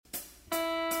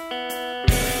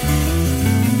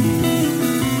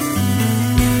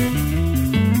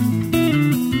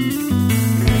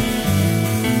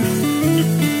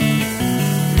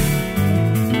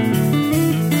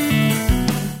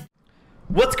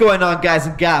going on, guys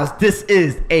and gals? This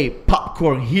is a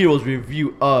Popcorn Heroes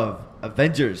review of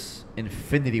Avengers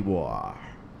Infinity War.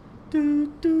 What?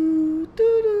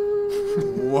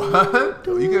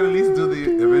 You can at least do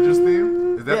the Avengers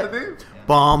theme? Is that the theme?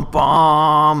 Bum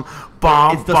bum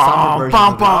bum It's the summer bum version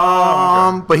bum of it.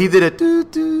 bum. But he did it doo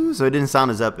doo, so it didn't sound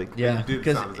as epic. Yeah, It did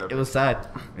because sound as epic. it was sad.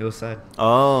 It was sad.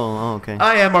 Oh, okay.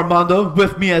 I am Armando.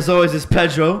 With me, as always, is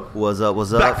Pedro. What's up?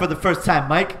 What's Back up? for the first time,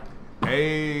 Mike.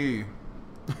 Hey.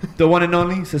 The one and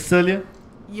only Cecilia.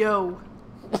 Yo.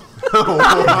 What?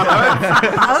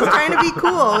 I was trying to be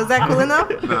cool. Was that cool enough?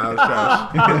 Nah, that's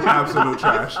trash. Absolute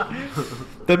trash.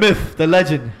 The myth, the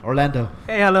legend, Orlando.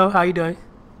 Hey, hello. How you doing?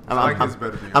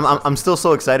 I'm still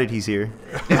so excited he's here.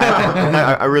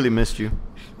 I really missed you.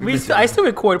 I still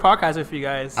record podcasts with you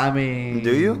guys. I mean,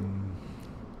 Do you?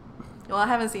 Well, I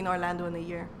haven't seen Orlando in a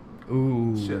year.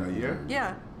 Ooh. Shit, a year?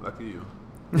 Yeah. Lucky you.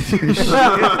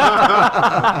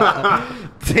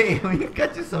 Damn, you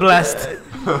got yourself Blessed.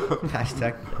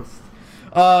 Hashtag blessed.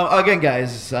 Again,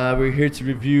 guys, we're here to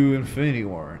review Infinity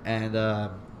War, and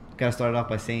gotta start off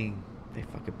by saying they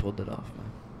fucking pulled it off, man.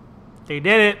 They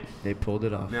did it. They pulled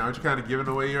it off. Now, aren't you kind of giving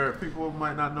away your... People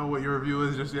might not know what your review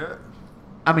is just yet.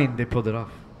 I mean, they pulled it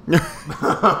off.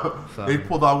 So- They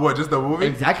pulled out what? Just the movie?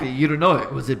 Exactly. You don't know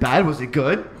it. Was it bad? Was it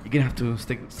good? You're gonna have to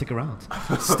stick around.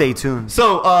 Stay tuned.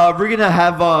 So we're gonna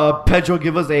have Pedro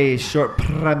give us a short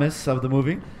premise of the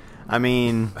movie. I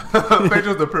mean,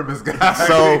 Pedro's the premise guy.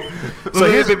 so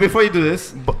here's Before you do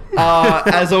this,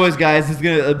 as always, guys,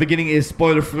 the beginning is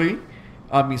spoiler free.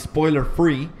 Spoiler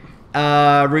free.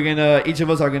 We're gonna each of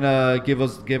us are gonna give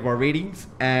our ratings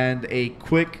and a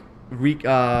quick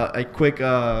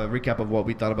recap of what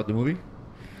we thought about the movie,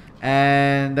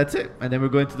 and that's it. And then we're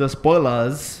going to the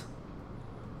spoilers.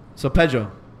 So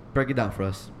Pedro, break it down for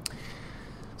us.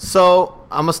 So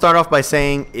I'm gonna start off by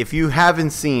saying, if you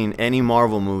haven't seen any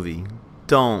Marvel movie,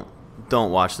 don't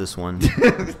watch this one.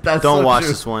 That's Don't so watch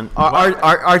true. this one.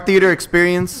 Our theater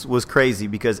experience was crazy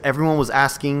because everyone was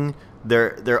asking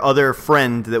their other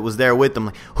friend that was there with them,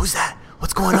 like, who's that?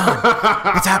 What's going on?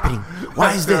 What's happening? Why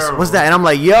That's is this? terrible. What's that? And I'm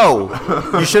like, yo,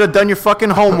 you should have done your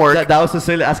fucking homework. That was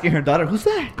Cecilia asking her daughter, "Who's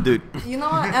that?" Dude, You know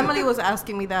what? Emily was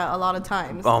asking me that a lot of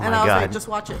times. Oh and my I was God. like, just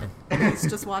watch it. Please,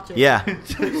 just watch it. yeah.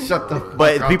 Shut the.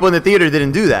 But people in the theater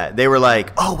didn't do that. They were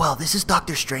like, oh, well, this is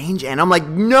Doctor Strange. And I'm like,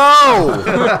 no.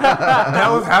 That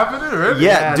was happening, really?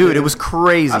 Yeah, dude, dude. it was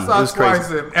crazy. I It saw was it twice,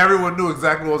 crazy. and everyone knew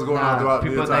exactly what was going on throughout the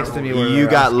people entire next to me movie. were You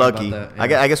got asking lucky. about that,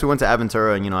 yeah. I guess we went to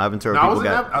Aventura, and, Aventura No, I people was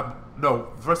in got... no,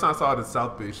 first time I saw it in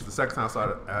South Beach. The second time I saw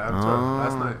it at Avatar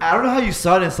last night. I don't know how you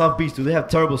saw it in South Beach. Do they have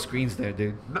terrible screens there,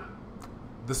 dude? No,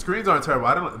 the screens aren't terrible.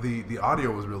 I don't. The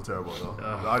audio was real terrible though.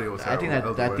 The audio was I terrible. think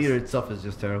was that the worst. theater itself is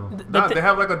just terrible. No, they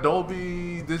have like a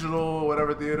Dolby Digital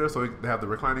whatever theater, so they have the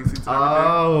reclining seats and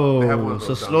everything. They have one Oh, of so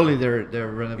those down slowly there. they're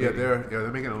renovating.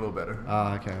 they're making it a little better.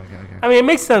 Okay. I mean, it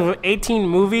makes sense. With 18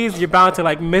 movies, you're bound to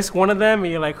like miss one of them,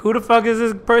 and you're like, who the fuck is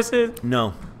this person?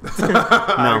 No.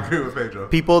 I agree with Pedro.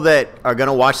 People that are going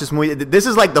to watch this movie, this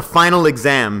is like the final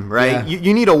exam, right? Yeah.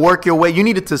 You need to work your way. You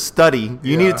needed to study.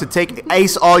 You needed to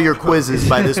ace all your quizzes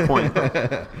by this point.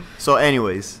 So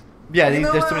anyways. Yeah, You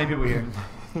know there's what? too many people here.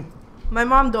 My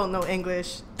mom don't know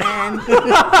English, and she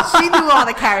knew all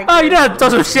the characters. Oh, you don't have to throw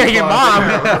some shit at your mom.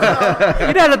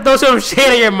 You don't have to throw some shit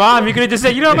at your mom. You could have just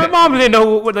said, my mom didn't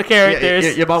know what the character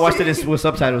is. Your mom watched it with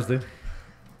subtitles, dude.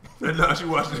 No, she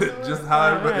watched it just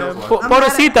how everybody else watched. Po- I'm mad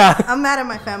at- Pobrecita. I'm mad at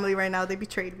my family right now. They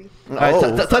betrayed me. All right,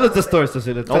 tell us the story,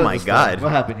 Cecilia. Tell Oh us my the story. God.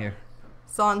 What happened here?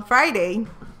 So on Friday,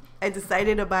 I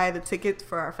decided to buy the ticket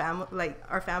for our family,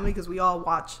 because we all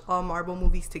watch all Marvel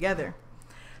movies together.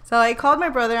 So I called my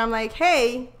brother. I'm like,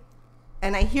 hey,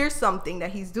 and I hear something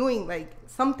that he's doing, like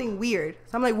something weird.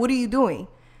 So I'm like, what are you doing?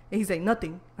 And he's like,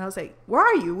 nothing. And I was like, where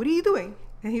are you? What are you doing?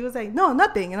 And he was like, no,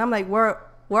 nothing. And I'm like, where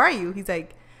are you? He's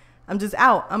like, I'm just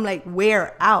out. I'm like,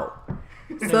 where out?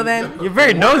 So then, You're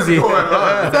very nosy. so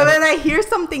then I hear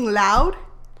something loud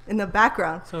in the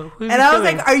background. So who's And he I was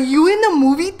killing? like, are you in the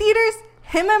movie theaters?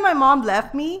 Him and my mom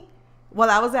left me while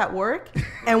I was at work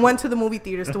and went to the movie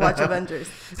theaters to watch Avengers.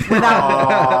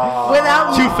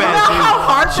 Without True you fans, know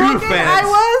how dude. True heartbroken fans. I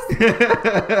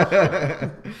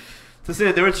was?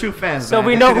 Cecilia, they were true fans. So man.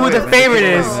 we know who the favorite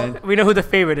is. Man. We know who the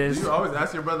favorite is. You always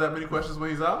ask your brother that many questions when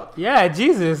he's out. Yeah,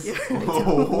 Jesus.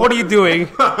 What are you doing?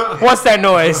 What's that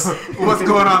noise? What's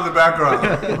going on in the background?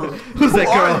 Who's that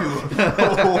Who girl?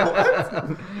 are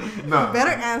you? No,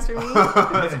 Better answer me.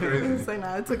 that's crazy. It's like,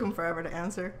 nah, it took him forever to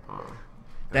answer.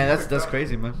 Damn, that's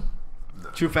crazy, man.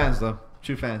 True fans, though.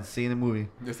 True fans. Seeing the movie.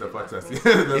 Just a fuck sassy. Let's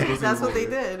go see That's the what they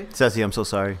movie. did. Ceci, I'm so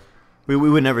sorry. We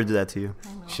would never do that to you.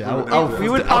 Shit, We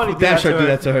would probably damn sure do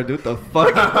that to her, dude. The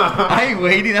fuck? I ain't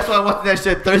waiting. That's why I wanted that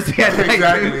shit Thursday at night.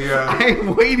 Exactly, Dude. yeah. I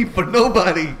ain't waiting for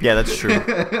nobody. Yeah, that's true.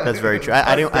 That's very true.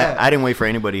 I didn't wait for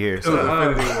anybody here. It was So.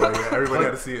 Infinity War. Yeah. Everybody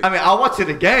had to see it. I mean, I'll watch it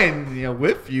again,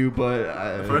 with you,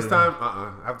 but The first time,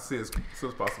 I have to see it as soon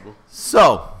as possible.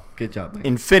 So, Good job, man.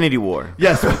 Infinity War.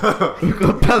 Yes. Tell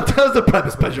us the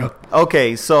premise, Pedro.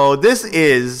 Okay, so this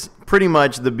is pretty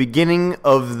much the beginning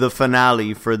of the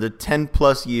finale for the 10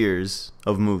 plus years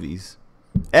of movies.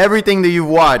 Everything that you've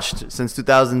watched since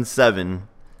 2007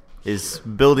 is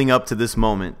building up to this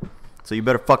moment. So you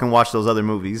better fucking watch those other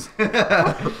movies.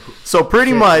 So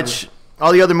pretty much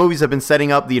all the other movies have been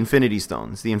setting up the Infinity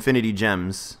Stones, the Infinity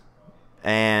Gems.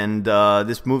 And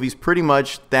this movie's pretty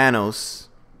much Thanos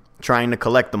trying to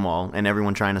collect them all and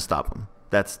everyone trying to stop him.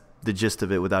 That's the gist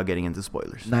of it without getting into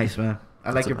spoilers. Nice, man.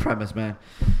 I like your premise, man.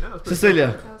 Yeah, that's pretty Cecilia,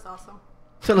 That was awesome.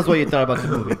 tell us what you thought about the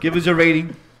movie. Give us your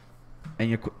rating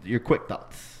and your quick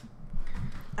thoughts.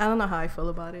 I don't know how I feel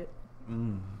about it.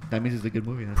 That means it's a good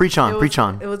movie. Huh? Preach on, preach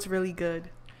on. It was really good.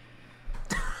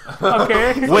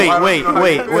 Okay. Wait.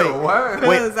 What?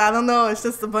 Because I don't know. It's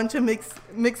just a bunch of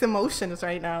mixed emotions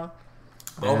right now.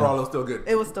 Overall, it was still good.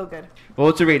 It was still good. Well,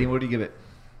 what's your rating? What do you give it?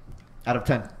 Out of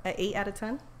 10? An 8 out of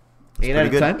 10. 8 out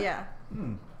of pretty 10? Yeah.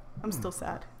 I'm still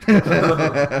sad.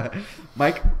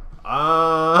 Mike?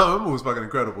 The movie was fucking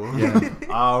incredible.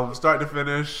 Yeah. Start to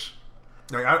finish.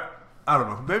 Like I don't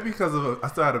know. Maybe because of I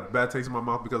still had a bad taste in my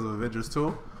mouth because of Avengers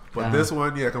 2. But this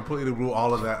one, completely blew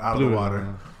all of that out of the water.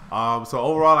 So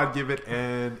overall, I'd give it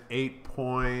an 8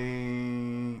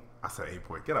 point. I said 8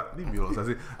 point. Get up. Leave me alone.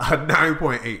 I said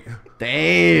 9.8.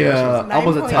 Damn.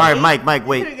 Almost a 10. All right, Mike, You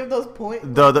wait. couldn't give those points.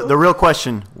 The real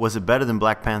question, was it better than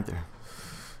Black Panther?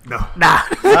 No. Nah.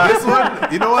 This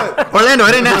one, you know what? Orlando,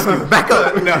 I didn't ask you. Back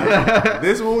up. No.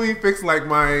 This movie fixed like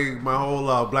my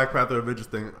whole Black Panther Avengers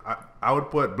thing. I would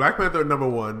put Black Panther at number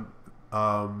 1,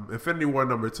 Infinity War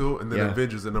number 2, and then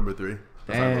Avengers at number 3.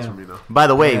 That's how it goes for me now. By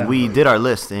the way, Yeah. we did our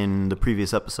list in the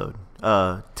previous episode.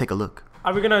 Take a look.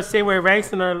 Are we gonna say where it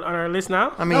ranks on our list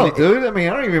now? I mean, No, dude. I mean,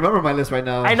 I don't even remember my list right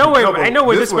now. I know where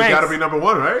This this one got to ranks. be number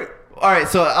 1, right? All right,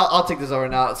 so I'll take this over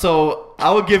now. So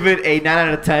I would give it a 9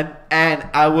 out of 10, and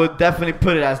I would definitely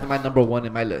put it as my number 1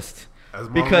 in my list. As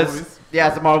Marvel Because movies?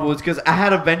 as the Marvel movies, because I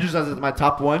had Avengers as my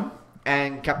top 1,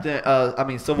 and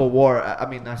Civil War.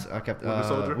 Winter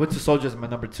Soldier? Winter Soldier is my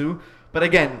number 2. But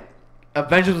again,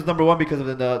 Avengers was number 1 because of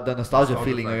the nostalgia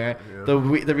feeling, factor, right?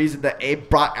 yeah. The reason that it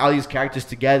brought all these characters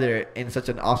together in such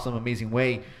an awesome, amazing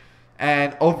way,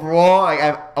 and overall,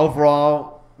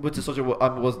 Winter Soldier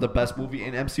was the best movie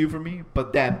in MCU for me.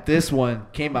 But damn, this one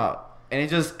came out, and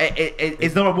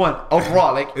it's number 1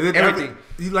 overall, like And then everything.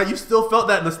 you still felt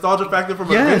that nostalgia factor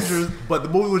from Yes. Avengers, but the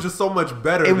movie was just so much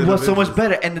better. It than was so Avengers. much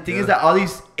better, and the thing is Yeah.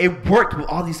 that it worked with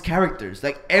all these characters.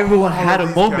 Like everyone All had of a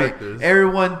these moment. characters.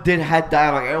 Everyone had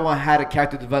dialogue. Everyone had a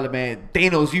character development.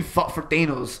 Thanos, you fought for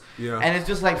Thanos. Yeah. And it's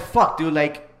just like fuck, dude.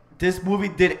 Like this movie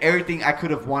did everything I could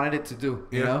have wanted it to do.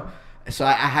 You Yeah. know. So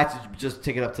I had to just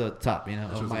take it up to the top, of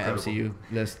was my incredible. MCU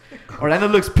list. Orlando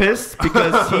looks pissed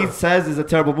because he says it's a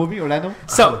terrible movie. Orlando.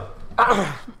 So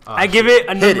I give it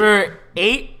a number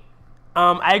 8.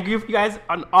 I agree with you guys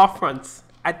on all fronts.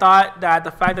 I thought that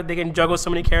the fact that they can juggle so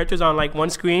many characters on like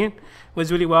one screen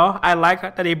was really well. I like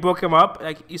that they broke them up.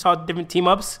 Like you saw different team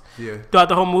ups throughout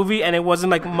the whole movie, and it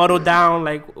wasn't like muddled down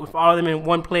like with all of them in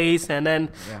one place, and then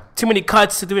too many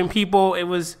cuts to different people. It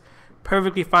was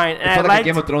perfectly fine. And It I felt like a liked,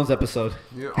 Game of Thrones episode.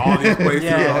 Yeah, all these places,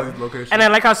 Yeah. all these locations. and I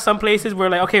like how some places were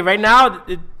like, okay, right now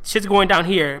shit's going down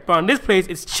here, but on this place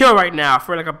it's chill right now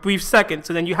for like a brief second.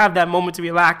 So then you have that moment to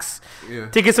relax, Yeah.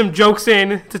 to get some jokes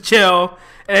in, to chill,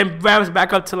 and then ramps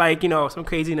back up to like some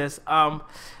craziness.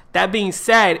 That being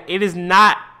said, it is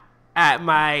not at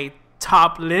my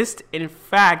top list. In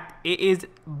fact, it is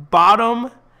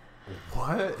bottom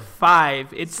What?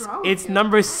 5. It's wrong with you?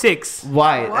 number 6.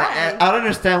 Why? Why? I don't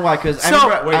understand why. Because So-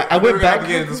 I went we're back. gonna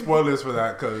get into spoilers for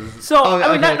that because So Oh,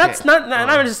 I mean, okay, that's okay. not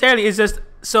necessarily. It's just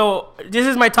so this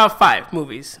is my top 5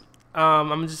 movies.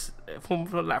 I'm just from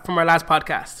our last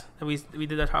podcast that we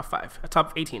did our top 5,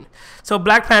 top 18. So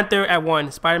Black Panther at 1,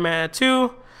 Spider-Man at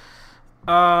 2,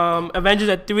 Avengers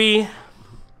at 3,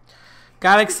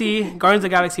 Guardians of the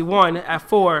Galaxy 1 at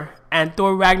 4, and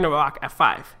Thor Ragnarok at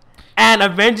 5. And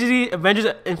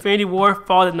Avengers Infinity War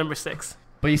falls at number 6.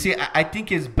 But you see, I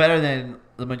think it's better than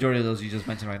the majority of those you just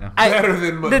mentioned right now. better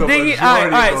than the the thing. majority All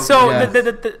right. of those So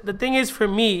movies. the thing is for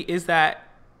me is that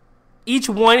each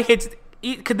one hits.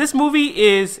 Cause this movie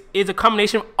is a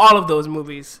combination of all of those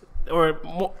movies or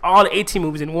all the 18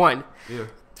 movies in one. Yeah.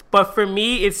 But for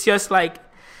me, it's just like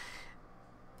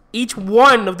each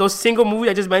one of those single movies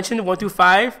I just mentioned, 1 through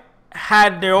 5,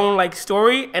 had their own like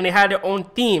story and they had their own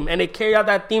theme, and they carried out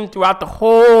that theme throughout the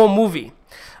whole movie.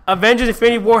 Avengers: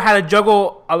 Infinity War had to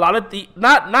juggle a lot of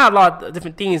not a lot of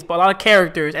different themes, but a lot of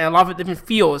characters and a lot of different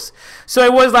feels. So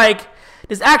it was like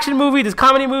this action movie, this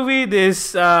comedy movie,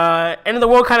 this end of the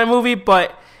world kind of movie,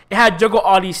 but it had to juggle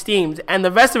all these themes. And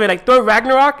the rest of it, like Thor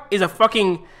Ragnarok, is a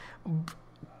fucking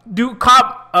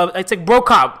it's like bro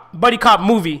cop, buddy cop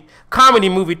movie, comedy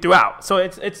movie throughout. So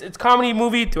it's comedy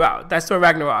movie throughout. That's Thor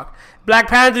Ragnarok. Black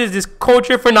Panther is this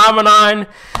culture phenomenon,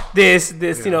 this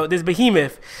this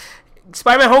behemoth.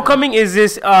 Spider-Man: Homecoming is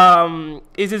this coming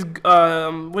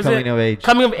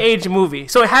of age movie.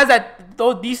 So it has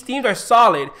these themes are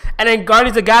solid. And then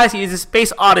Guardians of the Galaxy is a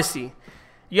space odyssey.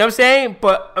 You know what I'm saying?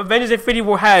 But Avengers: Infinity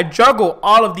War had to juggle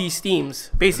all of these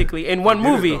themes basically in one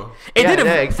movie. It did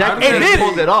exactly. They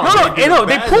pulled it off. No,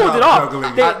 they pulled it off.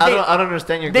 I don't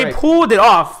understand your. They pulled it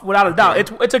off without a doubt.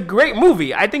 It's a great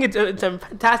movie. I think it's a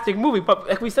fantastic movie. But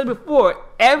like we said before,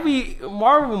 every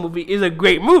Marvel movie is a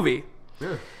great movie.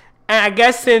 Yeah. And I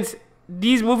guess since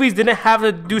these movies didn't have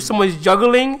to do so much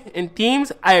juggling in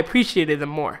themes, I appreciated them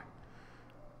more.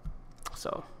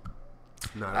 So.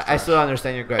 No, I still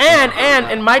understand your gripe.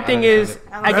 And my thing is,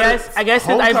 I guess since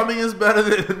Homecoming is better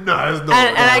than no. It's no.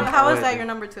 How is that your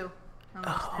number 2?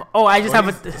 I just have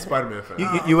a Spider-Man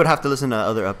fan. You would have to listen to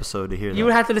other episode to hear that. You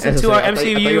would have to listen to our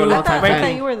MCU. I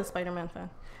thought you were the Spider-Man fan.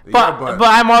 But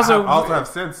I'm also I also have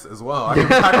sense as well. I can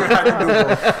do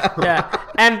both. Yeah,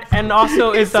 and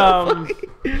also it's I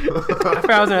forgot what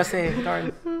I was gonna say.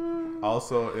 Darn.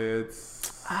 Also,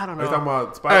 it's I don't are you know. talking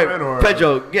about Spider-Man or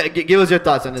Pedro? Give us your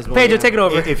thoughts on this movie. Pedro, take it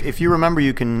over. If you remember,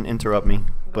 you can interrupt me,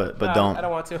 but don't. I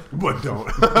don't want to. But don't.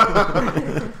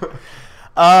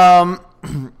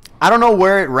 I don't know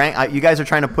where it ranked. You guys are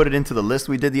trying to put it into the list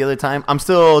we did the other time. I'm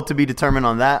still to be determined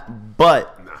on that,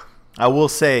 but I will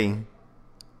say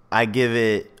I give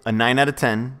it a 9 out of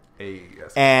 10.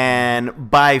 Yes.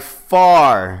 And by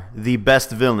far the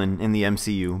best villain in the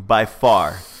MCU. By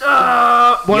far.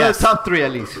 One Yes. of the top 3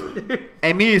 at least.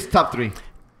 And me is top 3.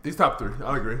 He's top 3.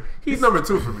 I'll agree. He's number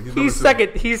 2 for me. He's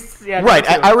second. He's Right. number two.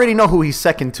 I already know who he's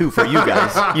second to for you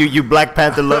guys. you Black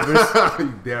Panther lovers.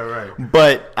 Damn right.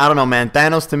 But I don't know, man.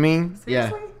 Thanos to me.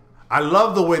 Yeah. I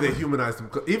love the way they humanized him.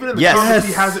 'Cause even in the Yes. comics,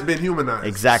 he hasn't been humanized.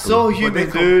 Exactly. So But human,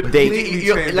 they dude. completely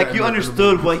You changed like that you in the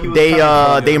understood movie. what he was. coming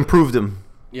from. They improved him.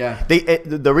 Yeah.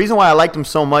 The reason why I liked him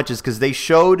so much is because they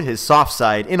showed his soft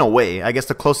side in a way. I guess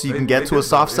the closer you They- can get they to a did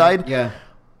soft that, side. Yeah.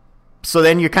 So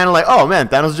then you're kind of like, oh man,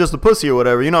 Thanos is just a pussy or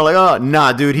whatever. Like, oh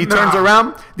nah, dude. He turns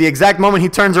around. The exact moment he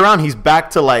turns around, he's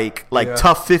back to like Yeah.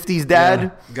 tough 50s dad. Yeah.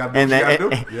 Gotta do And what you then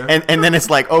gotta do. Yeah. and then it's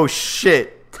like, oh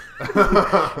shit.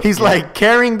 He's like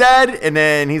caring dad, and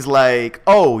then he's like,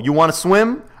 oh, you want to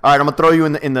swim? All right, I'm gonna throw you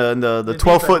in the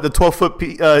 12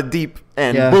 foot deep,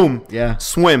 and Yeah. boom, Yeah.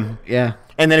 swim. Yeah.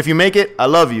 And then if you make it, I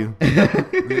love you.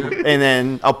 And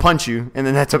then I'll punch you, and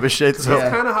then that type of shit. So Yeah.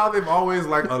 That's kind of how they've always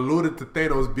like alluded to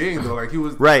Thanos being though. Like he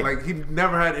was Right. Like he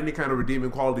never had any kind of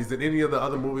redeeming qualities in any of the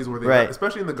other movies where they, Right.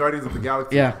 especially in the Guardians of the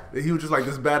Galaxy. Yeah. He was just like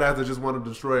this badass that just wanted to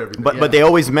destroy everything. But they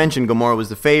always mentioned Gamora was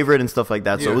the favorite and stuff like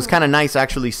that. So Yeah. it was kind of nice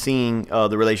actually seeing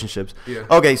the relationships. Yeah.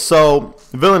 Okay, so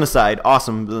villain aside,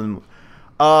 awesome villain.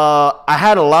 I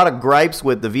had a lot of gripes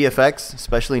with the VFX,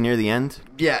 especially near the end.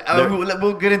 Yeah.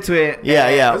 We'll get into it. Yeah,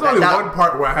 yeah. there's only that- one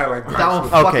part where I had like That one gripes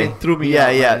with- fucking threw me Yeah,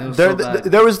 out, yeah. man. It was There, so bad.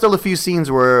 there was still a few scenes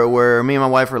where me and my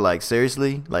wife were like,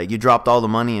 seriously, like you dropped all the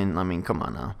money, and I mean, come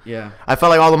on now. Yeah. I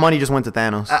felt like all the money just went to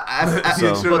Thanos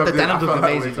So, Sure but the enough, yeah, I Thanos was felt that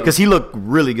way amazing. too. because he looked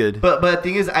really good. But the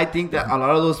thing is, I think that a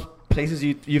lot of those places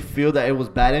you feel that it was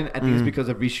bad in, I think it's because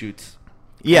of reshoots.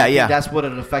 Yeah, I think yeah. that's what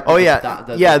it affected. Oh the yeah, sta-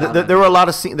 the yeah. timeline. There were a lot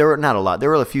of scenes. There were not a lot. There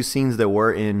were a few scenes that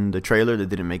were in the trailer that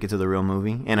didn't make it to the real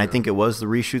movie, and I think it was the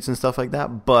reshoots and stuff like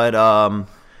that. But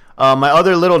my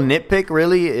other little nitpick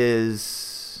really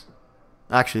is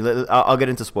actually I'll get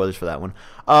into spoilers for that one.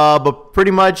 But pretty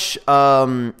much,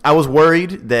 I was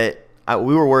worried that.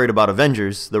 We were worried about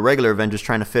Avengers, the regular Avengers,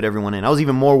 trying to fit everyone in. I was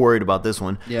even more worried about this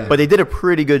one. Yeah. But they did a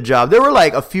pretty good job. There were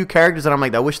like a few characters that I'm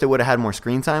like, I wish they would have had more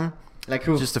screen time. Like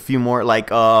who? Just a few more, like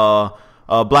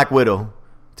Black Widow,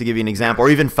 to give you an example, or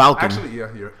even Falcon. Actually,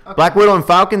 yeah, here. Black Widow and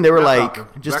Falcon, they were Not like,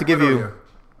 Falcon. just Black to give Widow, you,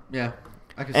 Yeah.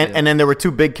 I can see that. and then there were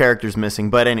two big characters missing,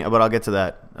 but I'll get to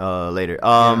that later.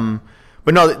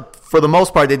 But no, for the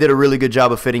most part, they did a really good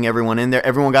job of fitting everyone in there.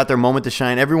 Everyone got their moment to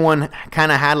shine. Everyone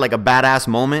kind of had like a badass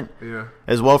moment Yeah.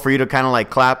 as well for you to kind of like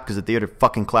clap, because the theater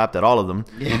fucking clapped at all of them.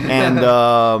 Yeah.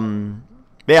 And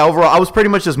Yeah, overall, I was pretty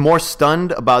much just more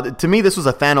stunned about it. To me, this was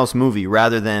a Thanos movie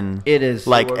rather than It is.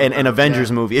 like It was, an Avengers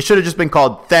yeah. movie. It should have just been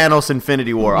called Thanos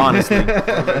Infinity War, honestly,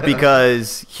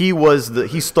 because he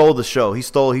stole the show. He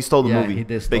stole the Yeah, movie he did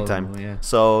big stole the time. movie, yeah.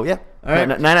 So yeah, All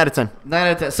right. 9 out of 10. 9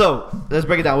 out of 10. So let's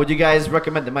break it down. Would you guys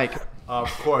recommend it, Mike? Of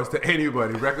course, to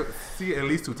anybody. See it at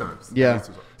least 2 times. At Yeah. least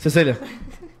 2 times. Cecilia,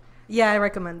 Yeah, I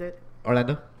recommend it.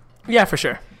 Orlando, Yeah, for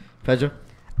sure. Pedro.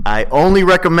 I only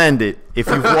recommend it if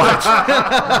you've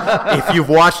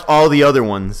watched all the other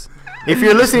ones. If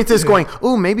you're listening to this going,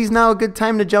 "Ooh, maybe it's now a good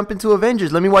time to jump into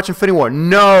Avengers. Let me watch Infinity War."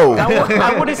 No.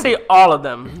 I wouldn't say all of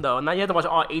them though. Now you have to watch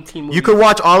all 18 movies. You could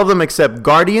watch all of them except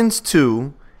Guardians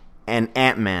 2 and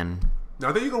Ant-Man. Now,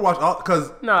 I think you can watch all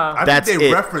because Nah. I That's think they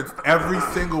it. referenced every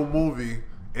single movie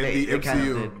in the They kind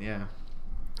MCU. of did, yeah.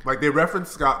 Like they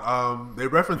referenced they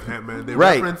referenced Ant-Man. They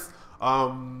Right. referenced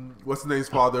what's his name's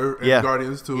father in Yeah.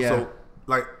 Guardians too. Yeah. So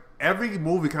like every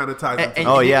movie kind of ties into.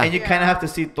 Oh, yeah. And you kind of have to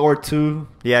see Thor 2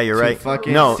 Yeah, you're to right.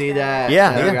 fucking No. see that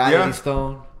Yeah, that yeah. Gravity Yeah.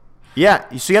 Stone. Yeah,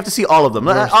 so you have to see all of them.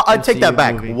 Worst I'll take that MCU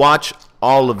back. movie. Watch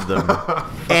all of them.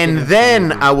 And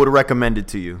then I would recommend it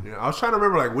to you. Yeah, I was trying to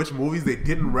remember like which movies they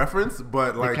didn't reference,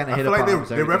 but like kinda I hit feel like upon almost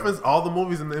they everything. referenced all the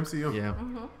movies in the MCU. Yeah.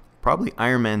 Probably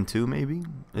Iron Man 2, maybe.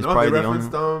 It's No, probably they the only.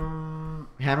 referenced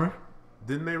Hammer.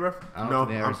 didn't they reference? I don't No,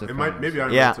 think they ever said it might Thanos. maybe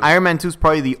Iron Yeah, Man 2. Iron Man 2 is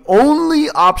probably the only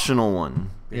optional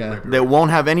one Yeah. might be that won't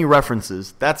have any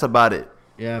references. That's about it.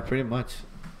 Yeah, pretty much.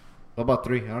 What about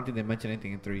 3? I don't think they mentioned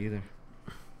anything in 3 either.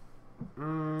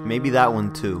 Maybe that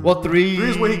one too. Well, 3. 3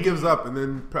 is when he gives up, and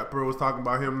then Pepper was talking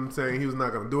about him saying he was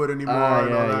not going to do it anymore Ah,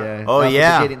 and all that. yeah, yeah. Oh That's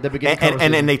yeah, the beginning and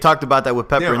conversation. they talked about that with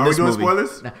Pepper Damn, in are we this doing movie.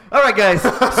 spoilers? All right, guys. So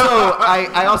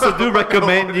I also do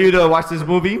recommend you to watch this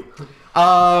movie.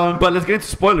 But let's get into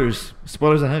spoilers.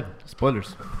 Spoilers ahead.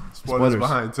 Spoilers. Spoilers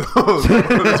behind too.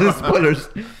 Spoilers.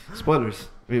 Spoilers.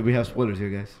 We have spoilers here,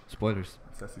 guys. Spoilers.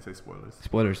 Sassy say spoilers.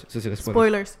 Spoilers. Cecilia,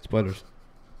 spoilers. Spoilers.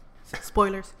 Spoilers.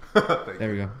 Spoilers. Thank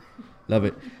There we go. Love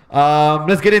it.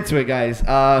 Let's get into it, guys.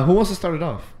 Who wants to start it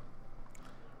off?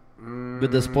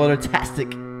 With the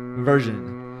spoiler-tastic version.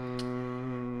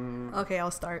 Okay, I'll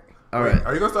start. All right.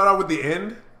 Are you gonna start out with the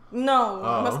end? No, I'm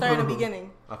Oh. gonna start in the beginning.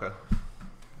 Okay.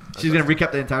 She's going to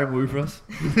recap the entire movie for us.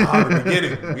 The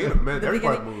beginning. Man, The every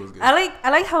part of the beginning. movie was good. I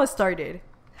like how it started.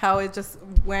 How it just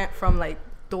went from like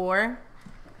Thor,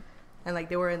 and like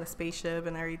they were in the spaceship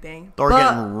and everything. Thor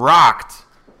But getting rocked.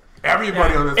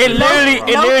 Everybody on this. It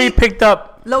literally picked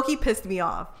up. Loki pissed me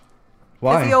off.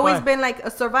 Why? Because he always Why? been like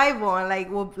a survival and like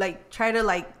will like try to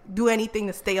like do anything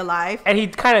to stay alive. And he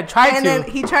kind of tried And to. then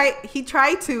he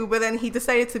tried to, but then he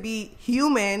decided to be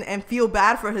human and feel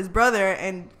bad for his brother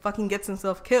and fucking gets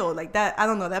himself killed. Like that, I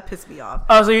don't know, that pissed me off.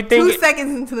 Oh, so you think? 2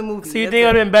 seconds into the movie. So you that's think it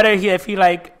would it. have been better if he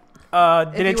like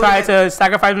didn't he try would've to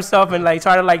sacrifice himself and like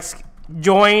try to like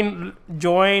join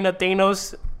a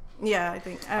Thanos? Yeah, I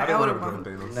think I I didn't would want have him to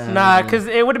won. join Thanos. Nah, because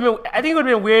it would have been. I think it would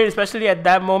have been weird, especially at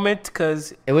that moment.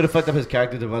 Because It would have fucked up his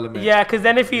character development. yeah, because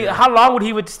then if he, how long would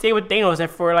he would stay with Thanos,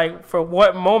 and for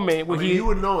what moment I would mean, he? you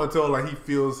would know until like he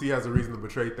feels he has a reason to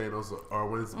betray Thanos or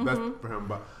when it's best for him.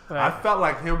 But I Right. felt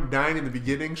like him dying in the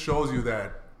beginning shows you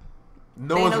that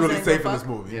no Thanos one's really ain't safe in gonna this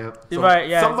movie. Yeah. You're right,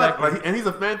 yeah, Somebody, exactly. like, and he's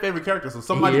a fan favorite character, so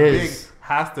somebody He big is.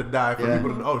 has to die for Yeah.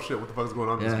 people to know. Oh shit, what the fuck is going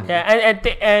on in this Yeah. movie?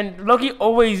 Yeah, and Loki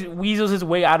always weasels his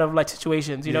way out of like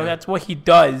situations. You know, Yeah. that's what he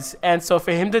does. And so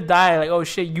for him to die, like, oh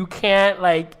shit, you can't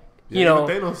like, you Yeah, know,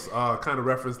 even Thanos kind of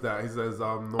referenced that. He says,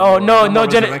 oh more- no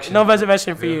resurrection. no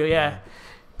resurrection for Yeah. you, yeah.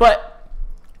 But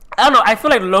I don't know. I feel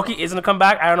like Loki is gonna come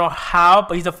back. I don't know how,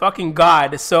 but he's a fucking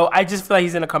god. So I just feel like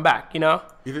he's gonna come back. You know,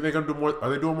 You think they're gonna do more? Are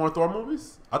they doing more Thor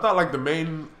movies? I thought like the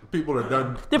main people are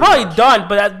done. they're probably done,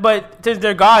 but since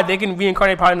they're god, they can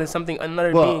reincarnate probably into something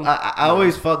another Well, being. I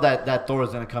always felt that Thor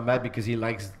was gonna come back because he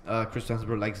likes Chris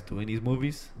Hemsworth likes doing these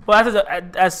movies. Well,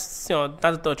 that's you know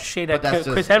that's the shade But that that's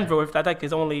Chris just- Hemsworth. That's like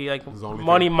his only like His only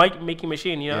money thing. making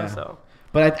machine. You know, Yeah. so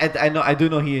But I do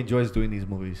know he enjoys doing these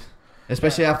movies,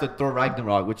 especially after Thor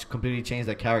Ragnarok, which completely changed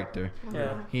that character. yeah.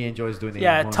 He enjoys doing it.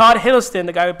 Yeah, more. Todd Hiddleston,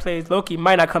 the guy who plays Loki,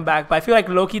 might not come back, but I feel like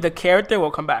Loki, the character,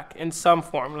 will come back in some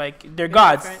form. Like they're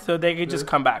gods, different. so they could just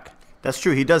come back. That's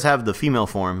true. He does have the female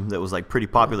form that was like pretty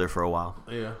popular for a while.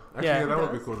 Yeah, actually, Yeah. yeah, that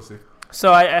would be cool to see.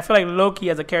 So I feel like Loki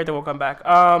as a character will come back.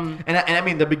 And I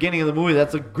mean, the beginning of the movie,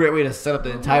 that's a great way to set up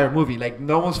the entire movie. Like,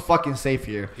 no one's fucking safe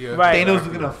here. Yeah, Right. Thanos is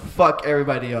gonna fuck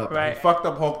everybody up. He Right. fucked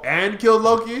up Hulk and killed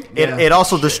Loki. Yeah. It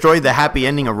also destroyed the happy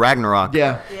ending of Ragnarok.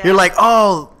 Yeah. Yeah. You're like,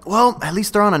 oh, well, at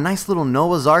least they're on a nice little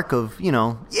Noah's Ark of,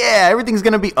 yeah, everything's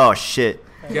gonna be. Oh shit.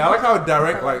 Yeah, I like how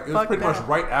direct. Like it was Fuck pretty that. much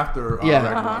right after. Yeah.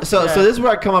 Ragnarok. So Yeah. this is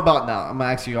where I come about now. I'm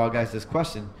gonna ask you all guys this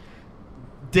question.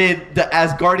 did the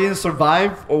Asgardians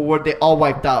survive or were they all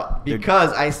wiped out?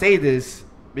 Because I say this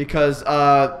because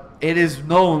it is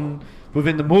known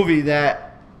within the movie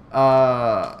that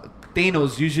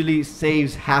Thanos usually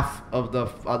saves half of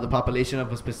the population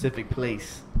of a specific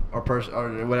place or person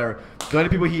or whatever. The only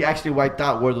people he actually wiped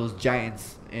out were those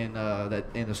giants in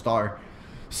the star.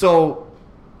 So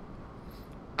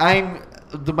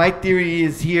my theory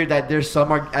is here that there's some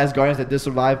Asgardians that did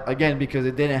survive again because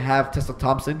it didn't have Tessa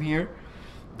Thompson here.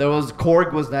 There was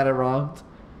Korg was not around,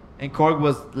 and Korg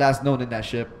was last known in that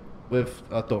ship with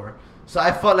Thor. So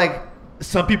I felt like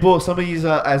some of these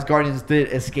Asgardians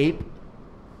did escape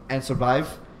and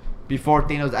survive before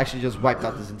Thanos actually just wiped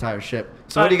out this entire ship.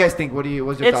 So what do you guys think? What's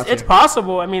your thoughts? It's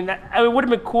possible. I mean, it would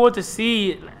have been cool to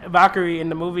see Valkyrie in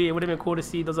the movie. It would have been cool to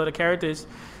see those other characters.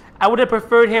 I would have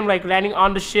preferred him like landing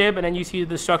on the ship and then you see the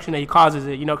destruction that he causes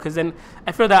it, because then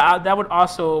I feel that would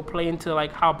also play into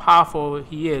like how powerful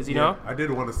he is, you know? I did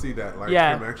want to see that,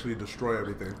 him actually destroy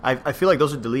everything. I feel like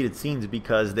those are deleted scenes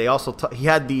because they also he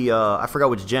had the I forgot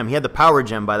which gem. He had the power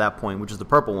gem by that point, which is the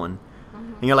purple one.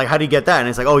 And you're like, how did he get that? And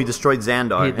it's like, oh, he destroyed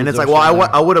Xandar. And it's like, well,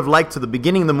 I would have liked to the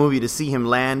beginning of the movie to see him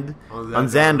land on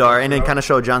Xandar and then kind of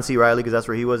show John C. Reilly because that's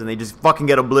where he was, and they just fucking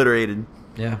get obliterated.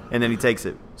 Yeah. And then he takes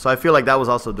it. So I feel like that was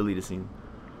also a deleted scene.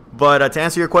 But to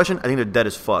answer your question, I think they're dead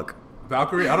as fuck.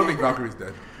 Valkyrie? I don't think Valkyrie's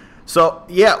dead. So,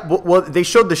 yeah, well, they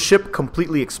showed the ship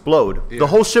completely explode. Yeah. The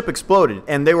whole ship exploded,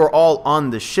 and they were all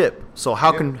on the ship. So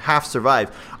how can half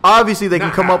survive? Obviously, they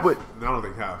can come up with... I don't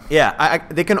think half. Yeah,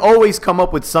 they can always come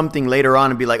up with something later on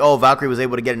and be like, oh, Valkyrie was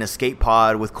able to get an escape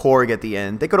pod with Korg at the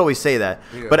end. They could always say that.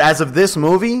 Yeah. But as of this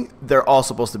movie, they're all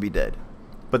supposed to be dead.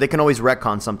 But they can always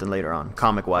retcon something later on,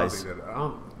 comic-wise.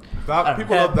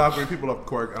 People love Valkyrie, people love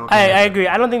Korg. I agree.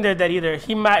 I don't think they're dead either.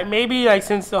 He might, maybe like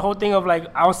since the whole thing of like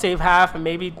I'll save half, and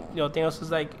maybe Thanos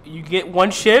was like you get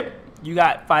one ship, you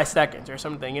got 5 seconds or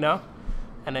something, and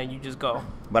then you just go.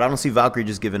 But I don't see Valkyrie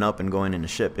just giving up and going in a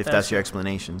ship if that's your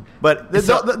explanation. But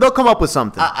they'll come up with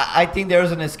something. I think there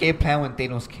was an escape plan when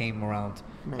Thanos came around,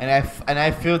 and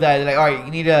I feel that like all right,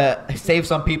 you need to save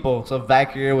some people. So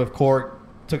Valkyrie with Korg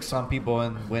took some people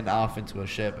and went off into a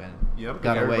ship and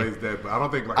got away. Everybody's dead, but I don't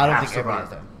think everybody's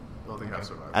dead. I don't think half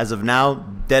survived. As of now,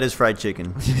 dead as fried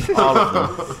chicken. All of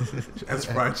them. That's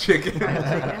fried chicken.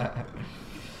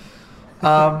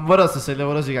 What else, Cecilia?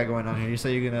 What else you got going on here? You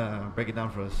say you're gonna break it down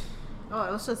for us. Oh,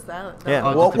 it was just that.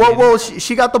 Yeah. Well,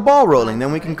 she got the ball rolling.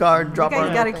 Then we can drop our.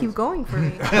 You gotta keep going for me.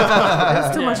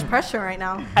 There's too much pressure right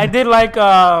now. I did like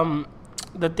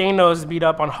the Thanos beat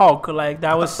up on Hulk. Like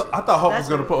that was. I thought Hulk was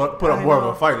gonna put up more of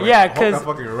a fight. Like, yeah, because Hulk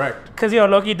got fucking wrecked. Because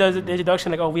Loki does the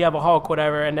introduction like, oh, we have a Hulk,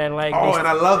 whatever, and then like. Oh, and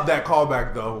I love that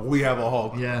callback though. We have a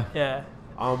Hulk. Yeah. Yeah.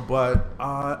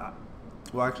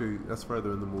 Well, actually, that's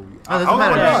further in the movie. Oh, doesn't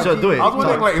matter. So do it. I was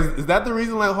wondering, like, is that the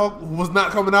reason like Hulk was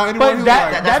not coming out anymore? But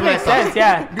that makes sense.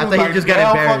 Yeah. I thought he just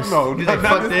got embarrassed. No, he's like,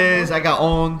 fuck this. I got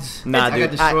owned. Nah, I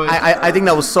dude. I think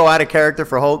that was so out of character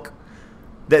for Hulk.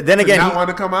 Then again, he didn't want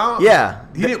to come out. Yeah.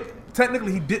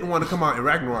 Technically, he didn't want to come out in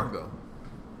Ragnarok though.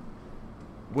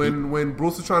 When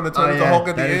Bruce was trying to turn into Hulk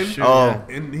at the end,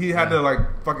 and he had to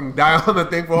like fucking die on the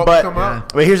thing for Hulk to come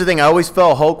out. But here's the thing: I always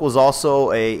felt Hulk was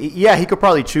also he could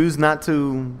probably choose not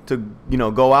to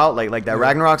go out like that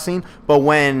Ragnarok scene. But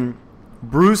when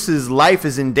Bruce's life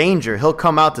is in danger, he'll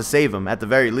come out to save him at the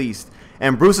very least.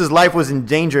 And Bruce's life was in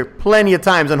danger plenty of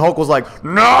times, and Hulk was like,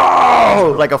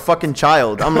 "No!" like a fucking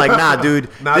child. I'm like, nah, dude.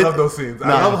 I love those scenes.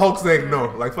 I love Hulk saying no.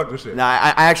 Like, fuck this shit. Nah,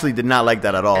 I actually did not like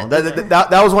that at all.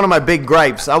 That was one of my big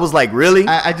gripes. I was like, really?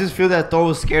 I just feel that Thor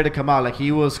was scared to come out. Like, he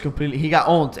got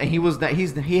owned, and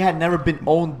he had never been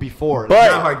owned before.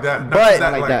 But not like that.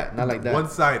 Not like that.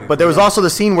 One-sided. But there was also the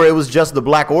scene where it was just the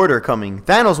Black Order coming.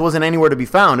 Thanos wasn't anywhere to be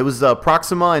found. It was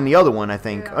Proxima and the other one, I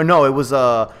think. Yeah. Or no, it was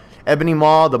Ebony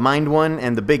Maw, the Mind One,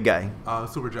 and the big guy.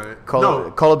 Supergiant.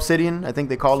 Call Obsidian, I think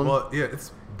they called him. Well, yeah,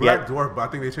 it's Black Dwarf, but I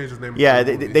think they changed his name. Yeah,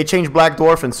 they changed Black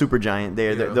Dwarf and Supergiant.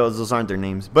 Those aren't their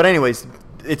names. But anyways,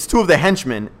 it's two of the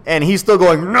henchmen, and he's still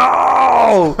going,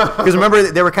 no! Because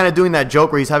remember, they were kind of doing that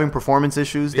joke where he's having performance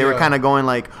issues. They were kind of going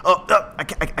like, I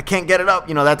can't get it up,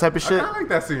 that type of shit. I kind of like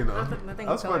that scene, though.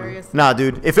 That's hilarious. Nah,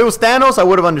 dude. If it was Thanos, I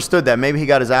would have understood that. Maybe he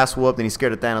got his ass whooped and he's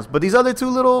scared of Thanos. But these other two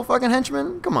little fucking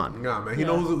henchmen, come on. Nah, man. He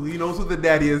knows who the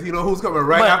daddy is. He knows who's coming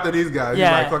after these guys.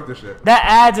 Yeah, he's like, fuck this shit. That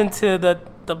adds into the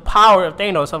power of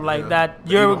Thanos of like that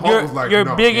your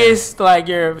biggest like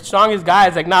your strongest guy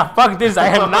is like, nah, fuck this, I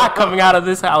am not coming out of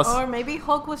this house. Or maybe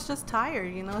Hulk was just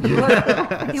tired, he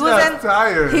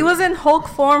was in Hulk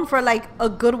form for like a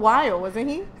good while, wasn't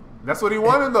he? That's what he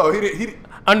wanted though. He didn't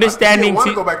want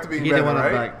to go back to being better,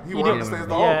 right? He wanted to stay as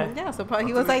the Hulk. Yeah, so probably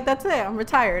he was like, that's it, I'm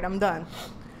retired, I'm done.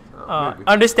 Maybe.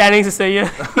 Understanding Cecilia.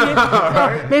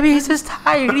 Maybe he's just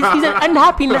tired. He's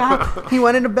unhappy now. He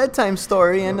wanted a bedtime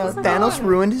story, and Thanos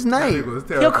ruined his That night. nigga was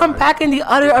He'll come terrifying. back in the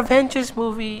other Avengers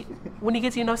movie when he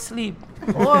gets enough sleep.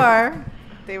 Or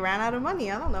they ran out of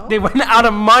money. I don't know. They went out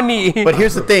of money. But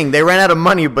here's the thing: they ran out of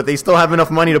money, but they still have enough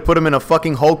money to put him in a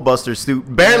fucking Hulkbuster suit.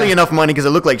 Barely enough money because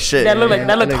it looked like shit. that looked like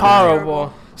that looked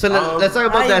horrible. So let's talk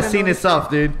about I that even scene know- itself,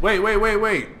 dude. Wait. Yeah,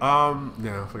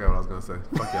 I forgot what I was gonna say.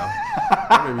 Fuck y'all.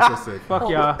 That made me so sick. Fuck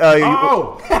y'all.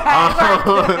 Oh.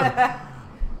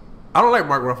 I don't like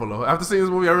Mark Ruffalo. After seeing this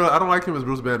movie, I don't like him as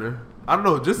Bruce Banner. I don't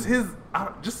know, just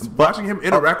watching him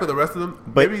interact with the rest of them.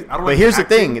 But maybe I don't. but like here's the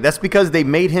acting. thing: that's because they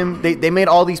made him. They made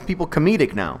all these people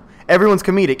comedic now. Everyone's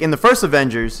comedic. In the first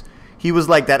Avengers, he was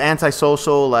like that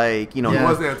antisocial, like He he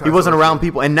wasn't wasn't around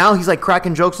people, and now he's like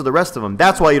cracking jokes with the rest of them.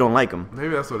 That's why you don't like him. Maybe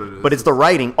that's what it is. But it's the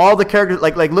writing. All the characters,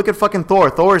 like look at fucking Thor.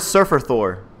 Thor is Surfer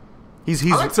Thor. He's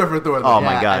I like Surfer Thor. Oh though.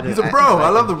 my God. He's a bro. I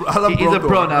love He's bro a Thor.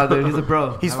 pro now, dude. He's a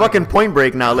bro. he's I like fucking him. Point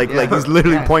Break now. Like he's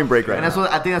literally Yeah. Point Break right And now. that's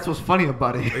what I think. That's what's funny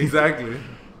about it. Exactly.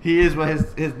 He is what his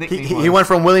nickname He was. went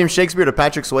from William Shakespeare to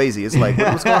Patrick Swayze. It's like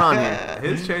what's going on here?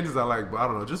 His changes I like, but I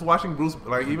don't know. Just watching Bruce,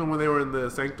 like even when they were in the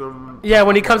Sanctum. Yeah,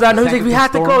 when he comes out, and he's like, "We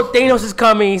have to go. Storms. Thanos is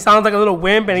coming." He sounds like a little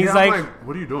wimp, and he's Yeah, I'm like,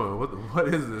 "What are you doing? What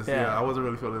is this?" Yeah. Yeah, I wasn't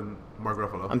really feeling Mark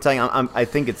Ruffalo. I'm telling you, I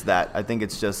think it's that. I think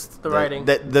it's just The writing.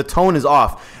 The tone is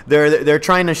off. They're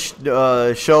trying to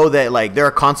show that like there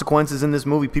are consequences in this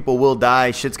movie. People will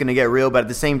die. Shit's gonna get real. But at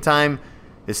the same time,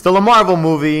 it's still a Marvel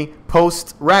movie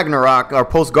post Ragnarok or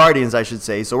post Guardians, I should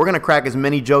say. So we're gonna crack as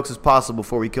many jokes as possible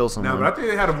before we kill someone. No, but I think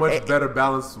they had a much better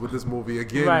balance with this movie.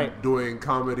 Again, Right. doing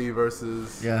comedy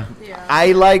versus. Yeah. Yeah.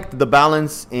 I liked the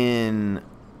balance in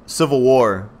Civil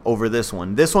War over this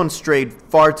one. This one strayed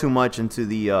far too much into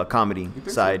the comedy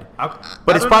side.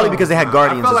 But it's don't probably know. because they had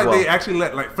Guardians I felt as like well. they actually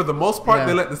let, for the most part, Yeah.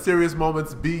 they let the serious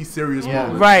moments be serious Yeah.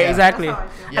 moments. right, Yeah. exactly. That's how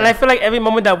I feel. And I feel like every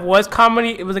moment that was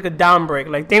comedy, it was like a down break.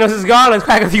 Like Thanos is gone, let's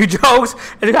crack a few jokes,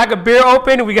 let's crack a beer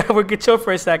open, we get chill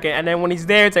for a second, and then when he's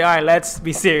there, it's like, all right, let's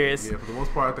be serious. Yeah, for the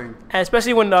most part, I think And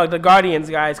especially when the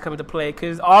Guardians guys come into play,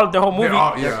 because all the whole movie, they're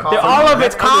all, yeah. they're all of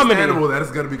it's comedy. Understandable that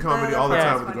it's gonna be comedy all the Yeah.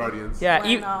 time with the Guardians. Yeah,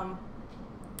 When,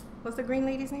 what's the green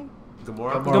lady's name?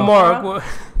 Gamora. Gamora.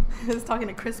 I was talking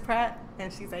to Chris Pratt,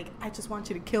 and she's like, "I just want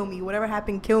you to kill me. Whatever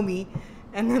happened, kill me."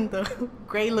 And then the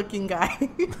gray-looking guy,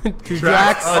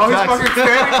 Drax. Oh, he's fucking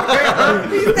standing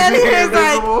there. he's standing here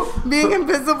Invisible. like being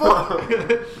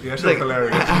invisible. Yeah, that's Like,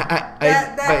 hilarious.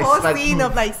 That whole scene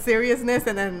of like seriousness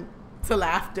and then to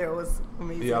laughter was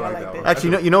amazing. Yeah, I like liked that it. one.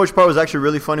 Actually, you know which part was actually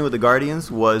really funny with the Guardians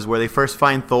was where they first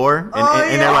find Thor and, Oh,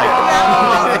 and yeah. they're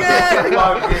like,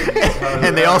 That was good.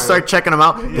 and they all start checking him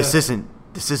out. This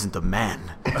isn't a man.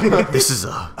 This is a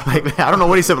like I don't know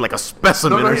what he said, but like a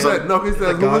specimen or something. He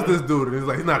said, who is this dude? And he's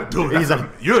like, he's not a dude. He's That's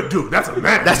like- you're a dude. That's a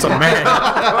man. That's a man.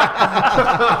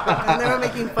 And they were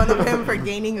making fun of him for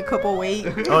gaining a couple weight.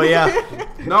 Oh yeah.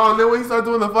 No, and then when he started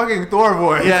doing the fucking Thor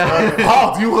voice, Yeah.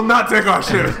 halt, you will not take our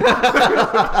ship.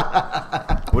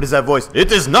 What is that voice?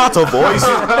 It is not a voice.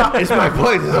 It's my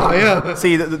voice. Oh yeah.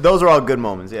 See, those are all good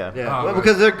moments. Yeah. Yeah. Oh, Well, man.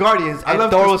 because they're Guardians, I and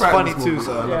love Thor Chris was Pratt in funny this too. movie.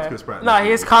 So I love Yeah. Chris Pratt. No,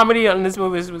 his comedy on this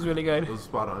movie was really good. It was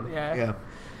spot on. Yeah. yeah.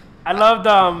 I loved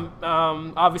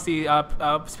obviously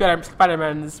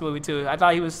Spider-Man in this movie too. I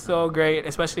thought he was so great,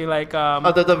 especially like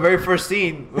Oh, the very first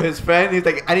scene with his friend, he's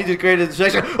like, "I need you to create a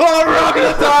distraction." Oh, we're all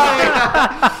gonna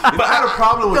die. But I had a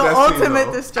problem with The that ultimate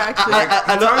scene, though. distraction.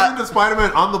 He turns into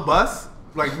Spider-Man on the bus.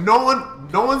 Like no one's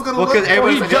gonna Well, look. because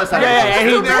everyone's he on the other ju- side. yeah, and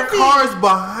he- There are cars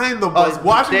behind the bus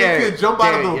watching there, the kid jump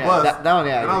out of there, the yeah. bus. That one,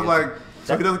 yeah, And I was yeah. like,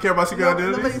 so he doesn't care about secret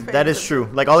identities? Nobody's That is true.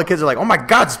 Like all the kids are like, "Oh my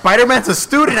God, Spider-Man's a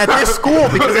student at this school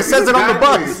because it says it on the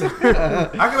bus." Exactly.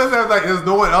 I can understand like there's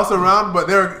no one else around, but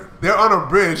they're on a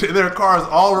bridge and there are cars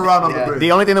all around on Yeah. the bridge.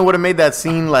 The only thing that would have made that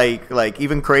scene like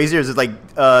even crazier is like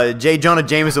J. Jonah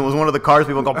Jameson was one of the cars.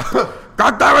 People go,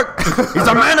 "God damn it, he's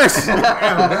a menace."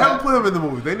 Damn, they haven't put him in the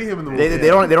movie. They need him in the movie. They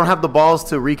don't have the balls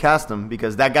to recast him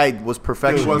because that guy was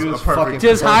perfection. He was He a was perfect. fucking-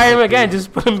 just hire him again.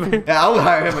 Just put him. Yeah, I would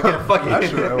hire him again. Fuck That you.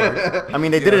 shit worked. I mean,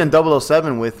 they did it in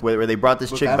 007 with where they brought this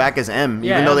With chick M? back as M,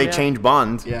 Yeah, even though they yeah. changed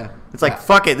Bond. Yeah. It's like,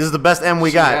 fuck it, this is the best M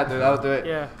we Yeah, got. dude, I'll do it.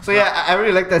 Yeah. So yeah, I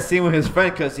really like that scene with his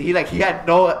friend because he had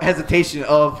no hesitation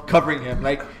of covering him.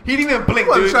 Like he didn't even blink, He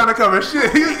wasn't dude. trying to cover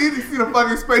shit. He seen a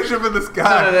fucking spaceship in the No,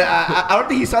 sky. I don't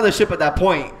think he saw the ship at that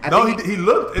point. I No, think he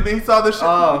looked and then he saw the shit.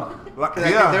 Oh. Like,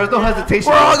 Like, yeah. there was no hesitation.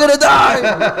 We're all gonna die!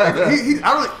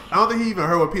 I don't think he even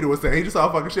heard what Peter was saying. He just saw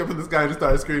a fucking ship in the sky and just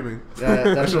started screaming. Yeah,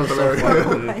 that shit was so hilarious.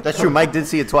 funny, dude. That's true, Mike did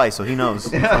see it twice, so he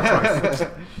knows.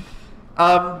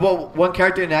 Well, one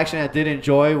character in action I did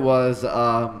enjoy was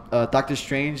Doctor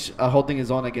Strange holding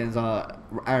his own against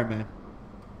Iron Man.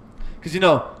 because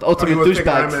the ultimate Oh, he was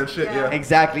taking Iron Man douchebags. shit, yeah.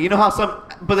 Exactly. You know how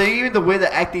but then even the way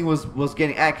the acting was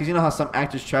getting acted, because you know how some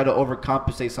actors try to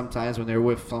overcompensate sometimes when they're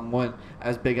with someone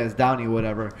as big as Downey,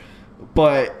 whatever.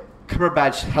 But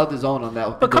Cumberbatch held his own on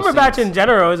that. But those Cumberbatch scenes. in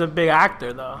general is a big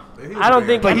actor, though. He's I don't a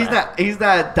think. big But he's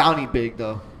not Downey big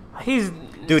though. He's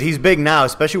Dude, he's big now,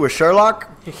 especially with Sherlock.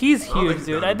 he's I don't huge, think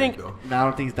dude. he's I that think. big, though. No, I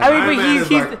don't think he's I Downey. mean, Iron but Man he's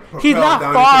is, like, he's propelled not Downey to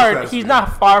the far. stratosphere. He's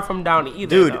not far from Downey either.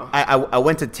 Dude, though. I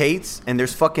went to Tate's and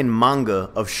there's fucking manga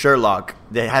of Sherlock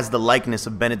that has the likeness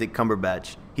of Benedict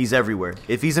Cumberbatch. He's everywhere.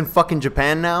 If he's in fucking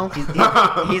Japan now, He's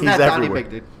not Downey everywhere. big,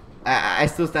 dude. I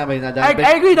still stand by he's not Downey big.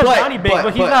 I agree that Downey big,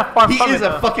 but he's not far he from is it, a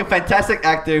though. fucking fantastic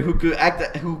actor who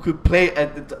could play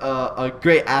a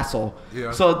great asshole.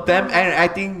 Yeah. So them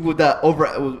interacting with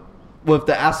with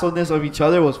the assholeness of each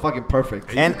other was fucking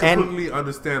perfect. And you can And- completely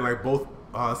understand like both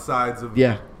sides of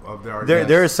Yeah. of their argument.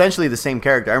 they're essentially the same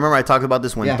character. I remember I talked about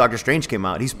this when Yeah. Doctor Strange came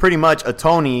out. He's pretty much a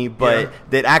Tony, but Yeah.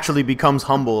 that actually becomes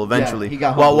humble eventually. he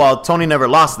got while humble. while Tony never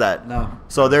lost that. No.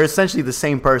 So they're essentially the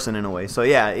same person in a way. So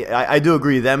yeah, I do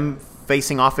agree. Them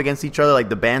facing off against each other, like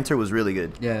the banter was really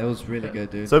good. Yeah, it was really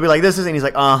good, dude. So it'd be like this is, and he's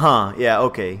like, yeah,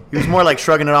 okay. He was more like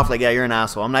shrugging it off, like, yeah, you're an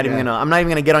asshole. I'm not even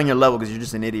gonna get on your level because you're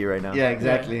just an idiot right now. yeah,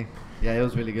 exactly. Yeah, it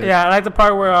was really good. Yeah, I like the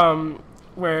part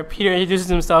where Peter introduces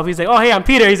himself. He's like, "Oh, hey, I'm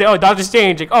Peter." He's like, "Oh, Doctor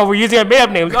Strange." Like, "Oh, we're using our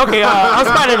made-up names." Okay, I'm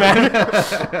Spider-Man.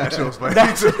 that shit was funny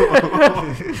too.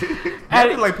 I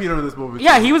did like Peter in this movie.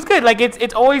 Yeah, too. he was good. Like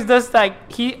it's always just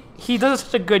like he does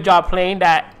such a good job playing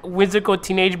that whimsical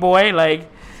teenage boy. Like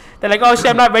they're like, "Oh shit,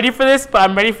 I'm not ready for this, but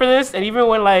I'm ready for this." And even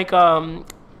when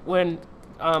when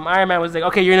Iron Man was like,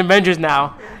 "Okay, you're in Avengers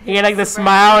now," he had like the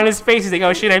smile on his face. He's like,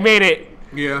 "Oh shit, I made it."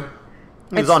 Yeah.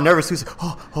 He was all nervous. He was like,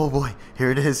 oh boy,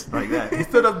 here it is. Like that. He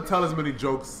still doesn't tell as many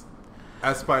jokes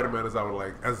as Spider-Man as I would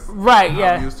like. As Right, I'm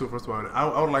yeah. used to for Spider-Man.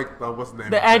 I would like what's the name?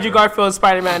 The Andrew Garfield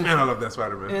Spider-Man. Man, I love that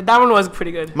Spider-Man. That one was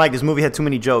pretty good. Mike, this movie had too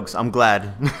many jokes. I'm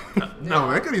glad. No,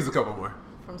 man, I could use a couple more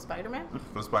From Spider-Man?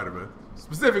 from Spider-Man,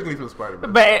 specifically from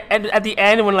Spider-Man. But at the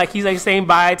end, when like he's like saying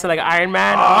bye to like Iron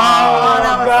Man,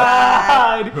 that was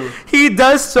God, he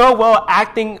does so well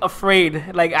acting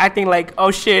afraid, like acting like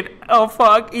oh shit, oh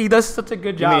fuck. He does such a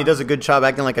good I job. mean, he does a good job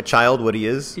acting like a child, what he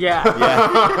is. Yeah,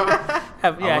 Yeah.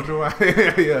 I yeah. wonder why.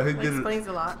 Yeah, he That did it. explains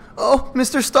a lot. Oh,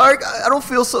 Mr. Stark, I don't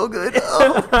feel so good.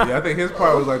 Oh. Yeah, I think his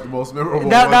part was like the most memorable.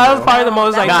 That one, was though. probably the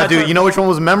most like. Nah, touching- dude, you know which one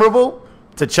was memorable?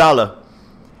 T'Challa.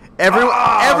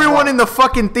 Everyone in the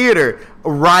fucking theater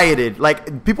rioted.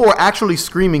 Like people were actually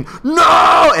screaming,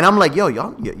 "No!" And I'm like, "Yo,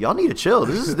 y'all need to chill.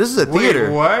 This is a Wait,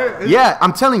 theater." what? Yeah,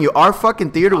 I'm telling you, our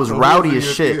fucking theater was So rowdy who's as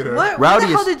in shit. your theater? Where Rowdy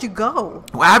the hell as did you go?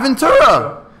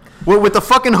 Aventura. With the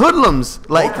fucking hoodlums.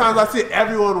 Like Like, times I see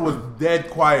everyone was dead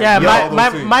quiet. Yeah, in all those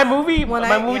my scenes. movie When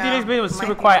theater experience was my super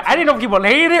theater quiet. I didn't know if people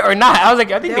hated it or not. I was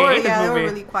like, I think they, hate They this were movie.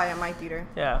 really quiet in my theater.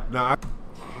 Yeah. Nah,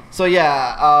 So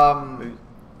yeah,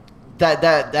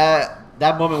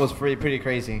 that moment was pretty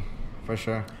crazy, for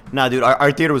sure. nah, dude,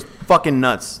 our theater was fucking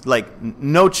nuts. Like,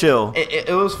 no chill.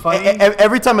 It was funny.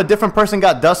 Every time a different person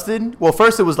got dusted, well,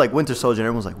 first it was like Winter Soldier, and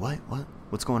everyone was like,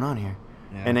 what's going on here?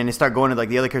 Yeah. And then they start going to like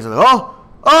the other characters, like,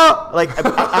 like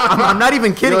I'm not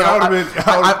even kidding. Yo, that would've been-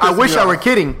 that would've I pissed wish me I were off.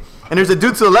 kidding. And there's a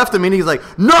dude to the left of me, and he's like,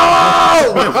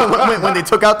 no! when they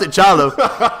took out T'Challa.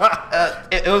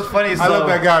 It was funny. So I love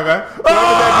that guy, man.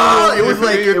 Oh! It was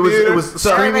like it was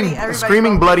So screaming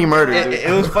everybody bloody murder. It, dude.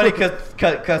 it was funny because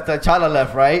T'Challa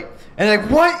left, right? And like,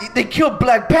 what? They killed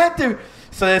Black Panther.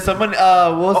 So then someone,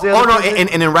 what was the Oh other no! person?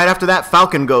 And then right after that,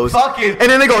 Falcon goes. Falcon. And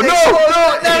then they go, no!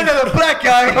 the black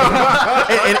guy.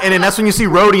 And then that's when you see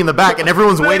Rhodey in the back, and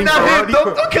everyone's waiting for Not him.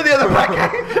 Rhodey. Don't kill the other black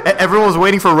guy. Everyone's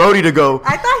waiting for Rhodey to go.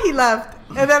 I thought he left.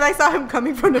 And then I saw him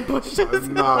coming from the bushes. I was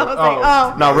like,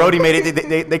 oh. No, Rhodey made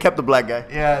it. They kept the black guy.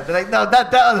 Yeah, they're like, no,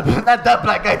 not that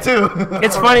black guy too.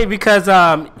 It's funny because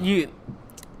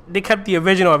they kept the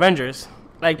original Avengers.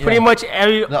 Like pretty Yeah. much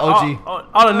The OG.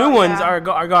 all the new Oh, ones yeah. are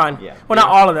gone. Yeah. Well, not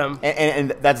all of them.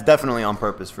 And that's definitely on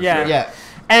purpose for Yeah. sure. Yeah.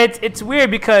 And it's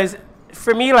weird because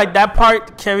for me, like that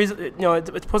part carries, it's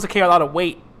supposed to carry a lot of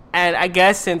weight. And I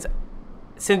guess since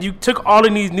you took all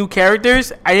of these new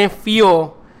characters, I didn't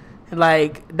feel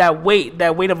like that weight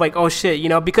of like, oh shit,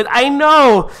 because I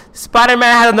know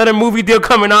Spider-Man had another movie deal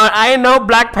coming on. I know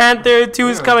Black Panther 2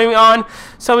 is coming on.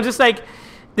 So I'm just like,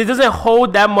 it doesn't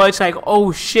hold that much like,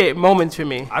 oh shit moments for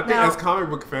me. I think No. as comic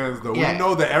book fans, though, Yeah. we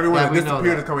know that everyone Yeah, that we know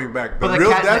disappeared that. is coming back. But The the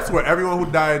real ca- deaths the- were everyone who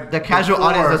died. The casual before.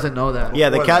 audience doesn't know that. Yeah,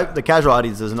 What? the casual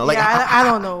audience doesn't know. Like, Yeah, I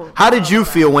don't know. how did you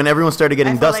feel when everyone started I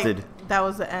getting felt dusted? like that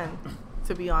was the end,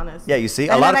 to be honest. Yeah, you see,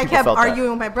 a And lot then of people I kept felt arguing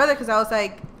that. with my brother because I was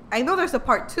like, I know there's a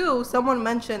part 2. Someone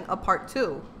mentioned a part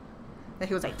 2. And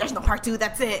he was like, there's no part 2.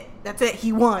 That's it.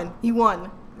 He won.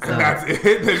 And that's it.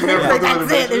 They never Like, go to that's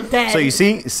the it. They're adventures. dead. So you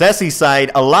see, Ceci's side,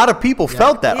 a lot of people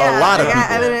felt that. Yeah, a lot of like,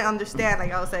 people. I didn't understand.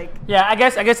 Like I was like, Yeah, I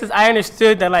guess I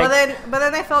understood that like. but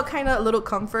then I felt kind of a little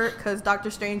comfort because Doctor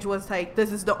Strange was like,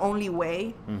 this is the only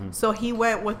way. So he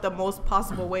went with the most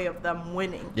possible way of them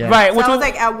winning. Yeah. Right, So which I was was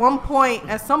like,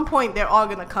 at some point, they're all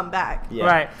gonna come back. Yeah.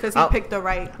 right. Because he I'll- picked the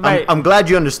right. Right. I'm glad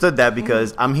you understood that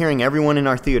because I'm hearing everyone in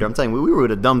our theater. I'm telling you, we were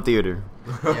at a dumb theater.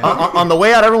 On the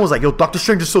way out, everyone was like, "Yo, Doctor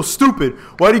Strange is so stupid.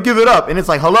 Why do you give it up?" And it's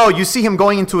like, "Hello, you see him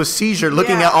going into a seizure,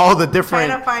 looking Yeah. at all the different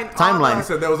Trying to find all timelines." He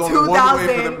said there was only one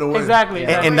way for them to win. Exactly.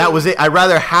 And that was it. I'd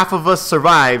rather half of us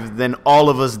survive than all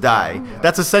of us die.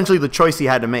 That's essentially the choice he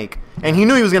had to make. And he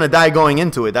knew he was going to die going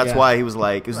into it. That's Yeah. why he was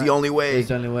like, it's the only way. It's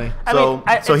the only way. I So,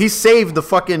 mean, so he saved the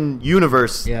fucking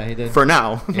universe Yeah, he did. for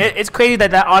now. It's crazy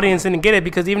that audience didn't get it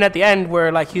because even at the end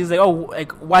where like he's like, oh,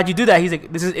 like why'd you do that? He's like,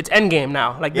 it's Endgame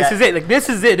now. Like this Yeah. is it. Like this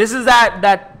is it. This is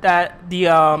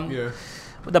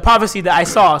the prophecy that I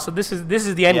saw. So this is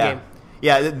the Endgame.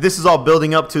 Yeah. This is all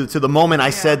building up to the moment I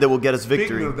said that will get us Speaking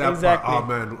victory. of that Exactly. part, oh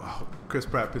man, Chris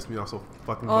Pratt pissed me off so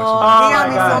fucking much. Oh, he got my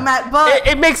me God. so mad. But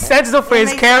It makes sense though for It his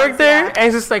makes sense, character, yeah. and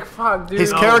it's just like fuck, dude.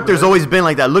 His Oh, character's man. always been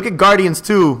like that. Look at Guardians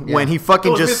 2 when he It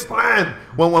fucking was his just plan.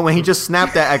 when he just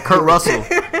snapped at Kurt Russell.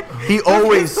 He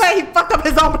always he fucked up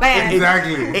his own plan.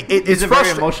 Exactly. it's He's very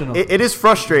frustra- emotional. It is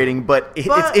frustrating, but it's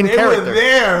in They were character.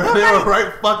 there. They were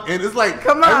right fucking. It's like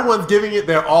Come on. everyone's giving it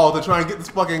their all to try and get this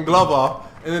fucking glove off,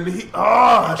 and then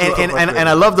And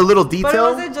I love the little But it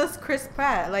detail. wasn't just Chris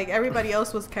Pratt. Like everybody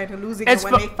else was kind of losing It's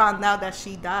it when fu- they found out that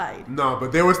she died. No,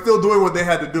 but they were still doing what they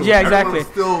had to do. Yeah, Everyone exactly. was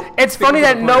still It's sticking funny to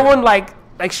that the no plan. one like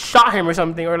shot him or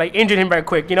something or like injured him very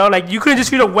quick. You know, like you couldn't just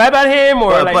shoot a web at him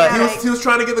or like. but- He was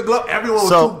trying to get the glove. Everyone was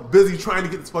So- too busy trying to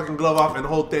get this fucking glove off and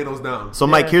hold Thanos down. So,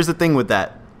 Mike, Yeah. here's the thing with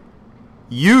that.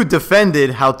 You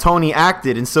defended how Tony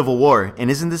acted in Civil War, and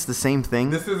isn't this the same thing?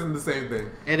 This isn't the same thing.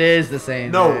 It is the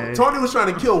same. No, dude. Tony was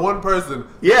trying to kill one person.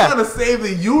 Yeah. He's trying to save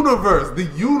the universe. The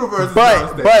universe is but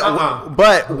on stage.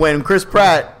 but when Chris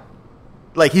Pratt,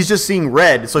 like he's just seeing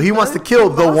red, so he wants to kill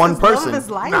the Lost one his love of person. his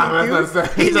life, Nah, dude. that's not the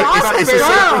same. He lost his it's the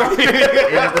same-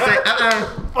 girl. You have to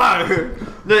say, Fine.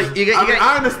 Look, you I mean, got.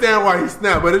 I understand why he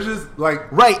snapped, but it's just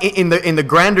like Right, in the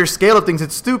grander scale of things,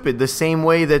 it's stupid. The same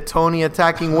way that Tony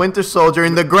attacking Winter Soldier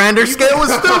in the grander scale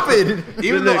was stupid.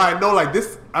 even though I know like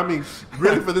this, I mean,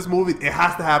 really for this movie, it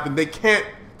has to happen. They can't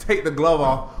take the glove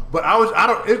off. But I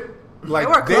don't. Like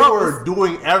They they were were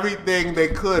doing everything they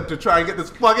could to try and get this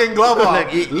fucking glove Look,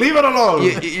 off. you- Leave it alone.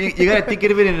 You gotta think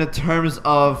of it in the terms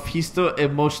of he's still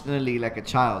emotionally like a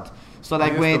child. So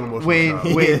like He is still emotionally when a child.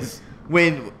 He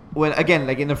when is. when again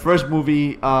like in the first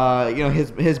movie,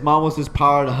 his mom was his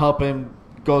power to help him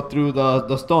go through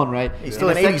the stone, right? He's still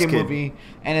in an the 80s second kid. movie,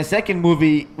 and in the second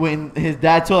movie when his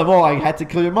dad told him, "Oh, I had to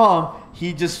kill your mom,"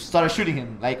 he just started shooting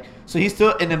him. Like so, he's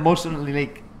still an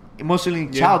emotionally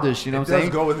Yeah, childish. You know it what I'm saying?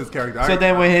 does go with his character. So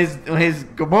then when his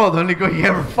Gamora, the only girl he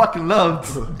ever fucking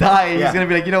loved, died, Yeah. he's gonna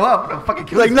be like, you know what? I'm gonna fucking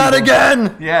kill Like these not people."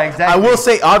 again. Yeah, exactly. I will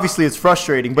say, obviously, it's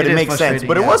frustrating, but It it is makes sense. frustrating,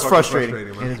 But it yeah. was Fucking frustrating. man.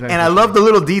 It is very And I love the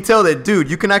little detail that, dude,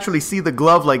 you can actually see the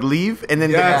glove like leave, and then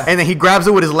Yes. and then he grabs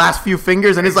it with his last few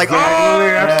fingers, and it's like,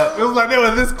 Exactly. It was like they were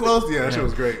this close. Yeah, that shit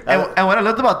was great. And what I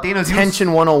loved about Thanos,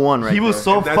 tension 101, right? he was there.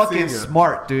 so In that fucking scene, yeah.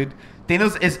 smart, dude.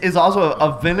 Thanos is also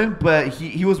a villain, but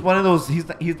he was one of those. He's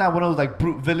not one of those like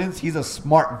brute villains. He's a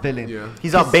smart villain. Yeah.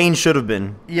 He's how Bane should have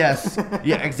been. Yes.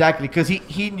 Yeah. Exactly. Because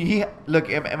he look.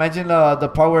 Imagine the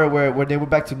part where they went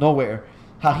back to nowhere.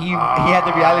 How he had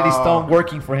the reality stone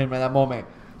working for him at that moment.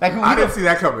 Like I didn't see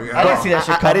that coming. I didn't see that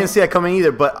shit I coming. didn't see that coming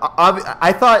either, but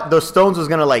I thought those stones was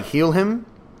gonna like heal him.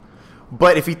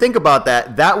 But if you think about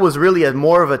that, that was really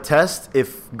more of a test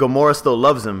if Gamora still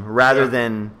loves him rather Yeah.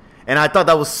 than. And I thought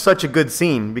that was such a good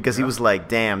scene because he was like,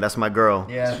 "Damn, that's my girl."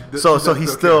 Yeah. So She does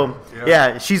he's still still, care.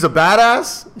 yeah, she's a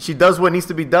badass. She does what needs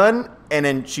to be done, and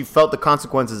then she felt the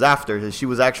consequences after. She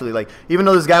was actually like, even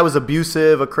though this guy was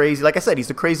abusive, a crazy, like I said,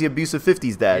 he's a crazy abusive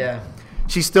 '50s dad. Yeah.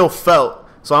 She still felt.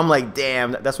 So I'm like,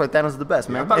 damn, that's why Thanos is the best,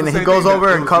 I man. thought And the then he same goes thing, that over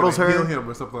it and was cuddles gonna her. heal him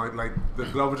or something like the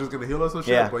glove was just gonna heal us or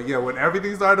shit. Yeah. But yeah, when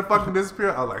everything started to fucking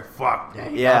disappear, I was like, fuck.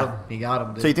 He Yeah. got him. He got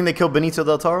him. Dude. So you think they killed Benicio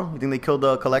del Toro? You think they killed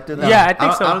the collector? Then? Yeah, I think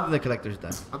I so. don't think the collector's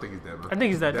dead. I think he's dead, man. I think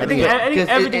he's dead. I Yeah. think, Yeah. I think 'Cause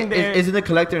everything there. isn't the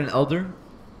collector an elder?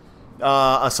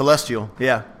 A celestial.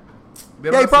 Yeah.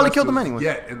 They're Yeah, he not probably killed him Celestials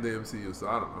anyway. Yet in the MCU, so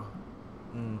I don't know.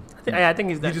 I think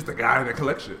he's He's dead. just a guy that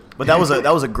collects shit. But that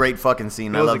was a great fucking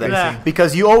scene. I was love a that great scene.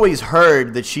 because you always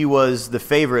heard that she was the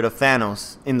favorite of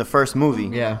Thanos in the first movie.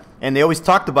 Yeah. And they always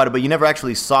talked about it, but you never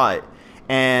actually saw it.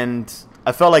 And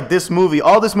I felt like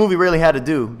all this movie really had to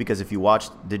do, because if you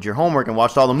did your homework and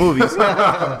watched all the movies,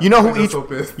 you know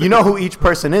who each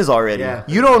person is already. Yeah.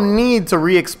 You don't need to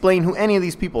re-explain who any of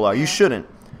these people are. You shouldn't.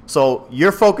 So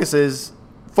your focus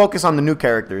on the new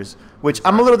characters, which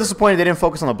I'm a little disappointed they didn't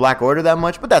focus on the Black Order that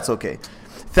much, but that's okay.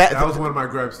 That was one of my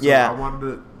gripes too. Yeah. I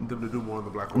wanted them to do more on the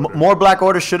Black Order. More Black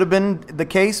Order should have been the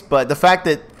case, but the fact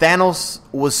that Thanos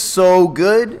was so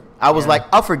good, I was like,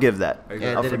 I'll forgive that.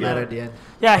 Yeah, I'll it didn't forgive matter it. at the end.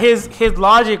 Yeah, his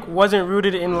logic wasn't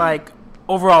rooted in like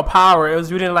overall power. It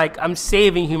was rooted in like I'm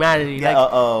saving humanity. Yeah,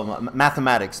 like,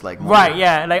 mathematics, like more. right,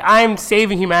 yeah, like I'm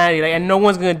saving humanity, like, and no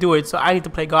one's gonna do it, so I need to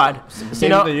play God.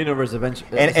 Saving the universe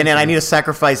eventually. And then I need to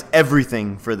sacrifice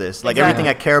everything for this, like Exactly. everything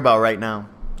I care about right now.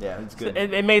 Yeah, it's good.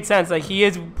 It made sense. Like he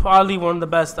is probably one of the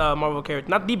best Marvel characters.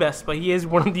 Not the best, but he is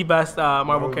one of the best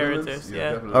Marvel villains? characters. Yeah,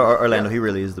 Yeah. definitely. Orlando, he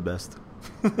really is the best.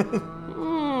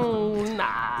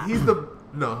 Nah. He's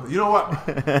no. You know what?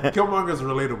 Killmonger's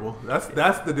relatable.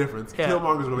 That's the difference. Yeah.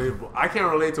 Killmonger's relatable. I can't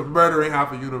relate to murdering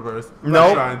half a universe.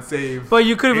 Nope. Try and save. But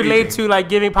you could relate anything. to like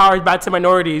giving powers back to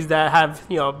minorities that have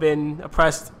been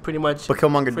oppressed pretty much But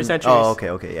Killmonger for didn't- centuries. Oh,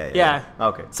 okay, yeah. Yeah.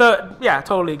 Okay. So yeah,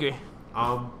 totally agree.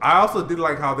 I also did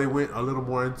like how they went a little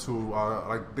more into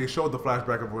like they showed the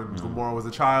flashback of when Gamora was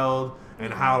a child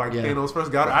and how like Yeah. Thanos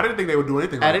first got her. I didn't think they would do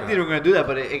anything. I like didn't think they that. were gonna do that,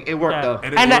 but it worked Yeah. though. And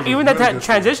And it that, was even really that good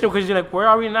transition, because you're like, where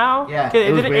are we now? Yeah, 'Cause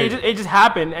it was weird. it just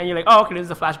happened, and you're like, oh, okay, this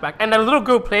is a flashback. And that little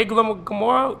girl played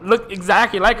Gamora looked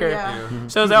exactly like her. Yeah.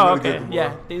 So I was He's like, oh, really okay, good Gamora.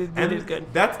 yeah, they And did good.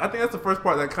 I think that's the first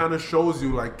part that kind of shows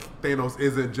you like Thanos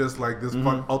isn't just like this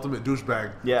ultimate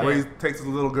douchebag. Yeah. Where he takes his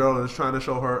little girl and is trying to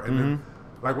show her, and then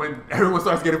like when everyone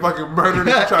starts getting fucking murdered,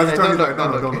 he tries to turn. He's like,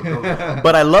 no.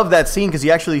 But I love that scene because you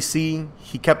actually see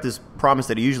he kept his promise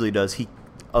that he usually does. He's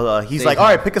like, all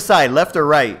right, pick a side, left or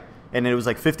right. And it was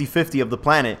like 50-50 of the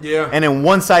planet. Yeah. And then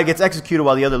one side gets executed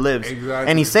while the other lives. Exactly.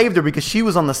 And he saved her because she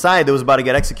was on the side that was about to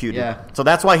get executed. Yeah. So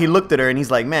that's why he looked at her and he's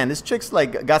like, man, this chick's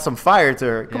like got some fire to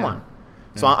her. Come Yeah. on.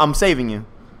 So I'm saving you.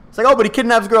 It's like, oh, but he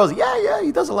kidnaps girls. Yeah,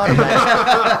 he does a lot of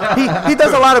bad shit. He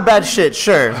does a lot of bad shit,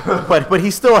 sure. But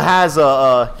he still has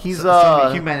he's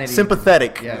Some humanity.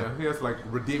 sympathetic. Yeah. Yeah, he has like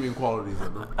redeeming qualities in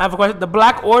him. I have a question. The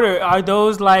Black Order, are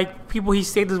those like people he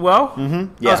saved as well?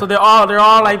 Mm-hmm. Yeah. Oh, so they're all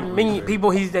like many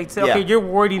people he's like, say, okay, Yeah. you're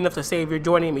worthy enough to save. You're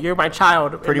joining me. You're my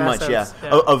child. in Pretty that much, yeah.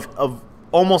 sense. Of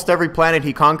almost every planet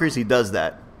he conquers, he does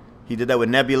that. He did that with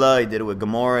Nebula, he did it with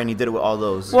Gamora, and he did it with all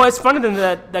those. Well, it's funny then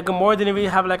that Gamora didn't really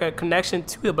have like a connection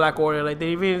to the Black Order. Like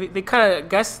they kind of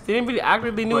guess they didn't really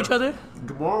actively knew But each other.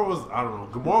 Gamora was, I don't know.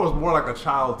 Gamora was more like a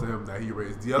child to him that he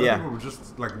raised. The other Yeah. people were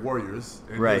just like warriors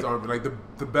in Right. his army, like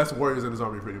the best warriors in his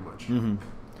army, pretty much.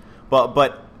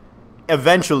 But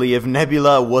eventually, if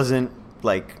Nebula wasn't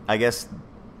like, I guess,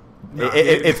 Nah,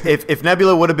 if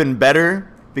Nebula would have been better,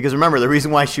 because remember the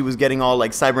reason why she was getting all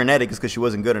like cybernetic is because she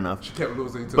wasn't good enough. She kept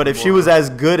losing to But if she Gamora. was as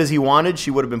good as he wanted, she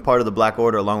would have been part of the Black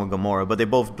Order along with Gamora. But they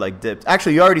both like dipped.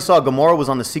 Actually, you already saw Gamora was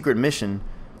on the secret mission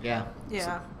Yeah.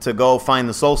 Yeah. to go find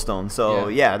the Soul Stone. So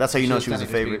yeah, that's how you know she was a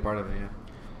technically favorite. part of it. Yeah.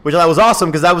 Which that was awesome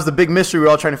because that was the big mystery we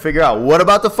were all trying to figure out. What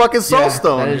about the fucking Soul Yeah,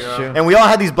 Stone? that is Yeah. true. And we all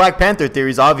had these Black Panther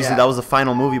theories. Obviously, Yeah. that was the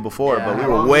final movie before, Yeah. but we How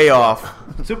were long way is it? off.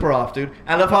 Super off, dude.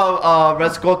 I love how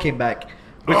Red Skull came back,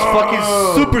 which fucking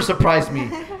super surprised me.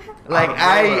 Like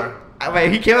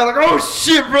he came out like, oh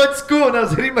shit, Red Skull, and I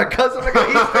was hitting my cousin like,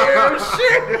 he's there, oh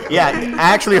shit. Yeah,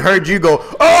 I actually heard you go,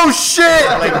 oh shit!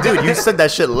 Like, dude, you said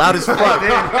that shit loud as fuck.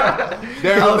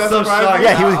 There I was so shocked.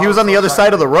 Yeah, he was on the other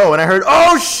side of the row, and I heard,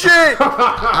 oh shit!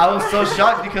 I was so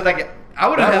shocked because like I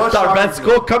would That have was thought Red shocking.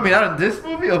 Skull coming out in this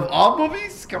movie of all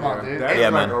movies. Come on, dude. That's Yeah,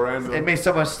 like man. a random. It made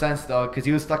so much sense though because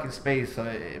he was stuck in space, so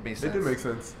it made It sense. did make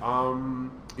sense.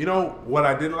 You know what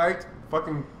I didn't like?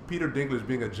 Fucking Peter Dinklage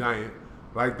being a giant.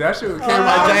 Like that shit came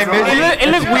out. giant of his midget. own-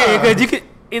 It looks weird because you could.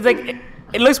 It's like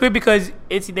it looks weird because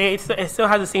it still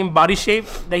has the same body shape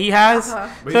that he has. Uh-huh.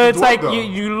 But So he's a it's dwarf, like though.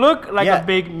 you look like Yeah. a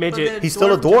big But midget. the He's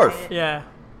still a dwarf. giant. Yeah.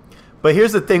 But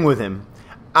here's the thing with him.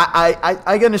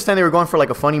 I understand they were going for like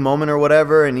a funny moment or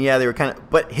whatever, and yeah, they were kind of.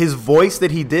 But his voice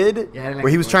that he did, Yeah, I didn't like where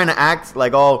he his was voice. trying to act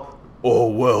like all, oh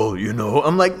well, you know.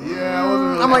 I'm like, Yeah, I wasn't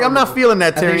really I'm like, I'm not having feeling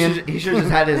that, I think Tyrion. he should have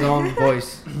just had his own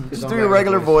voice. His Just own do your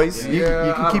regular voice. Yeah. You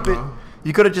Yeah, can I keep don't it. know.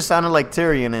 You could have just sounded like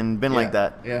Tyrion and been like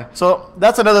that. Yeah. So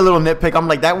that's another little nitpick. I'm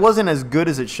like, that wasn't as good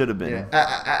as it should have been. Yeah.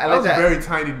 I That like was a that. very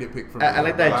tiny nitpick for me. I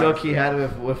like that joke he had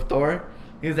with Thor.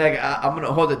 He's like, I'm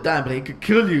gonna hold it down, but it could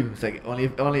kill you. It's like but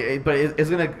it's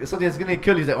gonna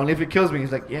kill you. He's like, only if it kills me.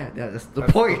 He's like, yeah, that's the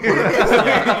point.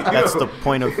 That's the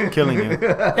point of killing you.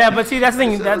 Yeah, but see, that's the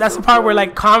thing. That's the part where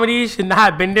like comedy should not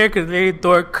have been there because maybe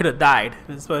Thor could have died.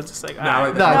 So it's just like, Nah,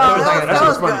 alright. like No, that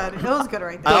was funny. good. It was good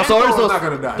right there. Thor's not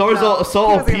gonna die. Thor's so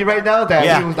OP right now that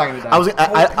Yeah. he was not gonna die.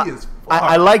 OP is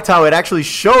I liked how it actually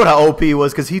showed how OP he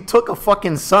was because he took a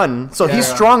fucking sun, so he's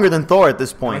Yeah. stronger than Thor at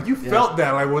this point. Like you felt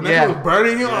that, like when that Yeah. shit was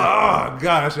burning you. Oh god,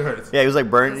 that shit hurts. Yeah, he was like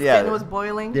burned. His Yeah, skin was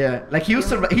boiling. Yeah, like he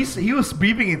was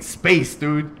breathing in space,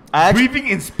 dude. I actu- breathing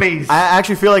in space. I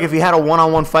actually feel like if he had a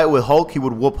one-on-one fight with Hulk, he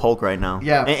would whoop Hulk right now.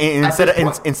 Yeah. And At this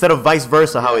point- instead of vice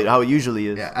versa, how it usually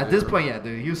is. yeah, at this point, yeah,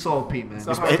 dude, he was so OP, man. So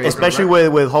It's how- my favorite. Especially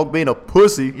with Hulk being a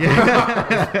pussy.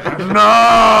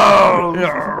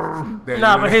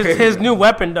 Nah, but his new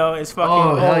weapon though is fucking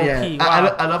Oh hell OP. yeah!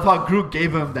 Wow. I love how Groot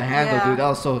gave him the handle, Yeah. dude. That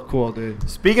was so cool, dude.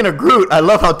 Speaking of Groot, I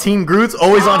love how Team Groot's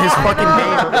always on his fucking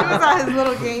game. He was on his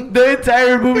little game. The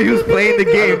entire movie, he was playing the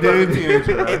game, dude.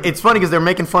 Teenager, right? It's funny because they're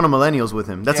making fun of millennials with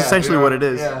him. That's Yeah, essentially yeah, what it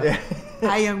is. yeah.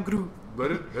 I am Groot.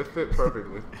 But it fit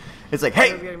perfectly. It's like, was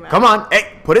hey, getting mad. come on, hey,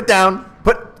 put it down,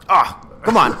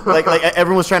 come on. like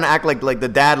everyone was trying to act like the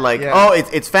dad, like, Yeah. oh,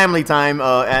 it's family time,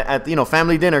 at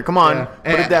family dinner. Come on, Yeah.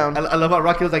 put it down. I love how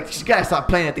Rocky was like, "You gotta stop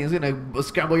playing that thing. It's gonna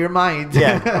scramble your mind."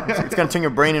 Yeah, it's gonna turn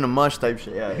your brain into mush type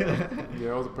shit. Yeah. Yeah,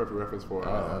 that was a perfect reference for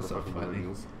the so fucking funny.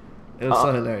 millennials. It was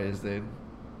so hilarious, dude.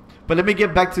 But let me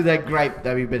get back to that gripe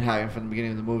that we've been having from the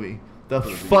beginning of the movie. The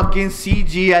fucking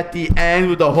CG at the end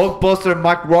with the Hulkbuster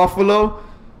Mark Ruffalo.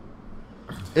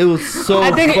 It was so.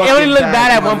 I think it fucking only looked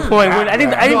bad at dude. one point. I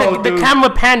think No, the dude. camera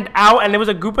panned out and there was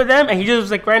a group of them and he just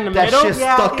was like right in the That middle. shit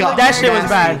Yeah, stuck he out. looked That shit was nasty,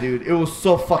 bad. dude. It was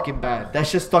so fucking bad. That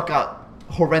shit stuck out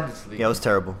horrendously. Yeah, it was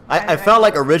terrible. I felt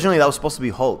like originally that was supposed to be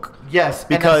Hulk Yes, and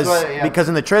because that's why- yeah. because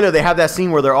in the trailer they have that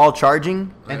scene where they're all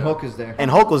charging and Hulk is there. and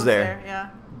Hulk was there, Yeah.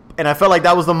 and I felt like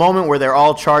that was the moment where they're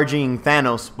all charging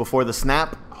Thanos before the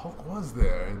snap. Hulk was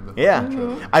there in the Yeah,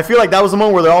 Mm-hmm. I feel like that was the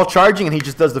moment where they're all charging and he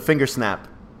just does the finger snap.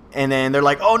 And then they're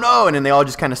like, "Oh no!" And then they all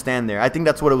just kind of stand there. I think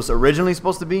that's what it was originally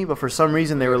supposed to be, but for some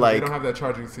reason they were They like, don't have that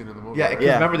charging scene in the movie. Yeah, right?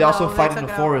 because remember they also No, they fight in took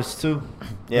the it out. forest too.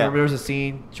 Yeah. Remember there was a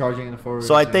scene charging in the forest.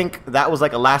 so I yeah. think that was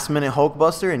like a last minute Hulk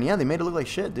buster, and yeah, they made it look like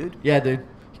shit, dude. Yeah, dude.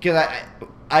 Because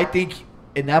I think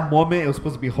in that moment it was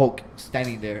supposed to be Hulk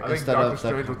standing there I think instead Doctor of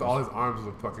Strange with all his arms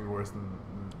look fucking worse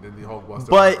than the Hulk Buster.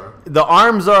 But the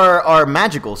arms are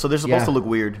magical, so they're supposed Yeah. to look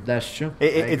weird. That's true. I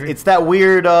agree. It's that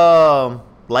weird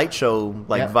light show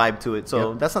like Yep. vibe to it,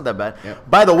 so Yep. that's not that bad. Yep.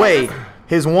 By the way,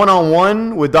 his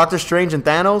one-on-one with Doctor Strange and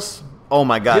Thanos, oh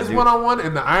my god, his dude. one-on-one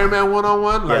and the Iron Man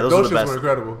one-on-one, like those are those the shits best. were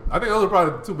incredible. I think those are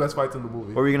probably the two best fights in the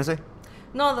movie. What were you gonna say?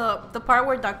 No, the part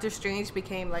where Doctor Strange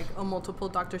became like a multiple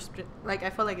Doctor Strange, like I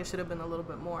felt like it should have been a little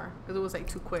bit more because it was like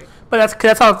too quick. But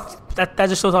that's how that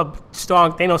just shows how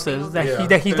strong Thanos is. That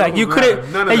Yeah. he's Thanos like you was couldn't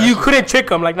none of that that you shit. couldn't trick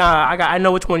him. Like nah, I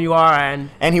know which one you are and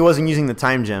And he wasn't using the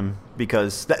time gem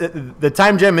because the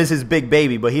time gem is his big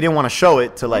baby, but he didn't want to show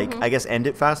it to like I guess end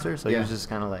it faster. So he Yeah. was just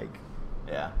kind of like,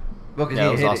 yeah. Well, 'cause Yeah, it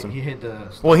he was hit awesome. He hit the.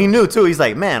 Well, he knew too. He's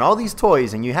like, man, all these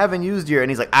toys and you haven't used your, and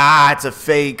he's like, it's a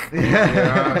fake.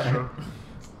 Yeah, sure.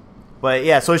 But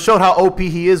yeah, so it showed how OP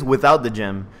he is without the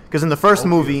gem. Because in the first OP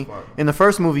movie, as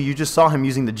fuck. you just saw him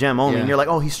using the gem only, Yeah. and you're like,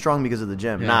 oh, he's strong because of the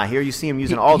gem. Yeah. Nah, here you see him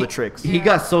using all the tricks. He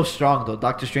got so strong though.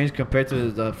 Doctor Strange compared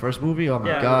to the first movie. Oh my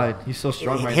Yeah. god, he's so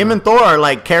strong right Him now. and Thor are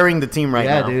like carrying the team right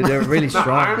yeah, now. dude, they're really Nah,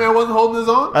 strong. Iron Man wasn't holding his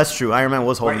own. That's true. Iron Man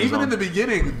was holding Like, his even own. in the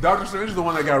beginning, Doctor Strange is the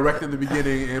one that got wrecked in the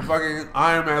beginning, and fucking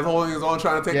Iron Man's holding his own,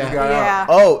 trying to take Yeah. this guy Yeah. out.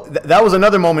 Oh, that was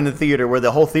another moment in the theater where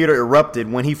the whole theater erupted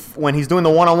when he's doing the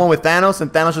one-on-one with Thanos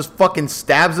and Thanos just fucking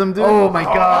stabs him, dude. Oh my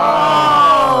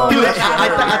god, dude! that shit I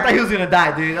thought he was gonna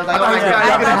die, dude. I was like, oh my Yeah, god, I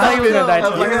he's gonna thought he was gonna die, I was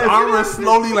too. like, Like his arm was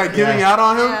slowly like giving Yeah. out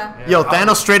on him. Yeah. Yo,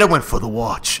 Thanos straight up went for the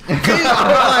watch. I'm like,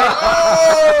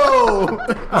 oh!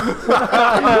 Nah,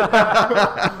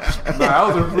 that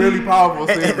was a really powerful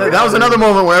scene. bro. That was another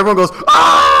moment where everyone goes,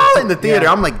 ah, in the theater.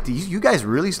 Yeah. I'm like, you guys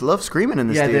really love screaming in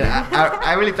this Yeah, dude. theater.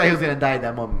 I really thought he was gonna die at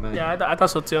that moment, man. yeah, I thought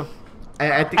so too.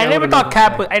 I think I never would've thought let him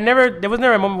Cap. die. Was, I never. There was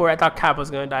never a moment where I thought Cap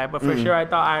was gonna die, but for sure I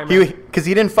thought Iron Man. Because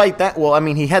he didn't fight that. Well, I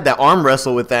mean, he had that arm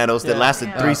wrestle with Thanos that Yeah. lasted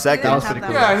Yeah. 3 He seconds. That was didn't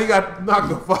pretty have cool. Yeah, he got knocked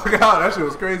the fuck out. That shit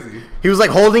was crazy. He was like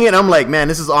holding it, and I'm like, man,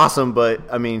 this is awesome. But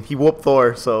I mean, he whooped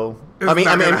Thor, so It's I mean,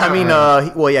 not gonna happen.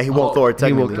 he whooped Thor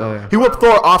technically. whooped Thor, yeah. He whooped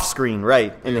Thor off screen,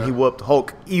 right? And then Yeah. he whooped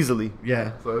Hulk easily.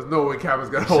 Yeah, So there's no way Cap is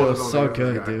gonna so, hold his own. so against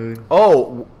this good, guy. dude.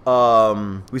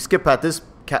 Oh, we skipped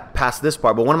past this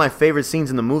part, but one of my favorite scenes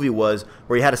in the movie was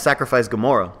where he had to sacrifice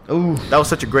Gamora. Ooh, That was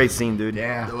such a great scene, dude.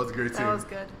 yeah. That was a great scene. That was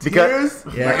good. Because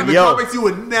Tears? Yeah. Like, in the Yo. comics, you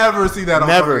would never see that on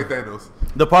Never. fucking Thanos.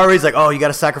 The part where he's like, "Oh, you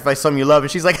gotta sacrifice something you love,"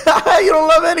 and she's like, "You don't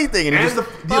love anything." And he And just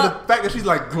the fact that she's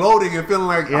like gloating and feeling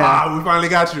like, Yeah. we finally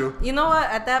got you. You know what?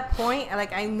 At that point,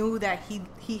 like I knew that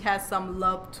he has some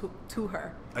love to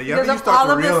her Yeah, I because think you of start all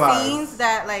to of the realize. scenes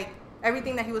that like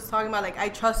everything that he was talking about, like I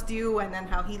trust you, and then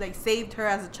how he like saved her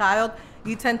as a child.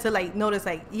 You tend to like notice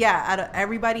like out of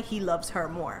everybody, he loves her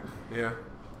more. Yeah.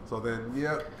 So then,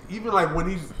 even like when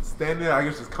he's standing there, I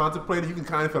guess just contemplating, you can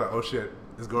kind of feel like, oh shit,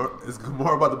 is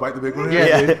Gamora about to bite the big one here?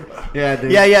 Yeah. Yeah,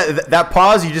 dude. That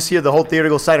pause, you just hear the whole theater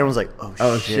go silent. Everyone's like,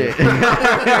 "Oh shit."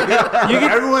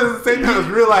 Everyone at the same time is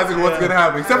realizing what's gonna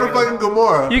happen, except for fucking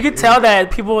Gamora. You could tell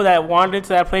that people that wandered to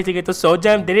that place to get the soul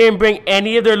gem, they didn't bring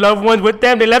any of their loved ones with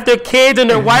them. They left their kids and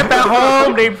their wife at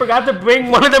home. They forgot to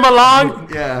bring one of them along.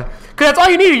 Yeah. Cause that's all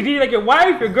you need. You need like your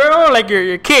wife, your girl, like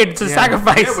your kid to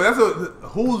sacrifice. Yeah, but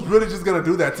who's really just gonna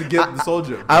do that to get the soul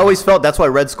gem? I always felt that's why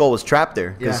Red Skull was trapped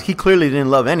there because Yeah. he clearly didn't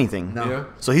love anything. No. Yeah.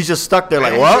 So he's just stuck there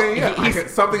like, And "Well, he's saying,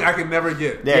 something I can never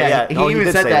get. Yeah. He Oh, he even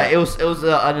did said say that. that. It was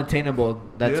unattainable.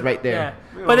 That's Yeah. right there.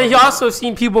 Yeah. But then you also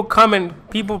seen people come and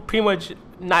people pretty much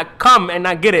not come and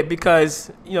not get it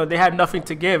because they have nothing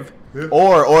to give.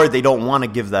 or they don't want to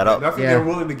give that up." Nothing Yeah. they're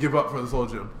willing to give up for the soul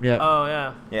gem. Yeah. Oh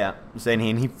yeah. Yeah, I'm saying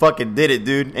he fucking did it,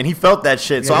 dude, and he felt that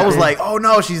shit. So Yeah. I was like, "Oh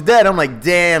no, she's dead." I'm like,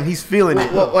 "Damn, he's feeling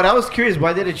it." What I was curious,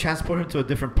 why did it transport him to a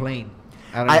different plane?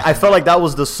 don't I understand. felt like that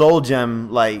was the soul gem.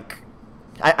 Like,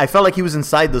 I felt like he was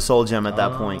inside the soul gem at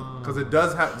that point. Because it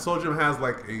does have, the soul gem has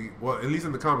like at least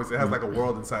in the comics, it has like a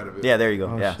world inside of it. Yeah, there you go.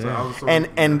 Oh, yeah, shit. So I was so-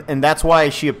 and that's why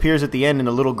she appears at the end in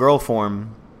a little girl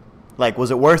form. Like,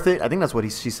 was it worth it? I think that's what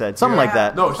she said. Something Yeah. like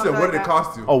that. No, she said, Something what did like it that.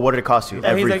 cost you? Oh, what did it cost you?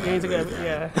 And he's like, Everything.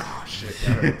 yeah. Oh, shit.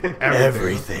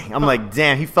 Everything. I'm like,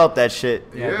 damn, he felt that shit.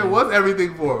 Yeah, it was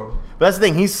everything for him. But that's the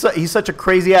thing. He's such a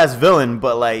crazy ass villain,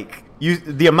 but like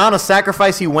the amount of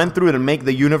sacrifice he went through to make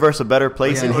the universe a better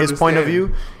place Yeah. in his point of Understand.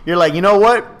 view, you're like, you know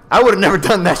what? I would have never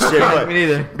done that shit. But Me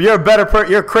neither. You're a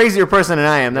you're a crazier person than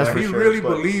I am. That's for He sure. really But-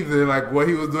 believed that like what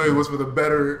he was doing was for the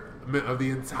betterment of the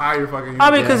entire fucking universe.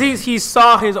 I mean, because he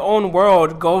saw his own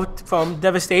world go from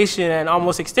devastation and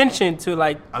almost extinction to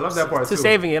like I love that part to too.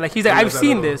 saving it. Like he's like, I love I've that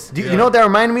seen little- this. Do you know what that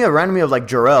reminded me of? Reminded me of like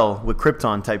Jor-El with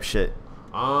Krypton type shit.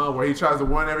 Where he tries to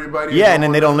warn everybody. Yeah, and no then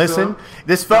one they don't listens listen. to him.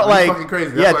 This felt He's like fucking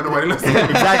crazy. That's why nobody listens.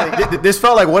 exactly. This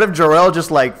felt like what if Jor-El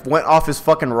just like went off his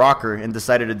fucking rocker and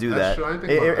decided to do That's that. true. I didn't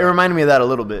think It, about it that. reminded me of that a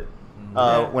little bit.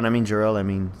 Yeah. When I mean Jor-El, I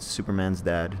mean Superman's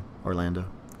dad, Orlando,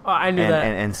 Oh, I knew and, that.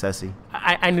 and Ceci.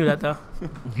 I knew that though.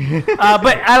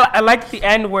 But I like the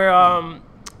end where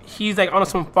he's like on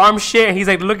some farm shit and he's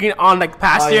like looking on like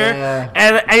pasture yeah.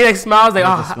 and he like smiles like,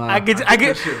 With a oh, smile. I get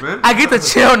that shit, man. I get to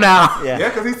chill now. Yeah. Yeah,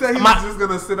 because he said he My- was just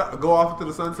gonna go off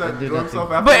into the sunset and do enjoy nothing.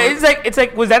 himself after. But it's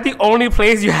like was that the only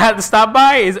place you had to stop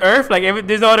by? Is Earth? Like if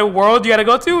there's no other world you gotta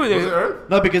go to? was it Earth?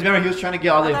 No, because remember he was trying to get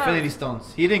all the I thought- Infinity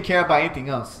Stones. He didn't care about anything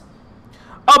else.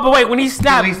 Oh, but wait, when he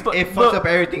snapped, It fucked up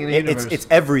everything in the universe. It's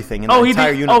everything in oh the he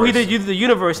entire did. universe. Oh, he did use the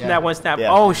universe in Yeah. that one snap.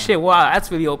 Yeah. Oh shit! Wow,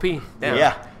 that's really OP. Damn.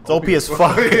 Yeah, it's OP as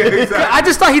fuck. Yeah, exactly. I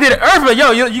just thought he did Earth, but yo,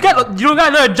 you don't got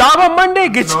another job on Monday?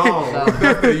 Get you. No,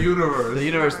 that's the universe. the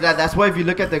universe. That's why if you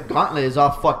look at the gauntlet, it's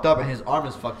all fucked up and his arm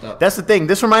is fucked up. That's the thing.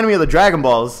 This reminded me of the Dragon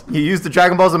Balls. He used the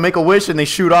Dragon Balls to make a wish, and they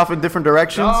shoot off in different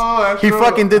directions. Oh, that's he true.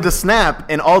 fucking did the snap,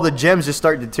 and all the gems just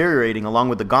start deteriorating along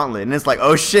with the gauntlet, and it's like,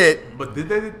 oh shit. But did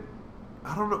they?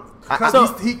 I don't know. I- Because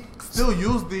So- he still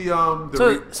used the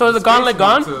So is the gauntlet space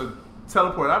gone? to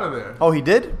teleport out of there. Oh, he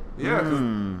did. Yeah,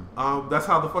 'cause, that's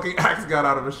how the fucking axe got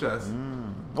out of his chest.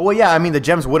 Well, yeah. I mean, the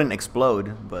gems wouldn't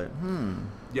explode, but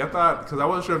Yeah, I thought because I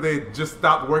wasn't sure if they just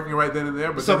stopped working right then and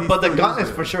there. But So, then he but the still gauntlet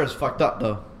used for it. sure is fucked up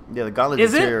though. yeah, the gauntlet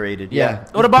Is it? deteriorated. Yeah. Yeah.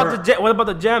 What about burnt. what about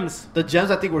the gems? The gems?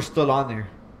 I think were still on there.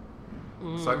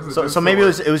 So, I guess it So, did so maybe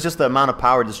still it was just the amount of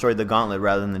power destroyed the gauntlet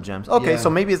rather than the gems. Okay, Yeah. so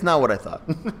maybe it's not what I thought.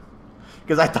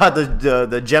 Because I thought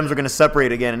the gems were gonna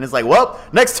separate again, and it's like, well,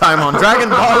 next time on Dragon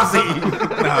Ball Z.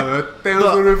 work. Nah,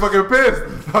 Thanos would have been fucking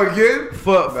pissed again.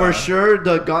 For sure,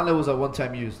 the gauntlet was a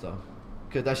one-time use though,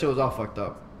 because that shit was all fucked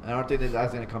up. I don't think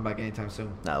that's gonna come back anytime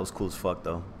soon. Nah, it was cool as fuck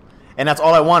though. And that's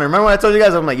all I wanted. Remember when I told you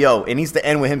guys? I'm like, yo, it needs to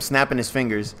end with him snapping his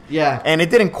fingers. Yeah. And it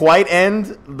didn't quite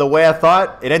end the way I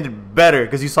thought. It ended better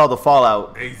because you saw the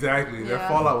fallout. Exactly. That Yeah.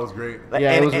 Fallout was great.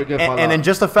 Yeah, it was a good and fallout. then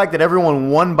just the fact that everyone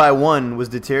one by one was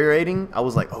deteriorating, I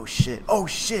was like, oh shit, oh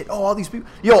all these people.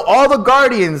 Yo, all the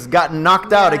Guardians got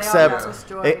knocked Yeah, out they all except got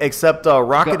destroyed.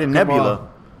 Rocket and Nebula.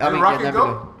 I mean, Rocket Nebula.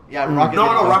 go? Yeah, Rocket. No,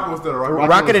 did go. Rocket was still Rocket. Rocket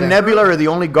Rocket was and there. Nebula are the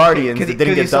only Guardians that didn't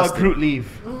he get saw dusted. Groot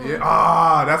leave.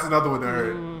 Yeah. That's another one that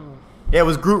hurt. Yeah, it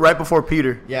was Groot right before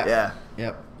Peter. Yeah. Yeah.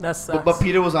 Yep. That's But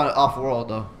Peter was on off world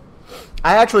though.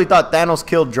 I actually thought Thanos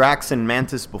killed Drax and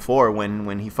Mantis before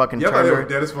when he fucking Yeah, turned they were her.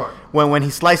 dead as fuck. When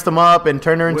he sliced them up and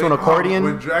turned her into an accordion.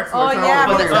 When Drax Oh, like, yeah,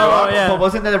 oh, but- yeah. But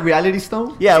wasn't that a reality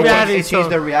stone? Yeah, it Reality was. It changed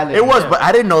their reality. It was, but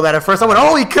I didn't know that at first. I went,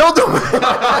 oh, he killed him.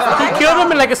 He killed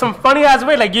him in like some funny ass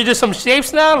way. Like you're just some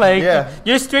shapes now. Like Yeah.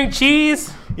 you're string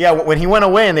cheese. Yeah, when he went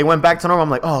away and they went back to normal, I'm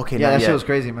like, oh, okay, Yeah, not that yet. shit was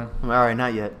crazy, man. All right,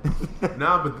 not yet.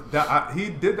 Nah, but he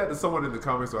did that to someone in the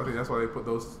comics, so I think that's why they put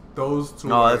those two.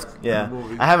 No, like, that's in yeah. the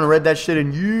movie. I haven't read that shit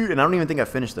in years, and I don't even think I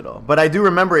finished it all. But I do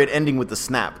remember it ending with the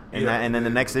snap, and Yeah. and then the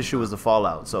next issue was the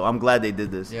fallout. So I'm glad they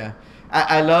did this. Yeah.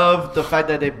 I love the fact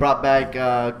that they brought back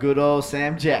good old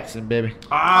Sam Jackson, baby.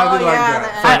 I did Oh, like yeah,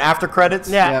 that. For an after credits.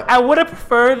 Yeah, Yeah. I would have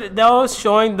preferred those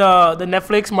showing the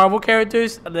Netflix Marvel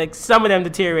characters, like some of them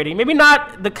deteriorating. Maybe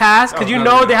not the cast, because Oh, you no,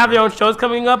 know no, they no. have their own shows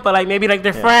coming up, but like maybe like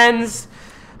their Yeah. friends,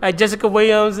 like Jessica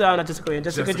Williams, not Jessica Williams,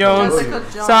 Jessica Jessica Jones. Williams.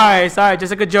 Jessica Jones. Sorry,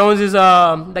 Jessica Jones is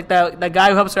like that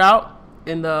guy who helps her out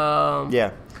in the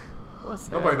Yeah. what's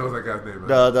that? Nobody knows that guy's name. Man.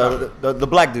 The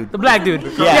black dude. The black dude.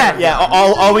 Yeah.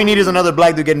 All we need is another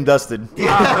black dude getting dusted.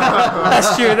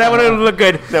 That's true. That wouldn't look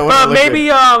good. That wouldn't But look maybe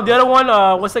the other one,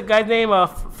 what's the guy's name?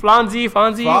 Fonzie.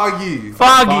 Foggy.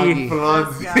 Foggy.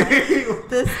 Flonzy.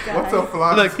 This guy. What's up,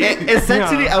 Flonzy? Look,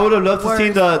 essentially, Yeah. I would have loved to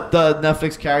see Words. the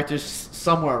Netflix characters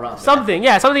somewhere around.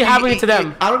 there. Something happening to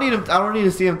them. I don't need him. I don't need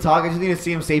to see him talk. I just need to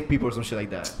see him save people or some shit like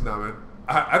that. Nah, man.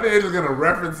 I think they're just gonna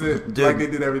reference it Dude, like they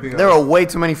did everything There else. are way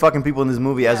too many fucking people in this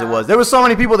movie as it Yeah. was. There were so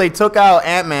many people they took out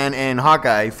Ant-Man and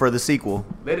Hawkeye for the sequel.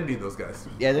 They didn't need those guys.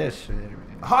 Yeah, there's.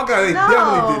 Hawkeye, they No.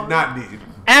 definitely did not need.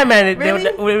 Ant-Man, Really?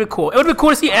 it would be cool. It would be cool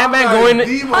to see Ant-Man Hawkeye going.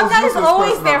 is the most Hawkeye's useless always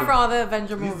person there on for all the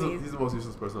Avenger He's the, movies. he's the most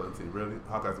useless person on the team, really.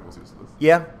 Hawkeye's the most useless.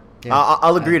 Yeah. Yeah.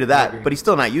 I'll agree to I that, agree. but he's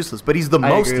still not useless. But he's the I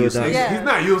most agree with that. useless. Yeah. He's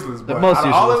not useless, but most out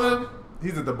of all of useless. them,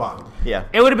 he's at the bottom. Yeah.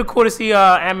 It would have been cool to see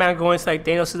Ant-Man go into like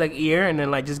Thanos' like ear and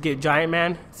then like just get Giant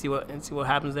Man, see what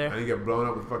happens there. And he get blown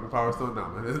up with fucking Power Stone. Nah,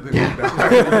 man. This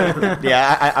nigga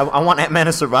Yeah, I want Ant-Man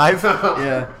to survive.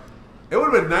 Yeah. It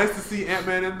would have been nice to see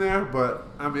Ant-Man in there, but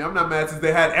I mean, I'm not mad since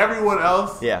they had everyone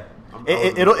else. Yeah. I'm-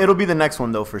 It'll be the next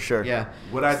one though for sure. Yeah.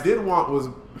 What I did want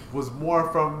was more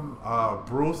from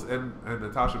Bruce and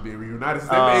Natasha being reunited.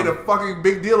 Since they made a fucking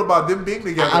big deal about them being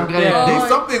together. I'm glad Yeah. they Do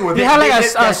something with They it. had like They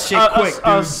did that shit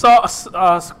quick,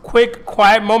 a quick,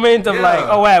 quiet moment of Yeah. like,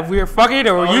 oh, yeah, we were fucking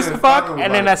or we Oh, used yeah, to fuck, fucking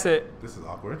and then like, that's it. This is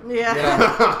awkward. Yeah.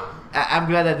 Yeah. I'm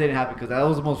glad that didn't happen because that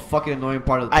was the most fucking annoying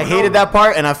part of the. I hated that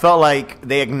part, and I felt like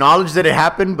they acknowledged that it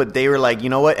happened, but they were like, you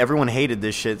know what? Everyone hated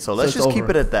this shit, so let's it's just keep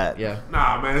over. it at that. Yeah.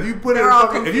 Nah, man. If you put it, in They're all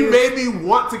fucking, if you confused. made me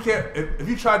want to care, if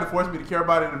you tried to force me to care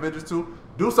about it in Avengers 2,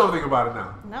 do something about it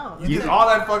now. No. You did all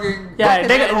that fucking. Yeah, fucking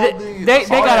they- hand-holding, they all that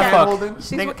gotta fuck. hand-holding.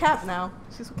 She's with Cap now.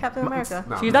 She's with Captain America.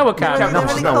 Nah, She's man. not with Cap. They were No,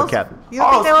 really she's not with close? Cap. You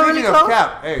don't think they were really speaking close? of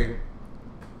Cap, hey.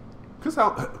 Chris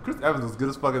Evans was good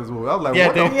as fuck in this movie. I was like, Yeah,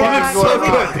 what the dude. fuck Yeah, is He going looks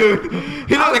so on? good, dude.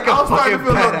 He looks like I a was starting fucking to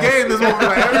feel no gay in badass. this movie.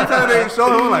 Like, every time they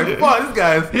showed him, I'm like, fuck, this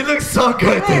guy's. He looks so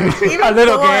good, dude. Even A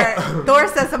little Thor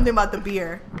said something about the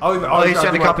beer. He's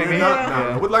trying to copy me? Nah,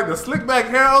 Yeah. with like the slick back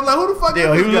hair, I was like, who the fuck Dude,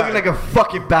 is he this was guy? looking like a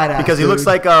fucking badass. Because he looks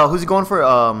dude. like who's he going for?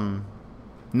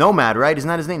 Nomad, right? Isn't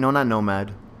that his name? No, not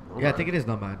Nomad. Yeah, I think it is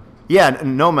Nomad. Yeah,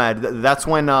 Nomad. That's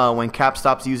when Cap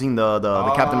stops using the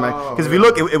Captain America. Because if you yeah.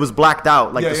 look, it was blacked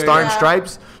out, like Yeah, the yeah, star yeah. and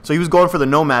stripes. So he was going for the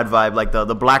Nomad vibe, like the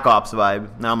Black Ops vibe.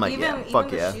 Now I'm like, Even, yeah, fuck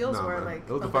even yeah. the shields Nah, were man. like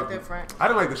Those a are bit fucking- different. I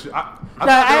didn't like the shit. No,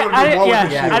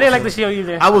 I didn't like the shield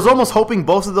either. I was almost hoping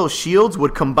both of those shields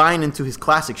would combine into his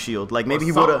classic shield. Like maybe Or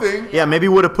he would have, something. yeah, maybe he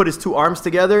would have put his two arms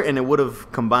together and it would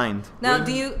have combined. Now,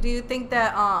 When- do you think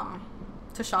that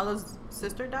T'Challa's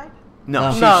sister died?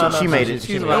 No, No, she made she's it.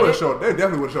 she's They right. would show. They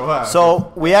definitely would show her.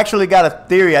 So we actually got a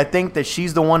theory. I think that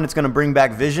she's the one that's gonna bring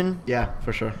back Vision Yeah,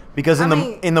 for sure. because I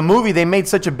mean- in the movie they made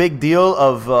such a big deal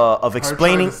of Her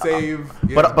explaining, trying to save,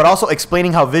 yeah. but also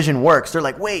explaining how Vision works. They're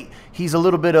like, wait, he's a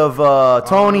little bit of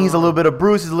Tony, he's a little bit of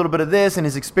Bruce, he's a little bit of this and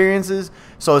his experiences.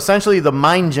 So essentially, the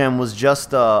mind gem was just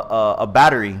a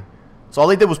battery. So all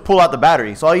they did was pull out the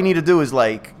battery. So all you need to do is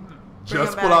like,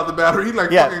 just him pull back. out the battery. He like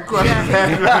Yeah. fucking crushed his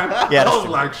hand, man. Yeah, I that's was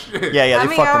true. like, shit. yeah, I they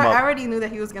mean, fucked him I up. already knew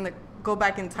that he was gonna go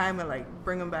back in time and like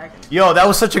bring him back. Yo, that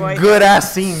was such a Boy. good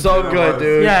ass scene. So good,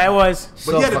 dude. Yeah, it was.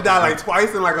 But he had to die like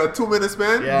twice in like a 2-minute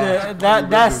span. Yeah.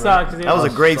 That sucks. That was a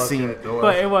great so scene. good.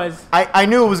 But it was. I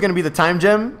knew it was gonna be the time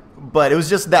gem, but it was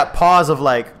just that pause of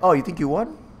like, oh, you think you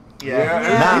won? Yeah,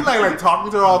 Yeah. and he like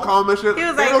talking to her all calm and shit. He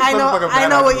was They like, look I know, like a I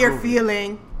know badass what in the you're movie.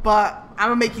 feeling, but I'm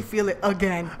gonna make you feel it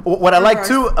again. What I like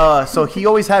Reverse. too, so he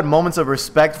always had moments of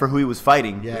respect for who he was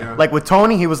fighting. Yeah. Like with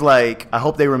Tony, he was like, I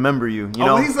hope they remember you. You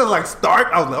know? When he said like Stark,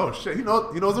 I was like, oh shit, he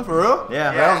knows him for real.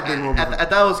 Yeah. that was a big moment. I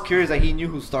thought it was curious that he knew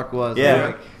who Stark was. Yeah.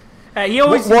 Like, He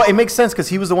always. Well, it makes sense because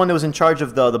he was the one that was in charge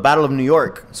of the Battle of New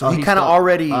York, so he he kind of stopped-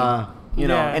 already, Yeah.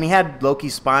 and he had Loki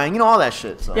spying, all that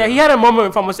shit. So. Yeah, he had a moment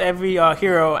with almost every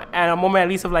hero, and a moment at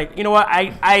least of like, you know what,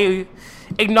 I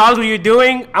acknowledge what you're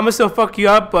doing. I'm gonna still fuck you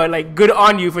up, but like, good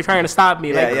on you for trying to stop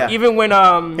me. Yeah, Like yeah. even when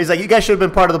He's like, you guys should have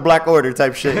been part of the Black Order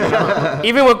type shit.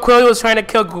 even when Quill was trying to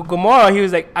kill Gamora, he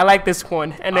was like, I like this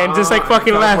one, and then just like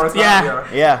fucking left.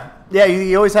 Yeah. Yeah,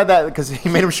 he always had that because he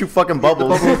made him shoot fucking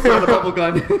bubbles. the bubble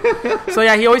gun. So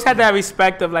yeah, he always had that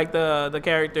respect of like the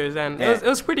characters, and it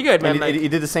was pretty good, man. And Like, he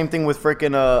did the same thing with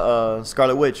freaking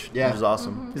Scarlet Witch, Yeah. which was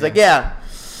awesome. He's like, yeah,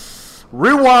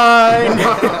 rewind.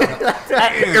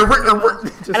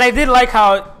 and I did like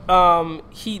how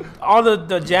he all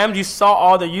the gems, you saw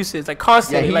all the uses like Yeah,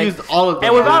 constantly. he like, used all of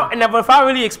them. and without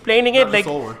really explaining it, Not the like,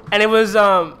 soul one. and it was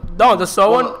no, the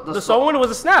soul Well, one, the the soul one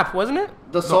was a snap, wasn't it?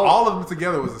 The So soul. all of them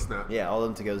together was a snap. Yeah, all of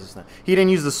them together is just not. He didn't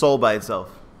use the soul by itself.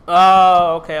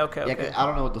 Oh, okay. Yeah, 'cause I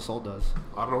don't know what the soul does.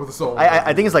 I don't know what the soul.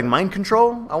 I think it's like mind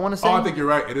control. I want to say. Oh, I think you're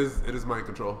right. It is mind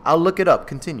control. I'll look it up.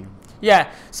 Continue. Yeah.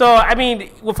 So I mean,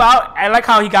 I like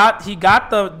how he got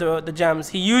the gems.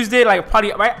 He used it like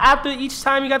probably right after each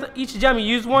time he got each gem. He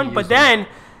used one, but then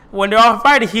when they're all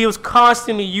fighting, he was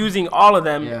constantly using all of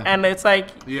them, Yeah. and it's like,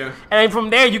 Yeah. and then from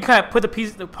there you kind of put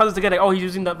the puzzles together. Oh, he's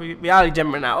using the reality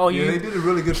gem right now. Oh, Yeah, they did a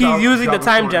really good he's job. using the job of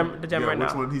time showing, the gem right which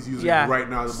now. one he's using Yeah. right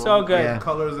now. At the So moment. good. Yeah.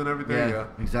 Colors and everything. Yeah.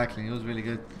 Exactly. It was really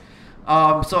good.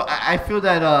 So I feel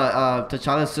that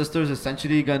T'Challa's sister is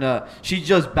essentially gonna. She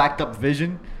just backed up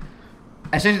Vision.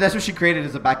 Essentially, that's what she created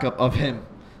as a backup of him.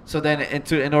 So then,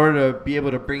 in order to be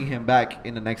able to bring him back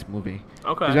in the next movie.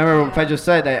 Okay. 'Cause remember, when Fred just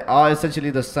said that essentially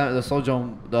the soul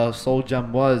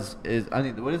gem is I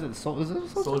mean, what is it? Is it a soul gem?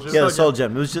 Soldier. Yeah, the soul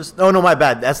gem. It was just. Oh no, my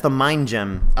bad. That's the mind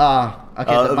gem.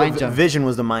 Okay, the mind gem. Vision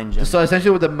was the mind gem. So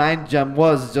essentially, what the mind gem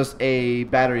was just a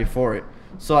battery for it.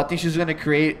 So I think she's gonna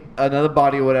create another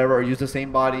body or whatever, or use the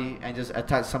same body and just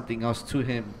attach something else to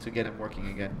him to get him working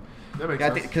again. That makes I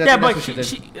sense. think, 'cause I Yeah, think but that's what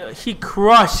she did. he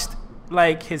crushed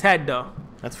like his head though.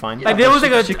 That's fine. Like there was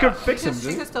like a she could fix him.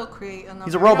 She could still create another.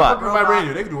 He's a robot.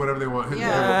 Vibranium. They can do whatever they want.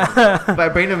 Yeah.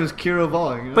 Vibranium is cure of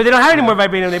all. You know? But they don't have any more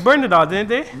vibranium. They burned it all, didn't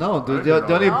they? No, they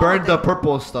only No, burned they- the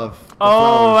purple stuff. the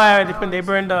Oh, flowers. right. They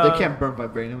burned. They can't burn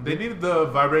vibranium. They needed the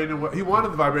vibranium. He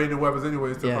wanted the vibranium weapons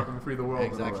anyways to Yeah. fucking free the world.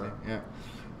 and all Exactly. that. Yeah.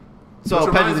 Which So,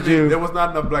 Pedro, reminds did me, you there was not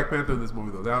enough Black Panther in this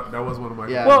movie though. That was one of my.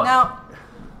 Yeah. Well, Now,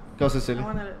 go, Cecilia?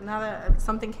 now that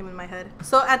something came in my head.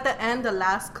 So at the end, the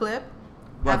last clip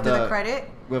What, after the credit,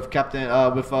 With Captain,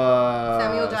 with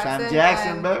Samuel Jackson, Sam Jackson,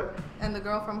 and, bro. and the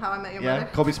girl from How I Met Your Yeah, Mother.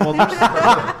 Kobe Smulders.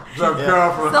 The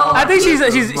girl from So- I think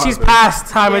she's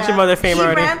past How I Met Your Mother fame She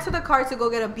already. ran to the car to go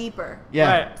get a beeper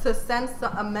Yeah, Right. to send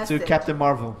a message. to Captain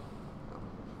Marvel.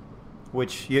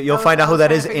 Which you'll was- find I out who was that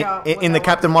trying is to figure out in what the that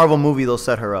Captain was. Marvel movie. They'll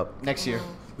set her up. Next year.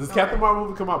 Does Captain Marvel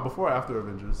movie come out before or after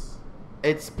Avengers?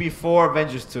 It's before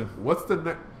Avengers 2. What's the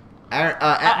next?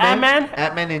 Ant-Man?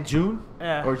 Ant-Man in June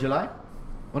Yeah. or July.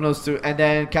 One of those two. And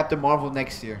then Captain Marvel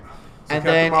next year. So and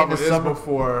Captain then Marvel in the is summer.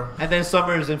 before. And then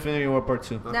summer is Infinity War Part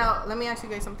 2. Now, let me ask you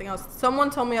guys something else. Someone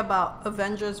told me about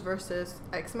Avengers versus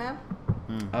X-Men.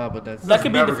 But that's That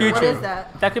could be in the Never gonna What future. is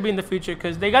that? That could be in the future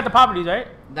because they got the properties, right?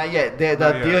 not yet. The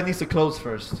Not yet. deal needs to close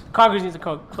first. Congress needs to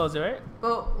close it, right?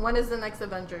 Well, when is the next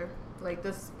Avenger? Like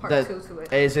this part That 2 to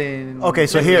it. is in. Okay,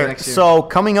 so next year, here, next year. so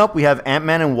coming up, we have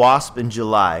Ant-Man and Wasp in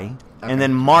July, Okay. and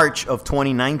then March of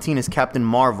 2019 is Captain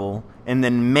Marvel, and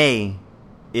then May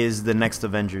is the next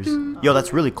Avengers. Yo,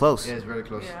 that's really close. Yeah, it's very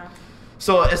close. Yeah.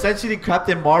 So essentially,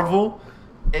 Captain Marvel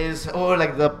is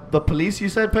like the police. You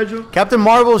said, Pedro. Captain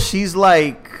Marvel, she's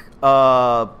like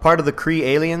part of the Kree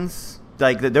aliens.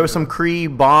 Like there was some Kree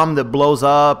bomb that blows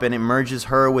up, and it merges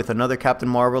her with another Captain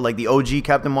Marvel, like the OG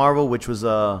Captain Marvel, which was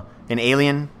an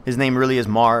alien. His name really is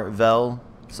Mar-Vell.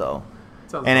 So,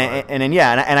 Sounds and alright. then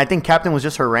yeah, and I think Captain was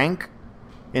just her rank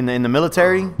in the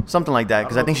military, something like that.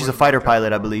 Because I think she's a fighter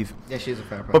pilot, I believe. Yeah, she's a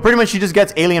fair. But pretty much she just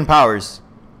gets alien powers.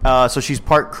 So she's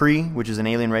part Kree, which is an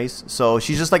alien race. So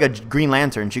she's just like a Green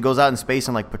Lantern. She goes out in space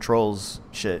and like patrols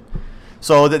shit.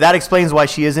 So that explains why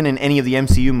she isn't in any of the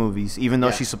MCU movies, even though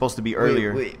Yeah. she's supposed to be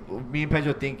earlier. Me and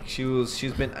Pedro think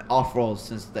she's been off roll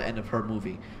since the end of her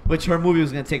movie, which her movie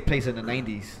was gonna take place in the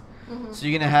 90s. So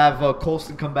you're gonna have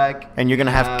Coulson come back, And you're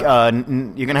gonna have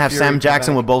you're gonna have Fury Sam come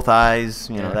Jackson back. with both eyes,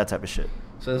 you know, Yeah. that type of shit.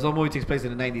 So this whole movie takes place in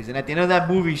the 90s, and at the end of that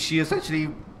movie, she essentially,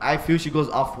 I feel she goes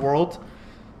off world,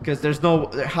 because there's no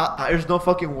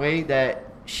fucking way that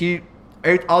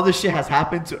all this shit has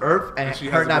happened to Earth and she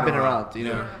her hasn't not been been around. around. You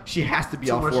know, Yeah. she has to be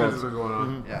Too off much shit has world. been going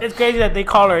on. Yeah. It's crazy that they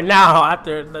call her now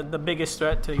after the biggest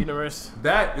threat to the universe.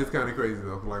 That is kind of crazy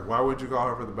though. Like, why would you call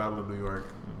her for the Battle of New York?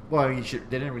 Well, they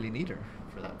didn't really need her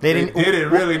for that. They They didn't.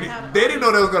 didn't really. They didn't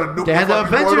know they was gonna nuke They had the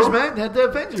fucking Avengers, portal. man. They had the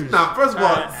Avengers. Nah, first of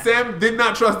all, Sam did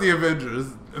not trust the Avengers.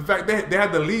 In fact, they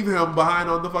had to leave him behind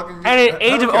on the fucking. And in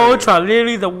Age of helicarrier. Ultron,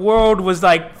 literally the world was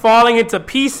like falling into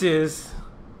pieces.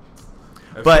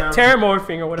 But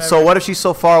Terramorphing or whatever. so what if she's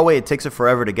so far away it takes her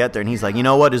forever to get there? And he's like, you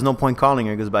know what? There's no point calling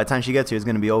her because by the time she gets here, it's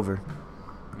gonna be over.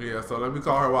 Yeah, so let me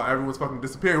call her while everyone's fucking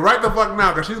disappearing right the fuck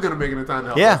now, because she's gonna make it in time to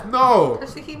help Yeah. us. No.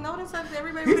 Does he notice that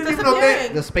everybody He was didn't even know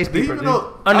disappearing? The space Did he people, even dude.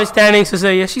 know? Understanding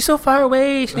Cecilia, she's so far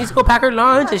away. She needs to go pack her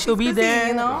lunch and she'll be She's busy, there.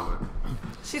 You know,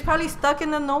 she's probably stuck in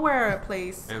the nowhere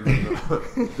place. And then,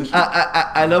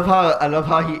 I love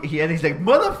how he and he's like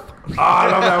motherfucker. I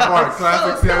love that part.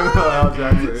 Classic Samuel L.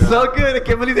 Jackson. Yeah. So good. I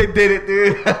can't believe they did it,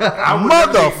 dude. I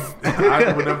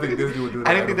would never think Disney would do that.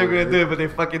 I didn't think they were gonna do it, but they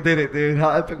fucking did it, dude.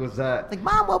 How epic was that? Like,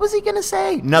 Mom, what was he gonna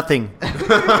say? Nothing. You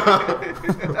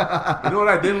know what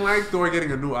I didn't like? Thor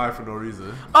getting a new eye for no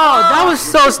reason. Oh, that was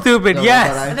so stupid. No,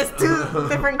 Yes. And it's two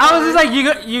different. I was just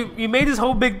colors. like, you made this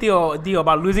whole big deal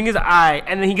about losing his eye,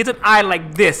 and then he gets an eye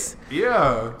like this.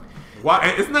 Yeah. Why?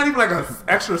 And it's not even like an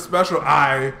extra special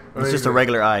eye. or It's just a anything.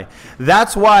 regular eye.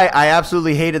 That's why I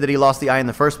absolutely hated that he lost the eye in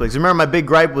the first place. Remember, my big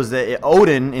gripe was that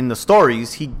Odin, in the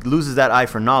stories, he loses that eye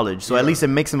for knowledge. So at Yeah. least it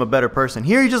makes him a better person.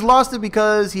 Here, he just lost it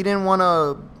because he didn't want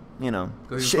to, you know,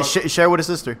 'Cause he fuck- share with his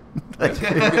sister. That's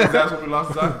when we lost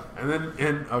his eye. And then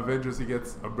in Avengers, he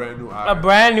gets a brand new eye. A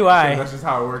brand new eye. That's just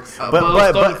how it works. But it was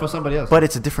stolen for somebody else. But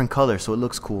it's a different color, so it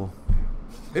looks cool.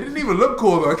 It didn't even look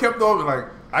cool though. It kept on like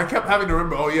I kept having to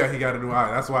remember. Oh yeah, he got a new eye.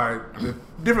 That's why the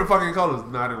different fucking colors.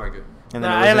 No, I didn't like it. And Nah,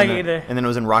 it I was didn't like in it either. And then it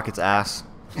was in Rocket's ass.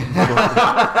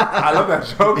 I love that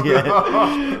joke.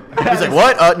 Yeah. He's like,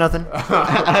 what? Nothing.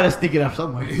 I had to sneak it up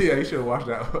somewhere. Yeah, you should have watched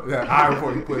that eye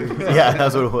before you put it. Yeah,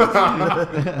 that's what it was.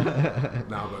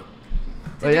 Nah, but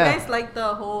Did yeah. you guys like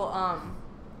the whole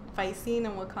fight scene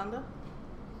in Wakanda?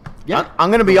 Yeah. I'm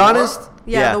going to be The war? honest.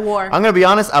 Yeah, the war. I'm going to be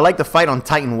honest. I like the fight on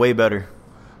Titan way better.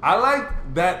 I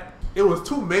like that it was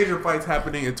two major fights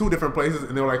happening in two different places,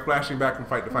 and they were like flashing back from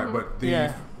fight to fight. But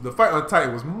Yeah. the fight on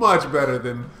Titan was much better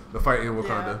than the fight in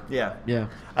Wakanda. Yeah. Yeah.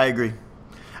 I agree.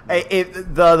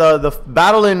 The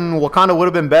battle in Wakanda would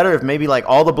have been better if maybe like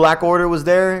all the Black Order was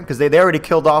there because they already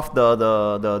killed off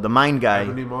the mind guy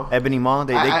Ebony Maw?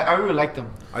 I really liked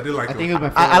them. I did like I him. think it was my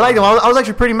favorite. I liked him. I was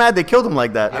actually pretty mad they killed him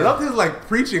like that. I loved his like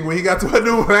preaching when he got to a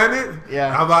new planet.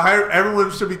 Yeah. About how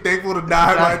everyone should be thankful to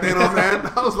die by Thanos'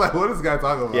 hand. I was like, what is this guy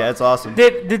talking about? Yeah, it's awesome.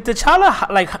 Did T'Challa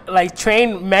like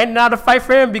train men now to fight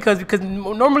for him because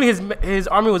normally his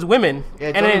army was women. Yeah,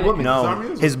 it's and only then, women. His No, army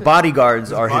is his with-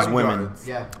 bodyguards are his women. bodyguards.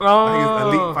 Yeah. I think it's Oh,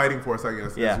 elite fighting force, I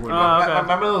guess. is Yeah. women. Oh, I okay.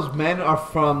 remember those men are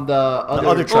from the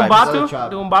other tribe. Umbatu?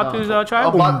 The Umbatu's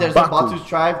tribe? There's Umbaku. Umbatu's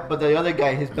tribe, but the other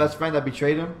guy, his best friend that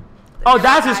betrayed him, Oh,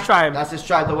 that's his tribe. that's his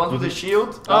tribe. The ones with the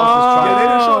shield, that Oh, was Yeah, they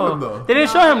didn't show Oh. him though. They didn't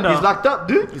show him his though. tribe. He's locked up,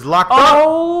 dude. He's locked up.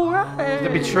 Oh, right. The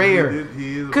betrayer.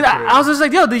 He is a Cause betrayer. I was just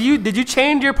like, yo, did you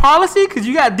change your policy? Cause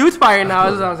you got dudes fighting now.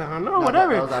 I was like, oh, no,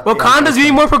 whatever. that was after Wakanda's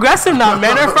being more progressive now.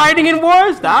 Men are fighting in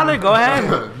wars. Dollar, go ahead.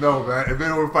 No, man. And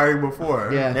then we were fighting before.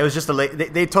 Yeah. It was just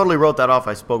they totally wrote that off.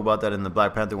 I spoke about that in the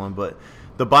Black Panther one, but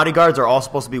the bodyguards are all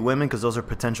supposed to be women because those are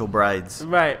potential brides.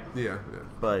 Right. Yeah.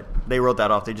 But they wrote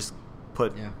that off. They just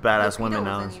put Yeah. badass Lupita women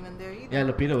now. wasn't even there either. Yeah,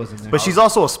 Lupita was in there. But she's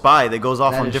also a spy that goes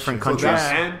off That on is different true. So countries.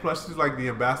 that, Yeah. and plus she's like the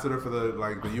ambassador for the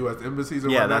U.S. embassies or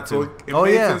Yeah, whatnot. that So too. it Oh,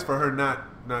 made yeah. sense for her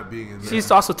not being in there.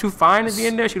 She's also too fine to be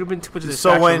in there. She would have been too much of a So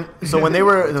distraction.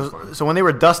 when they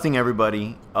were dusting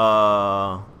everybody,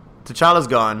 T'Challa's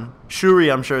gone.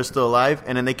 Shuri, I'm sure, is still alive,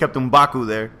 and then they kept M'Baku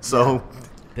there. So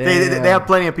they have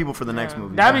plenty of people for the next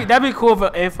movie. That'd be cool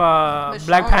if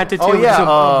Black Panther 2 Oh, yeah, was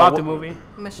about wh- the movie.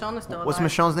 Michonne is still What's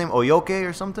alive. Michonne's name? Oyoke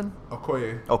or something?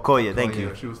 Okoye. Okoye. Thank Yeah,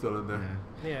 you. she was still in there.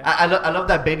 Yeah. I love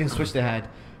that bait and switch they had.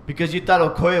 Because you thought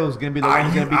Okoye was going to be the one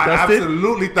who's going to be I dusted.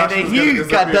 absolutely thought And she then was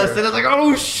he gonna got disappear. dusted. I was like,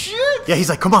 oh, shit. Yeah, he's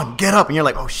like, come on, get up, and you're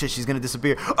like, oh shit, she's gonna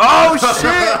disappear. Oh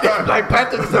shit, Black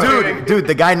Panther disappearing. dude,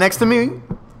 the guy next to me,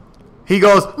 he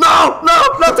goes, no,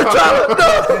 not T'Challa,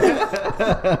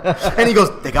 no. And he goes,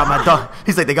 they got my dog.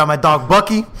 He's like, they got my dog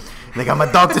Bucky. They got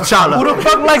my dog Who T'Challa. the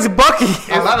fuck likes Bucky?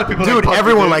 A lot of people Dude, like Bucky,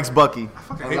 everyone dude. likes Bucky. I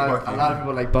fucking A hate lot, Bucky. a lot of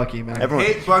people like Bucky, man. I Everyone.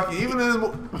 hate Bucky. Even in this,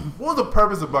 what was the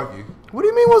purpose of Bucky? What do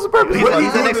you mean? What's the purpose? He's, What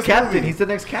he's do the you do in next this captain. movie? He's the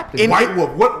next captain. In- White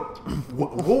Wolf.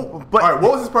 But- All right,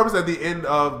 what was his purpose at the end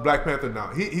of Black Panther? Now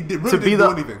he did, really To be didn't the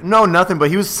do anything. no nothing, but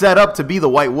he was set up to be the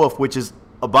White Wolf, which is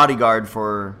a bodyguard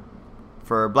for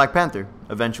Black Panther.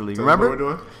 Eventually, So that's what we're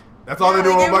remember? doing? That's all they're they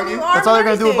doing gave with him Bucky. new arms That's all they're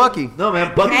gonna do with everything. Bucky. No,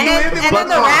 man. Bucky. And then Bucky.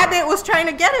 the rabbit was trying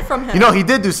to get it from him. You know, he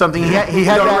did do something. He had The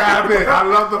that. rabbit. I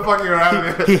love the fucking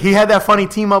rabbit. He had that funny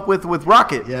team up with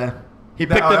Rocket. Yeah. He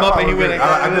picked him up and he went.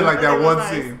 I did like that It was one nice.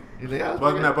 scene. He's like, yeah, But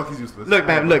other than that, okay. Bucky's useless. Look,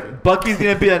 man, look. Bucky's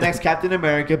gonna be the next Captain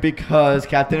America because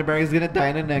Captain America's gonna die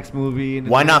in the next movie. And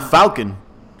Why not Falcon?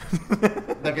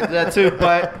 Look at that too,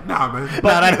 but Nah, man.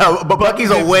 No. But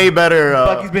Bucky's a way better.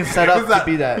 Bucky's been set If up it's to not-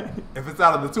 be that. If it's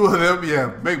out of the two of them,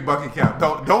 yeah, make Bucky Cap.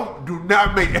 Do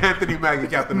not make Anthony Mackie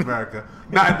Captain America.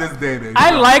 Not in this day and age.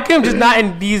 I like him, just not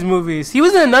in these movies. He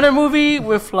was in another movie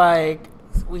with like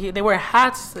they wear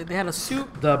hats. Like, they had a suit.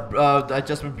 The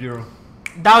Adjustment Bureau.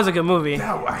 That was a good movie.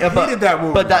 Yeah, I Yeah, hated that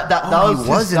movie. But that Oh, was he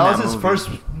was his, in that that was his movie. first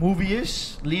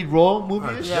movie-ish lead role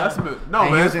movie-ish. Adjustment. No,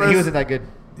 And man. he wasn't that good.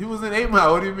 He was in 8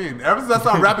 Mile. What do you mean? Ever since I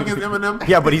saw him rap against Eminem,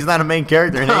 Yeah, but he's not a main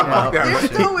character in Fuck 8 Mile. that You're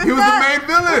shit. still with He was that?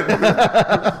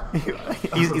 the main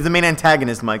villain. He's the main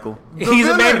antagonist, Michael. He's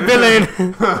a main villain.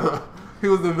 He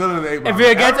was the villain in 8 Mile. If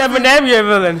you're against Ever since- Eminem, you're a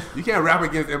villain. You can't rap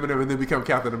against Eminem and then become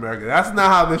Captain America. That's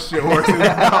not how this shit works. No,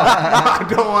 I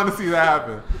don't want to see that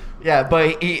happen. Yeah,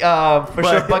 but he for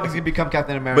sure But- Bucky's gonna become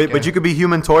Captain America. But you could be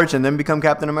Human Torch and then become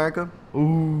Captain America?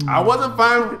 I wasn't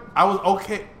fine. I was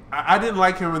okay. I didn't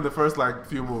like him in the first like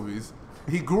few movies.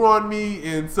 He grew on me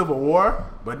in Civil War,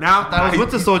 but now That was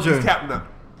Winter Soldier. He's Captain.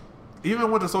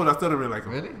 Even Winter Soldier, I still didn't really like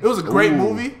him. Really? It was a great Ooh.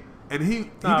 movie, and he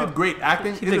No. did great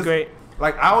acting. He It did just- great.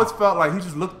 Like I always felt like he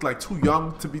just looked like too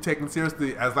young to be taken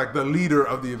seriously as like the leader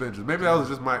of the Avengers. Maybe that was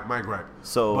just my gripe.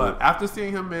 So- but after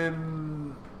seeing him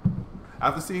in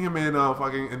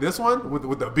fucking in this one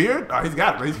with the beard, he's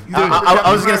got it. He's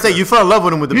I was going to say, you fell in love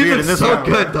with him with the he beard looks in this so one.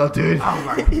 good though, dude. I was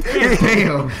like,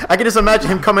 Damn. I can just imagine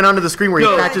him coming onto the screen where he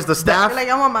Yo. catches the staff, Like,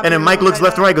 I want my and then beard Mike looks like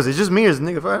left and that. right, goes, "It's just me, or is the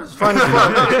nigga fine? It's fine as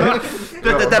fuck."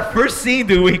 That first scene,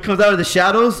 dude, when he comes out of the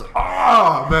shadows,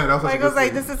 oh man, that was such a Michael's good like,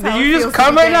 scene. this is Did how you it just feels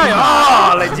come to be right now? gay.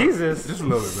 Oh, like Jesus. Just a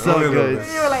little bit, man. so Only a little good,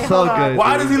 bit. You were like, so hold on. good.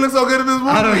 Why dude. does he look so good in this movie?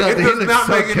 I don't know. It He does looks not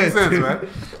so make any good, sense, dude. man.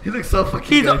 He looks so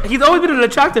fucking good. He's always been an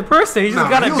attractive person. He's just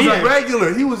got He a was a beard.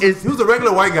 regular. He was a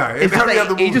regular white guy. In It's just every like,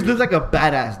 other he movie. just looks like a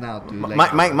badass now, dude.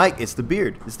 Like, Mike, it's the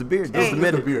beard. It's the beard. It's Hey. the It's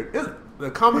mid. the beard. It's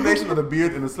the combination of the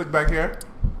beard and the slick back hair.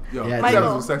 Yo, Yeah, that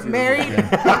Michael, was sexy. married,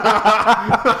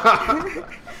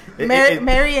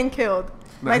 married and killed.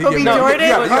 Nah, he Michael B. get- Jordan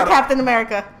he or gotta- Captain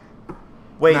America?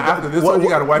 Wait, Now, after this what, one, you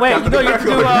got to wipe Wait, Captain you know you have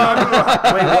to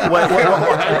America.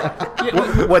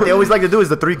 do. what they always like to do is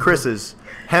the three Chris's: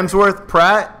 Hemsworth,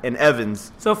 Pratt, and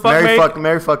Evans. So fuck, Mary-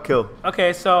 Mary, fuck, kill.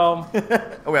 Okay, so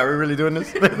Oh wait, are we really doing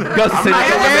this? Gus, say not-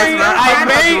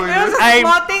 that. It was a I-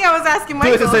 small thing I was asking Do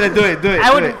it, Michael. say that. Do it. Do it. I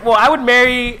do would. it. Well, I would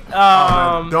marry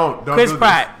Don't Chris do this.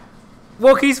 Pratt.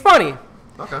 Well, he's funny.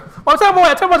 Okay. Well, I'm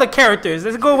talking about the characters.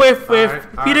 Let's go with Alright,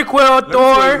 Peter alright. Quill, Let me see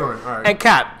where you're Thor, going. Alright. and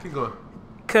Cap. Keep going.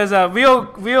 Cause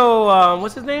real,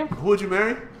 what's his name? Who would you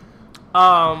marry?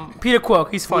 Peter Quill.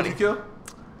 He's Who would funny. you kill?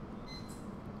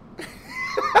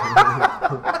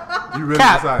 You really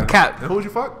Cap, decided. Cap. And who would you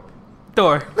fuck?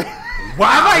 Thor. Wow,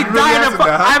 I might die in the.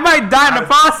 I might die in the I didn't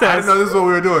process. know this is what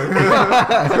we were doing.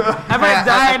 I might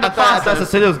die in the I thought process.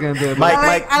 Cecilia was gonna do it. Mike,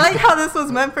 I like how this was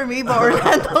meant for me, but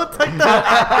Orlando took the.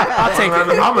 I'll take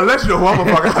it. I'm gonna let you know who I'm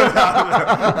gonna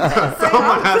fuck.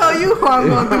 I'll tell you who I'm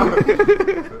gonna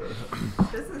do.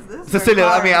 This is Cecilia,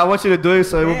 I mean, I want you to do it,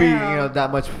 so it won't be Yeah.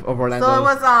 that much of Orlando. So it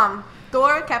was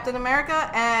Thor, Captain America,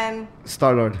 and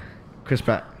Star Lord, Chris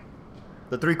Pratt.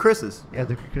 the three Chris's. Yeah,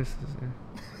 the Chris. Yeah.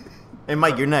 And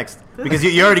Mike, you're next because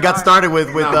you already got started with.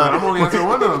 Nah, man, I'm only answering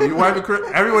one of them. You wife and Chris,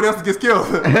 everyone else gets killed.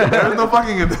 There's no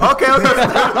fucking in there. Okay.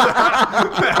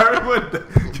 Everyone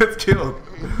gets killed.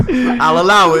 I'll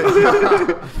allow it.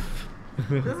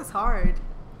 this is hard.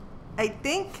 I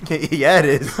think Yeah, it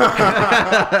is.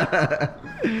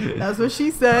 that's what she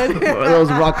said. Those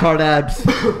rock hard abs.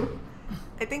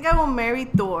 I think I will marry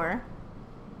Thor.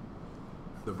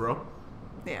 The bro?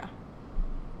 Yeah,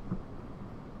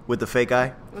 With the fake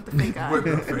eye. with the fake eye. With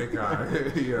the fake guy.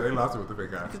 Yeah, they lost it with the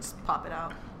fake guy. Could just pop it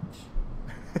out.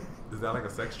 Is that like a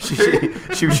sex trade?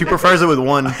 She prefers it with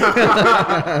one.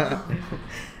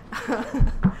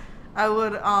 I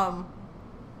would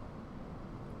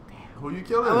Who you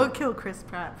killing? I would kill Chris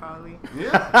Pratt probably.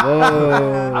 Yeah.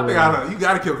 Whoa. I think you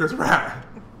gotta kill Chris Pratt.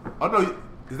 Oh no,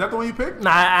 is that the one you picked?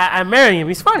 Nah, I marry him.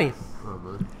 He's funny. Oh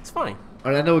man. It's funny.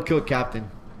 Orlando would kill Captain.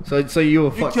 So you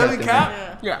will You fuck killing Captain.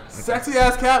 Cap? Yeah. Yeah. Sexy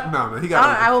ass Cap? Nah man, he got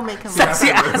I will make him. Sexy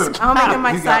ass. I'll make him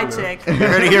my He got side it. chick. You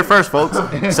heard it here first, folks.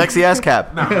 Sexy ass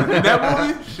Cap. Nah, man, in that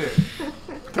movie, shit.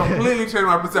 Completely changed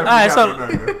my perception Alright, of so-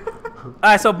 Captain America. All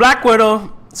right, so Black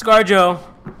Widow, ScarJo,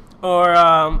 or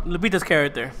Lupita's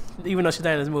character. Even though she's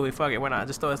not in this movie, fuck it, why not?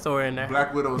 Just throw her in there.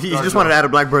 Black Widow and You ScarJo. just wanted to add a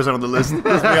black person on the list.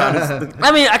 Let's be honest.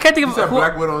 I mean, I can't think You of said who.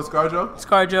 Black Widow and ScarJo?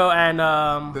 ScarJo and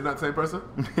They're not the same person?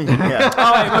 Yeah.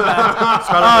 oh wait, my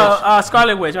bad.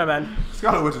 Scarlet Witch, my bad.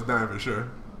 Scarlet Witch is dying for sure.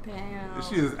 Damn.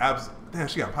 She is Damn,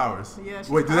 she got powers. Yeah,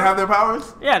 she Wait, got do they have their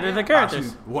powers? Yeah, they're the Ah, characters.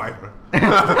 she's wife, bro. With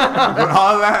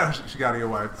all that, she gotta get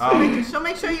wife. She'll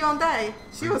make sure you don't die.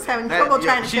 She was having trouble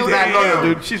trying to She's kill mad you. loyal,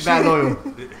 dude. She's mad loyal.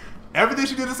 Everything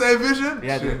she did to save Vision.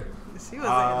 Yeah, Shit. dude. She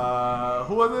was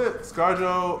Who was it?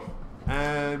 ScarJo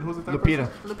and who's the third Lupita.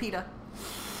 person? Lupita.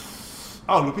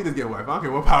 Oh, Lupita's getting wife. I don't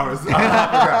care what powers.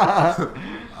 I forgot.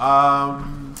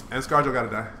 And ScarJo gotta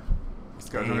die.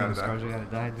 ScarJo gotta die. ScarJo gotta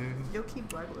die, dude. You'll keep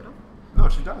Black Widow. No,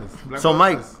 she dies. Black So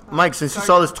Widow dies. Mike, since you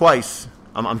saw this twice,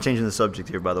 I'm changing the subject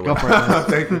here, by the way. Go for it, man.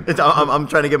 Thank you. I'm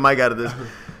trying to get Mike out of this.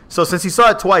 So since you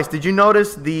saw it twice, did you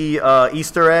notice the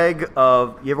Easter egg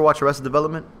of? You ever watch Arrested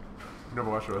Development? Never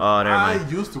watched it. Oh, never I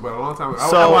mind. used to, but a long time ago. I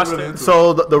So, wasn't really into it.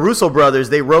 so the Russo brothers,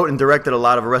 they wrote and directed a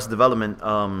lot of Arrested Development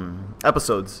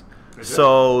episodes.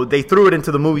 So they threw it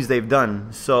into the movies they've done.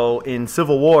 So in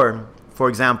Civil War, for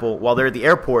example, while they're at the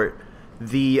airport,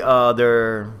 the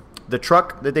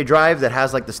truck that they drive that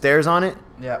has like the stairs on it,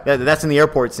 Yeah. that's in the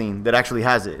airport scene. That actually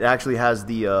has it. It actually has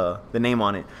the name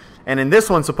on it. And in this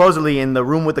one, supposedly in the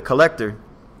room with the collector,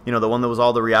 you know, the one that was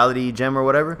all the reality gem or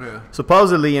whatever. Yeah.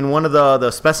 Supposedly in one of the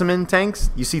specimen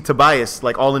tanks, you see Tobias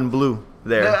like all in blue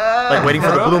there, like waiting for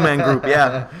the Blue Man Group.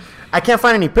 Yeah. I can't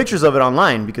find any pictures of it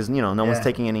online because no one's Yeah.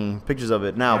 taking any pictures of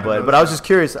it now. Yeah, But I was just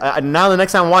curious. Now the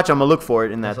next time I watch, I'm gonna look for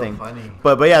it in that That's so thing. funny.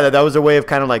 But yeah, that was their way of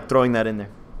kind of like throwing that in there.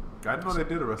 I didn't know they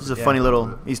did a It's rest. a funny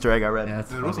little Easter egg I read. Yeah, that's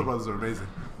The Russo funny. brothers are amazing.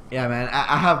 Yeah, man.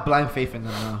 I have blind faith in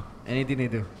them now. Anything they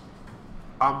do.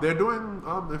 They're doing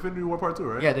Infinity War Part 2,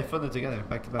 right? Yeah, they filmed it together,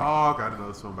 back to back. Oh, okay. I didn't know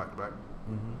this one back to back.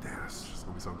 Damn, it's just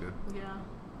gonna be so good. Yeah.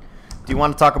 Do you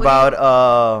want to talk What do you-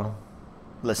 about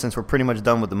since we're pretty much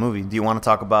done with the movie? Do you want to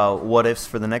talk about what ifs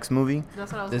for the next movie?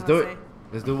 That's what I was Let's gonna do say. it.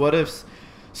 Let's do what ifs.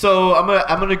 So I'm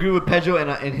gonna agree with Pedro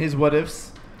in his what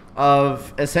ifs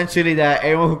of essentially that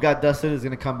everyone who got dusted is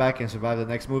gonna come back and survive the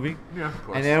next movie, Yeah, of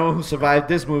course. and everyone who survived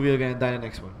this movie are gonna die in the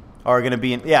next one. Are going to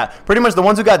be pretty much the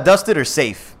ones who got dusted are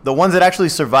safe. The ones that actually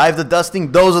survived the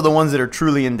dusting, those are the ones that are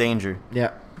truly in danger. Yeah.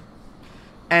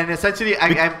 And essentially,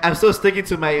 I'm still sticking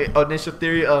to my initial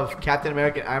theory of Captain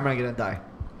America and Iron Man are gonna die.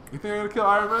 You think they're gonna kill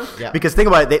Iron Man? Yeah. Because think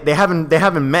about it, they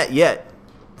haven't met yet.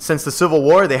 Since the Civil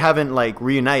War, they haven't like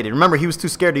reunited. Remember, he was too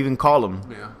scared to even call him.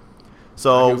 Yeah. He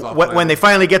So was off when planet. they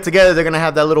finally get together, they're gonna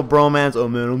have that little bromance. Oh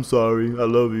man, I'm sorry, I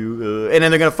love you, and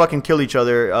then they're gonna fucking kill each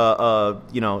other.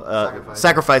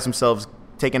 Sacrifice themselves,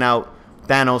 taking out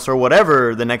Thanos or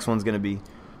whatever the next one's gonna be.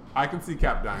 I can see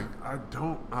Cap dying. I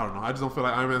don't know. I just don't feel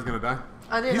like Iron Man's gonna die.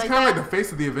 I didn't He's like kind of that. like the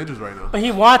face of the Avengers right now. But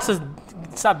he wants to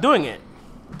stop doing it.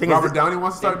 Thing is, Robert Downey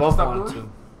wants to They start both stop want doing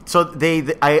it. to.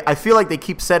 so I feel like they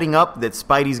keep setting up that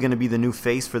Spidey's gonna be the new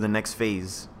face for the next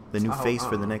phase. The new face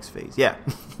for the next phase. Yeah.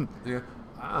 Yeah.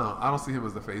 I don't see him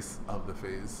as the face of the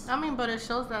phase. I mean, but it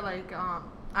shows that like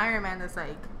Iron Man is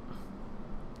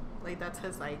like that's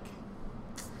his like.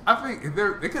 I think if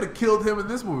they could have killed him in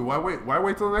this movie. Why wait? Why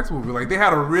wait till the next movie? Like they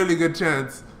had a really good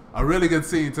chance, a really good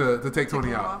scene to take Tony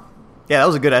him out. off. Yeah, that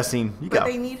was a good ass scene. You But got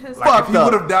they need his. Like if Fucked he up.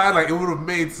 would have died, like it would have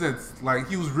made sense. Like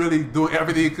he was really doing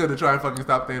everything he could to try and fucking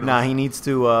stop Thanos. Nah, he needs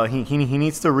to he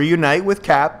needs to reunite with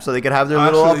Cap so they could have their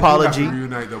Actually, little they do have to apology.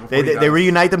 reunite, though, before They, he they, dies. they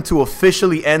reunite them to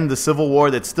officially end the Civil War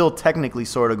that's still technically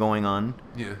sort of going on.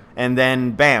 Yeah. And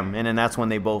then bam, and then that's when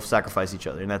they both sacrifice each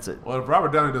other, and that's it. Well, if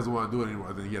Robert Downey doesn't want to do it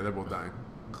anymore, then yeah, they're both dying.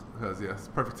 Because yeah, it's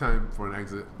perfect time for an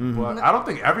exit. Mm-hmm. But I don't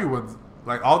think everyone's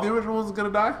like all the original ones are gonna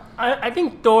die. I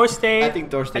think Thor stays. I think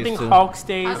Thor stays I think too. Hulk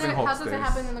stays. How, think Hulk how does it stays.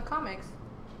 happen in the comics?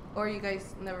 Or you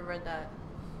guys never read that?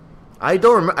 I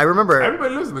don't remember. I remember.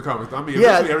 Everybody lives in the comics. I mean,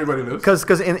 Yeah, eventually everybody lives.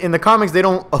 Because in the comics they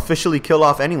don't officially kill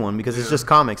off anyone because it's Yeah. just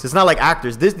comics. It's not like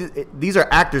actors. These are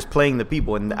actors playing the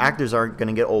people, and the actors aren't going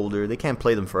to get older. They can't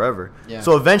play them forever. Yeah.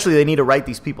 So eventually they need to write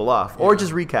these people off, or Yeah.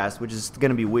 just recast, which is going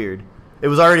to be weird. It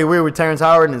was already weird with Terrence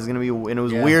Howard, and it's going to be, and it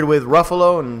was Yeah. weird with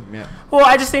Ruffalo, and Yeah. Well,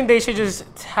 I just think they should just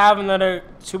have another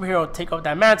superhero take up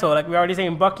that mantle. Like we're already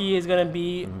saying, Bucky is gonna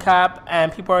be Cap,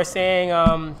 and people are saying,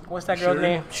 what's that girl's Shuri?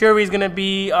 name? Shuri's gonna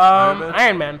be Man?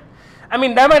 Iron Man. I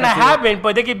mean, that might not happen,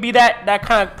 but they could be that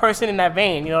kind of person in that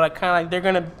vein. You know, like kind of like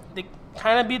they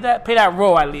kind of be that, play that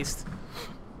role at least.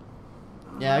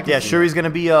 Yeah. I can yeah, see Shuri's going to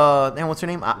be damn, what's her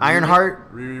name?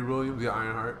 Ironheart. Riri Williams, yeah,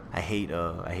 Ironheart. I hated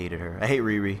her. I hate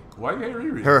Riri. Why you hate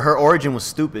Riri? Her origin was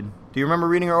stupid. Do you remember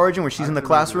reading her origin where she's in the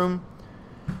didn't read it. classroom?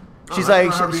 Oh, She's I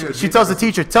like, remember her being a she tells the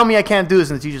teacher. teacher, "Tell me I can't do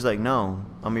this," and the teacher's like, "No,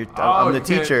 I'm the you can't-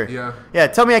 teacher." yeah.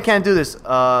 Tell me I can't do this.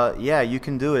 Yeah, you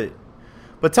can do it,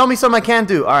 but tell me something I can't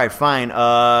do. All right, fine.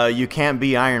 You can't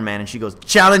be Iron Man, and she goes,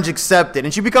 "Challenge accepted,"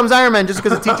 and she becomes Iron Man just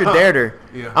because the teacher dared her.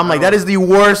 Yeah, I'm like, that is the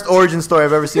worst origin story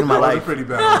I've ever seen in my That was a life. pretty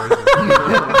bad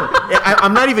origin.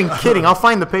 I'm not even kidding. I'll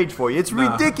find the page for you. It's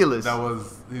Nah, ridiculous.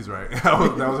 He's right. That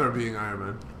was her being Iron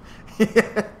Man.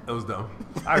 It was dumb.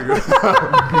 I agree.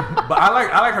 But I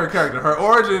like her character. Her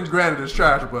origin, granted, is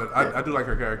trash, but I do like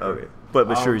her character. Okay. But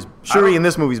I Shuri in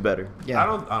this movie's better. Yeah. I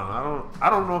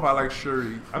don't know if I like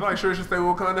Shuri. I feel like Shuri should stay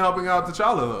Wakanda helping out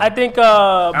T'Challa though. I think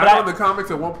I know in the comics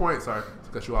at one point, sorry to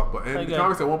cut you off, but in Okay. the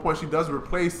comics at one point she does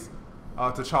replace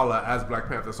T'Challa as Black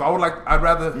Panther. So I'd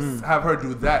rather have her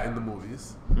do that in the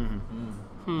movies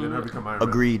than her become Iron Man.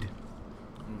 Agreed.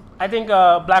 I think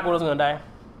Black Widow's gonna die.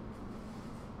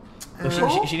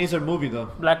 But she needs her movie though.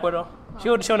 Black Widow.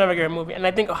 She'll never get a movie, and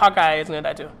I think Hawkeye is gonna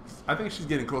die too. I think she's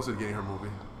getting closer to getting her movie.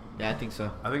 Yeah, I think so.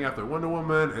 I think after Wonder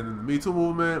Woman and the Me Too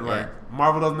movement, like Yeah.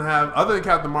 Marvel doesn't have, other than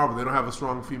Captain Marvel, they don't have a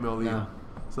strong female lead. No.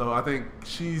 So I think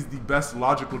she's the best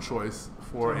logical choice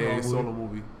for a solo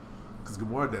movie. Because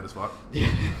Gamora dead as fuck. You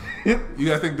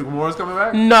guys think Gamora's coming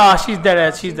back? No, she's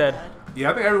dead. She's dead. Yeah,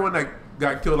 I think everyone that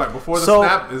got killed like before the So-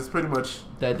 snap is pretty much,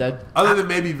 That other than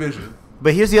maybe Vision.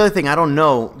 But here's the other thing. I don't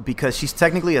know because she's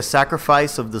technically a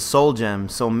sacrifice of the soul gem.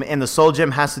 So and the soul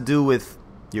gem has to do with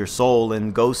your soul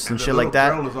and ghosts and the shit like little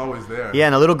that. girl is always there. Yeah,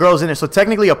 and a little girl's in there. So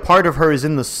technically, a part of her is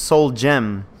in the soul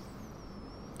gem.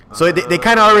 So they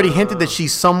kind of already hinted that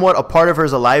she's somewhat a part of her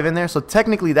is alive in there. So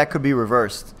technically, that could be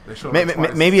reversed. They showed her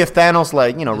twice. Maybe if Thanos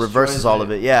reverses Destroys all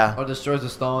of it, yeah. or destroys the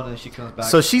stone and she comes back.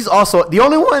 So she's also the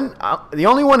only one. The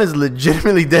only one is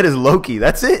legitimately dead is Loki.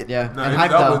 That's it. yeah, No, and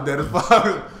that was Heimdall. dead as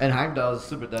fuck. And Heimdall is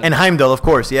super dead. And Heimdall, of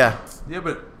course, yeah. Yeah,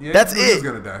 but yeah, That's he was it.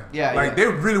 gonna die. Yeah, like yeah. they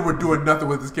really were doing nothing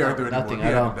with this character anymore. Nothing He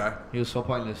at had all. to die. He was so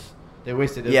pointless. They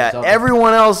wasted it. Yeah, themselves.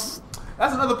 everyone else.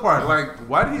 That's another part. Like,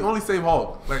 why did he only save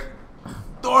Hulk? Like,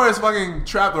 Thor is fucking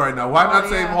trapped right now. Why not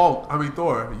save yeah. Hulk? I mean,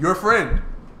 Thor, your friend.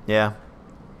 Yeah.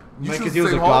 You because choose he to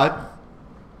was a save Hulk? god.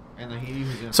 And then he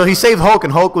was So he saved Hulk,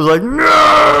 and Hulk was like,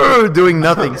 no, doing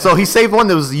nothing. So he saved one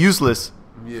that was useless.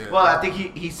 Yeah. Well, I think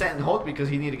he sent Hulk because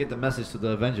he needed to get the message to the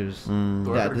Avengers. Thor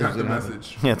Yeah, could've this got was the gonna happen.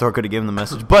 message. Yeah, Thor could have given the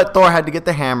message, but Thor had to get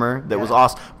the hammer. That was Yeah.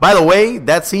 awesome. By the way,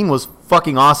 that scene was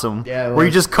fucking awesome. Yeah, it where he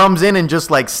was. just comes in and just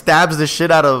like stabs the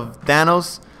shit out of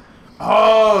Thanos,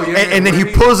 Oh yeah. and then he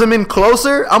pulls him in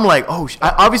closer. I'm like, oh,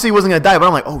 obviously he wasn't gonna die, but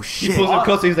I'm like, oh He shit. pulls him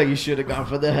closer. He's like, "You should have gone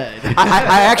for the head."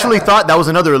 I actually thought that was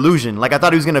another illusion. Like I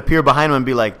thought he was gonna appear behind him and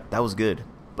be like, that was good,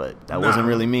 but that wasn't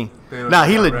really me. Thanos Nah,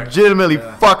 he got wrecked. legitimately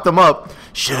fucked him up.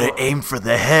 Should have aimed for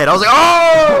the head. I was like,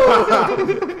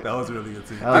 oh. That was a really good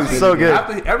scene. That was I think so good.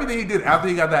 After everything he did after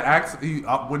he got that axe,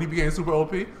 when he became super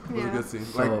OP, was a Yeah. good scene.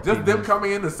 So Like OP, just them man.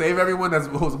 coming in to save everyone that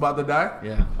was about to die.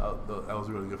 Yeah. That was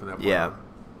really good for that. Part. Yeah.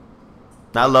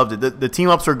 I loved it. The team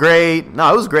ups were great. No,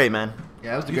 it was great, man.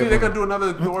 Yeah, it was a You good think they're one. gonna do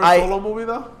another Thor I- solo movie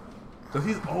though? Because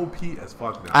he's OP as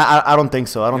fuck now. I don't think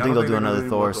so. I don't Yeah, think I they'll don't do think they're another gonna do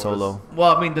Thor more Thors. solo.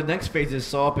 Well, I mean, the next phase is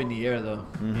so up in the air, though.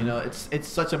 You know, it's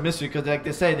such a mystery because, like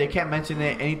they say, they can't mention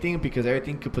anything because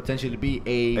everything could potentially be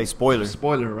A spoiler.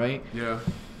 Spoiler, right? Yeah.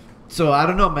 So I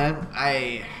don't know, man.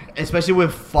 Especially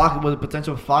with Fox, with the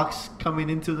potential Fox coming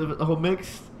into the whole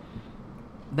mix.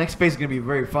 Next phase is gonna be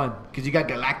very fun because you got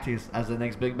Galactus as the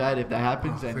next big bad if that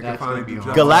happens, Oh, and they can that's gonna finally be do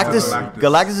hard. Galactus.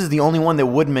 Galactus is the only one that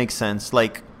would make sense.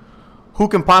 Like, who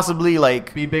can possibly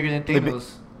like? Be bigger than Maybe-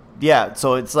 Thanos. Yeah,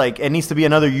 so it's like it needs to be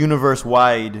another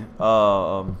universe-wide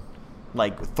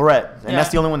like threat, and Yeah. that's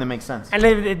the only one that makes sense. And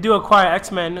they do acquire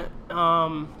X-Men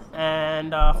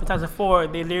and Fantastic Four.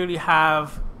 They literally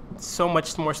have so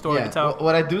much more story Yeah. to tell.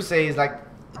 What I do say is like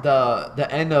the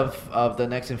end of the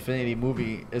next Infinity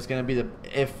movie is gonna be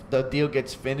if the deal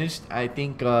gets finished. I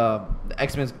think the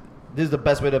X-Men. This is the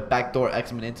best way to backdoor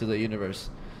X-Men into the universe.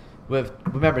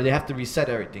 Remember they have to reset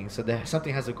everything, so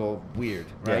something has to go weird,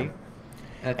 Yeah. right?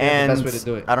 And I think And that's the best way to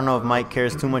do it. I don't know if Mike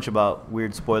cares too much about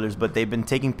weird spoilers, but they've been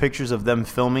taking pictures of them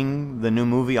filming the new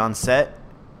movie on set.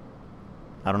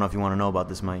 I don't know if you want to know about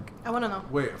this, Mike. I want to know.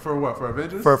 Wait, for what? For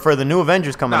Avengers? For the new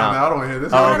Avengers coming Nah, out. man, I don't want to hear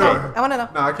this. Oh, I don't okay. know. I want to know.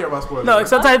 Nah, I care about spoilers. No,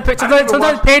 sometimes I didn't even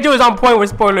watch- Pedro is on point with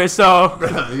spoilers. So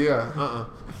Yeah.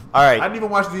 All I right. didn't even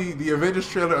watch the Avengers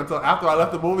trailer until after I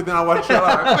left the movie. Then I watched the trailer.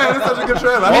 I'm like, man, it's such a good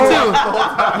trailer. I Me didn't too. watch the whole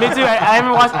time. me too. I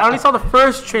haven't watched. I only saw the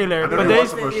first trailer, never but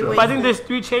watched the first trailer. but I think there's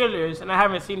 3 trailers, and I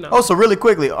haven't seen them. Oh, so really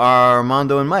quickly,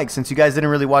 Armando and Mike, since you guys didn't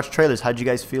really watch trailers, how'd you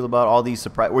guys feel about all these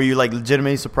surprise? Were you like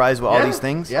legitimately surprised with all these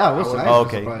things? Yeah, I was. Oh, I Oh, was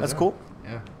okay, surprised, that's yeah. cool.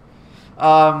 Yeah.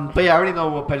 But yeah, I already know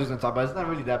what Pedro's gonna talk about. It's not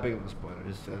really that big of a spoiler.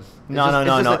 It's just No. it's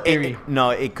just a theory.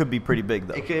 It could be pretty big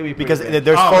though. It could be pretty because big.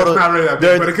 there's Oh, photos. it's not really that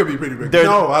there- big, but it could be pretty big. there-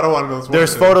 No, I don't want to know.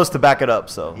 There's photos to back it up.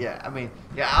 So Yeah, I mean,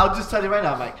 yeah, I'll just tell you right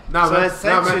now, Mike. Nah, so man,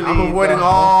 essentially, I'm avoiding the-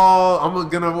 all. I'm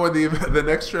gonna avoid the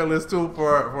next trailers too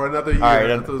for another year. all right,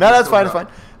 then. until No, this that's fine. comes That's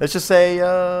fine. Let's just say.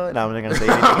 No, I'm not gonna say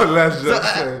anything. out. Let's So,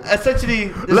 just say. essentially,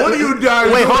 What are you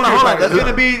dying? Wait, hold on. There's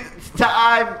gonna be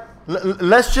time.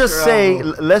 Let's just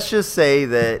say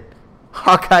that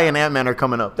Hawkeye and Ant-Man are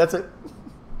coming up. That's it.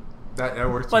 That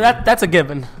works. Well, that's a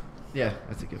given. Yeah,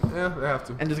 that's a given. Yeah, they have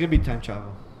to. And there's gonna be time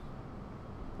travel.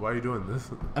 Why are you doing this?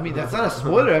 I mean, that's not a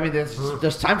spoiler. I mean,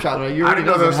 there's time travel. You I already didn't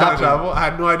know know there it's was gonna time happen. travel. I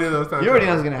had no idea there was time You already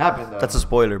know travel. it's gonna happen, though. That's a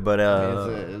spoiler, but I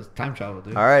mean, it's time travel,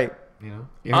 dude. all right. You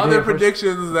know. Are there First?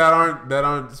 predictions that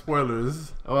aren't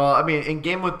spoilers? Well, I mean, in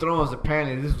Game of Thrones,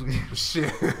 apparently this was.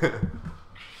 Shit.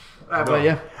 But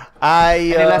yeah. I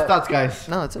Any last thoughts, guys?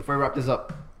 no, that's it. Before we wrap this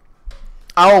up.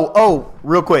 Oh,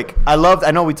 real quick. I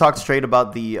know we talked straight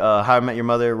about the How I Met Your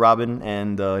Mother, Robin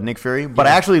and Nick Fury, but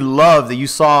I actually love that you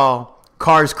saw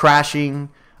cars crashing,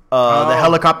 the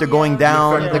helicopter going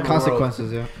down, Yeah. The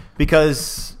consequences, yeah.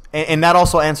 because and that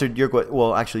also answered your question.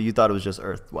 Well, actually, you thought it was just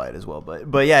Earth-wide as well,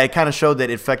 but yeah, it kind of showed that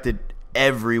it affected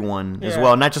everyone as Yeah.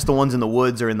 well, not just the ones in the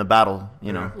woods or in the battle.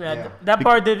 You know. Yeah, Yeah. that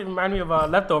part did remind me of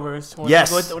Leftovers. When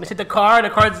Yes. when they hit the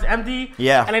car's empty.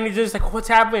 Yeah. And then he's just like, what's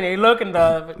happening? They look and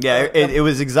It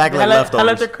was exactly like Leftovers.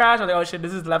 Helicopter crash. I'm like, oh shit,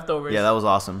 this is Leftovers. Yeah, that was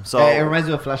awesome. So Yeah, it reminds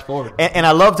me of Flash Forward. and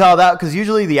I loved how that, because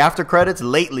usually the after credits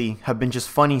lately have been just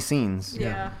funny scenes.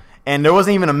 Yeah. And there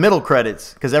wasn't even a middle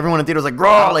credits because everyone in theater was like,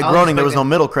 I was groaning. There was no expecting-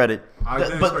 middle credit. I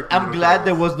didn't But expect you I'm to glad know.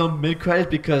 there was no mid credits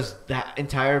because that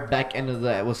entire back end of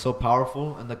that was so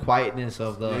powerful and the quietness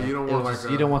of the. Yeah, you don't it want was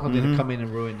like you a- don't want something to come in and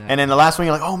ruin that. And then the last one,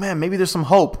 you're like, oh man, maybe there's some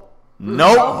hope.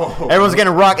 Nope. Everyone's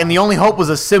getting rocked. And the only hope was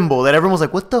a symbol that everyone was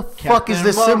like, what the fuck is Captain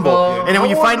this Marvel. symbol? Yeah. And then when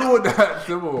you No one find knew what that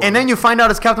symbol was. and then you find out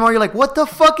it's Captain Marvel, you're like, what the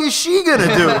fuck is she gonna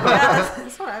do? Yeah,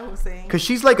 that's what I was saying. Because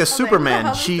she's like a like, what the Superman.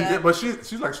 hell is She that? Yeah, but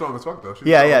she's like strong as fuck though. She's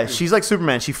yeah, strong yeah. too. She's like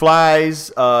Superman. She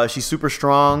flies, she's super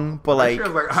strong, but She like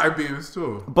has like high beams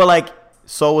too.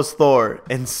 so was Thor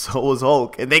and so was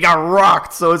Hulk. And they got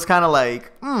rocked, so it's kinda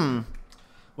like, well,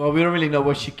 we don't really know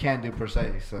what she can do per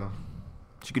se, so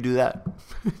she could do that.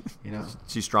 you know.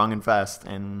 She's strong and fast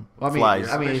and Well, I mean, flies.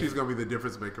 Yeah, I mean, think if- she's gonna be the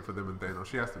difference maker for them and Thanos.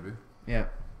 She has to be. Yeah,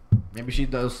 maybe she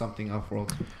does something off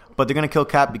world. But they're gonna kill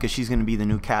Cap because she's gonna be the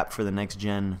new Cap for the next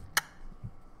gen.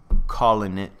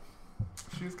 Calling it.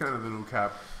 She's kind of the new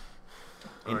Cap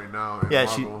right now. in Yeah,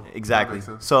 Marvel. That exactly. makes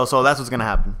sense. So that's what's gonna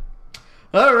happen.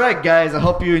 All right, guys. I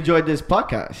hope you enjoyed this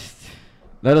podcast.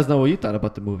 Let us know what you thought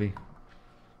about the movie.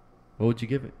 What would you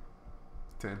give it?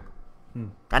 10.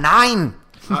 A 9.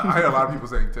 I heard a lot of people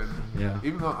saying 10. Yeah.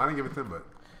 Even though I didn't give it 10, but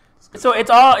So it's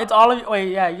all of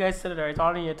wait, yeah, you guys said it already. It's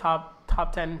all in your top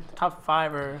 10, top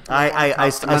 5 or I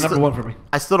Number one for me.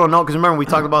 I still don't know because remember we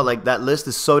talked about like that list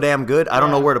is so damn good. I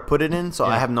don't know where to put it in, so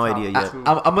I Yeah. have no Top idea two.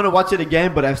 yet. I'm gonna watch it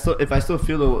again, but if I still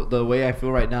feel the way I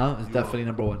feel right now, it's definitely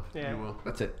number one. yeah. you will.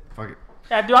 That's it. Fuck it.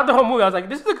 Yeah, throughout the whole movie I was like,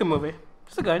 this is a good movie.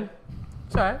 This is good.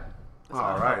 It's alright.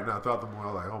 All right. Now, throughout the movie, I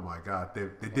was like, oh my God. They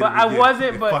did But it I again.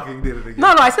 wasn't- They but- fucking did it again. No,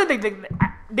 I said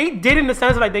they did in the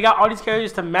sense of like they got all these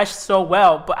characters to mesh so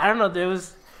well, but I don't know, there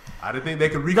was I didn't think they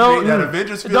could recreate that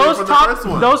Avengers feeling those from top the first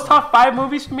one. those top 5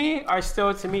 movies for me are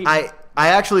still to me. I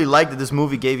actually like that this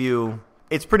movie gave you.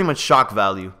 It's pretty much shock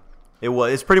value.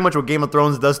 It's pretty much what Game of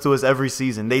Thrones does to us every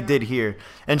season. They did here,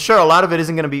 and sure, a lot of it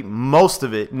isn't going to be. Most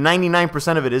of it,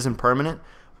 99% of it, isn't permanent.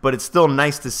 But it's still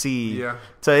nice to see. Yeah.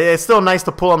 It's still nice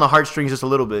to pull on the heartstrings just a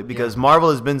little bit because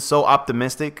Marvel has been so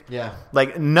optimistic. Yeah.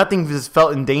 Like nothing has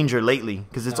felt in danger lately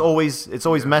because it's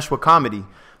always meshed with comedy.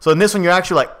 So in this one, you're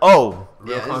actually like, oh,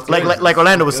 Real Yeah, it's consequences. like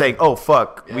Orlando was Good. saying, oh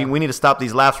fuck, Yeah. we need to stop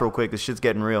these laughs real quick. This shit's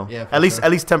getting real. Yeah, for at least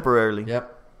sure. temporarily.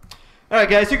 Yep. All right,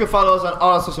 guys. You can follow us on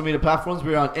all our social media platforms.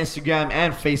 We're on Instagram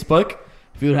and Facebook.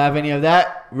 If you have any of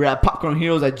that, we're at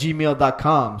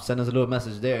popcornheroes@gmail.com. Send us a little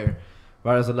message there.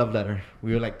 Write us a love letter.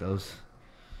 We would like those.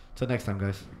 Till next time,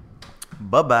 guys.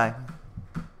 Bye bye.